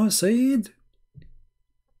Allah said,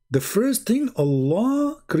 the first thing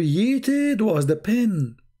Allah created was the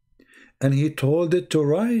pen, and He told it to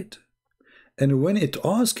write. And when it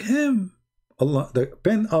asked Him, Allah, the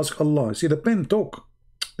pen asked Allah. See, the pen talk.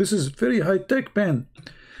 This is very high-tech pen.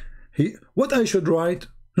 What I should write?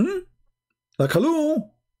 Like,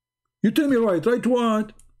 hello? You tell me write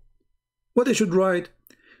what? What I should write?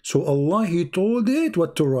 So Allah, He told it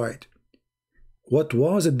what to write. What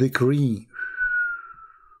was a decree?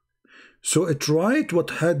 So it write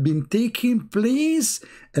what had been taking place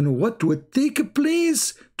and what would take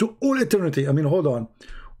place to all eternity. I mean, hold on.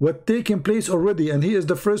 What taking place already, and He is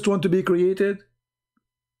the first one to be created?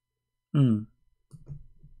 I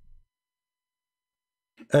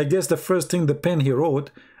guess the first thing, the pen He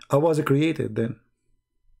wrote, I was created then.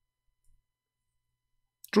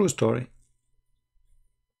 True story.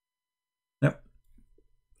 Yep.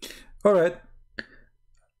 All right.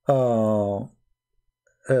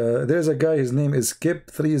 There's a guy, his name is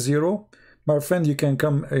Skip30. My friend, you can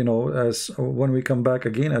come, you know, as when we come back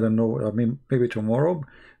again. I don't know, I mean, maybe tomorrow,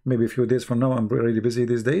 maybe a few days from now. I'm really busy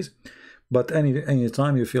these days. But any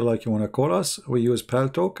time you feel like you want to call us, we use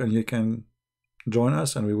Paltalk, and you can join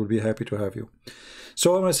us, and we will be happy to have you.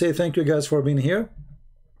 So I want to say thank you guys for being here.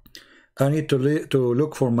 I need to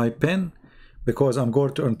look for my pen, because I'm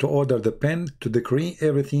going to order the pen to decree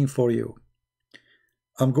everything for you.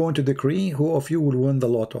 I'm going to decree who of you will win the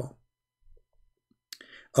lotto.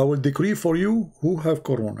 I will decree for you who have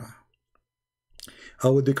corona. I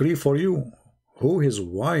will decree for you who his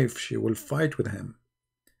wife, she will fight with him.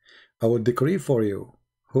 I will decree for you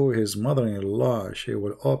who his mother-in-law, she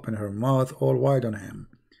will open her mouth all wide on him.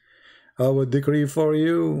 I will decree for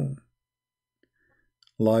you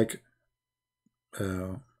like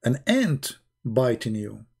an ant biting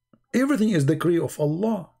you. Everything is decree of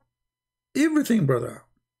Allah. Everything, brother,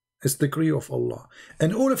 is decree of Allah.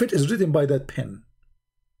 And all of it is written by that pen.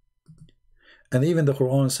 And even the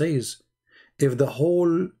Quran says, if the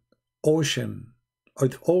whole ocean, or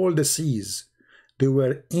all the seas, they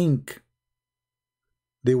were ink,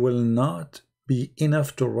 they will not be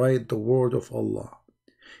enough to write the word of Allah.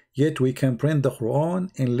 Yet we can print the Quran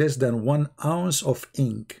in less than 1 ounce of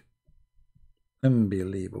ink.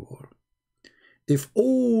 Unbelievable. If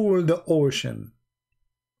all the ocean,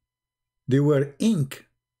 they were ink,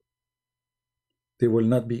 they will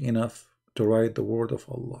not be enough to write the word of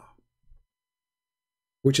Allah,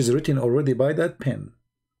 which is written already by that pen,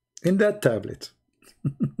 in that tablet.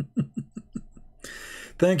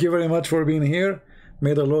 Thank you very much for being here.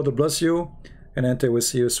 May the Lord bless you. And until we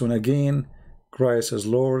see you soon again, Christ is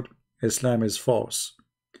Lord, Islam is false.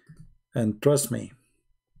 And trust me,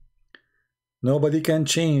 nobody can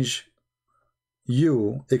change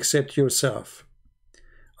you except yourself.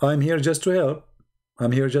 I'm here just to help.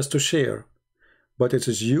 I'm here just to share. But it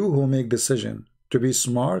is you who make decision to be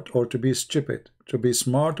smart or to be stupid, to be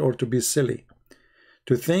smart or to be silly,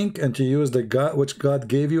 to think and to use the God which God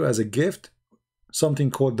gave you as a gift, something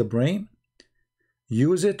called the brain.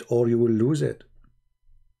 Use it or you will lose it.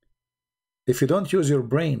 If you don't use your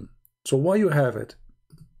brain, so why you have it?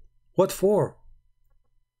 What for?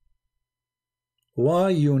 Why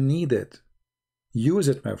you need it? Use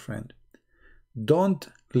it, my friend. Don't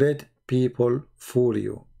let people fool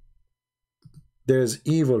you. There's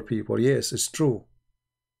evil people. Yes, it's true.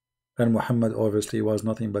 And Muhammad obviously was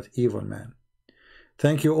nothing but evil man.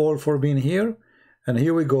 Thank you all for being here. And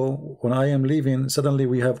here we go. When I am leaving, suddenly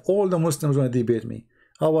we have all the Muslims going to debate me.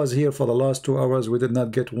 I was here for the last 2 hours. We did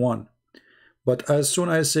not get one. But as soon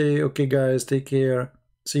as I say, okay, guys, take care,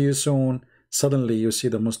 see you soon, suddenly you see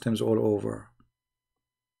the Muslims all over.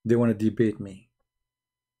 They want to debate me.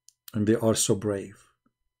 And they are so brave.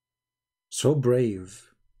 So brave.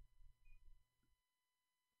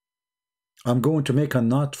 I'm going to make a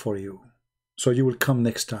knot for you, so you will come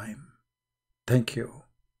next time. Thank you,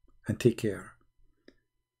 and take care.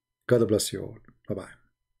 God bless you all. Bye-bye.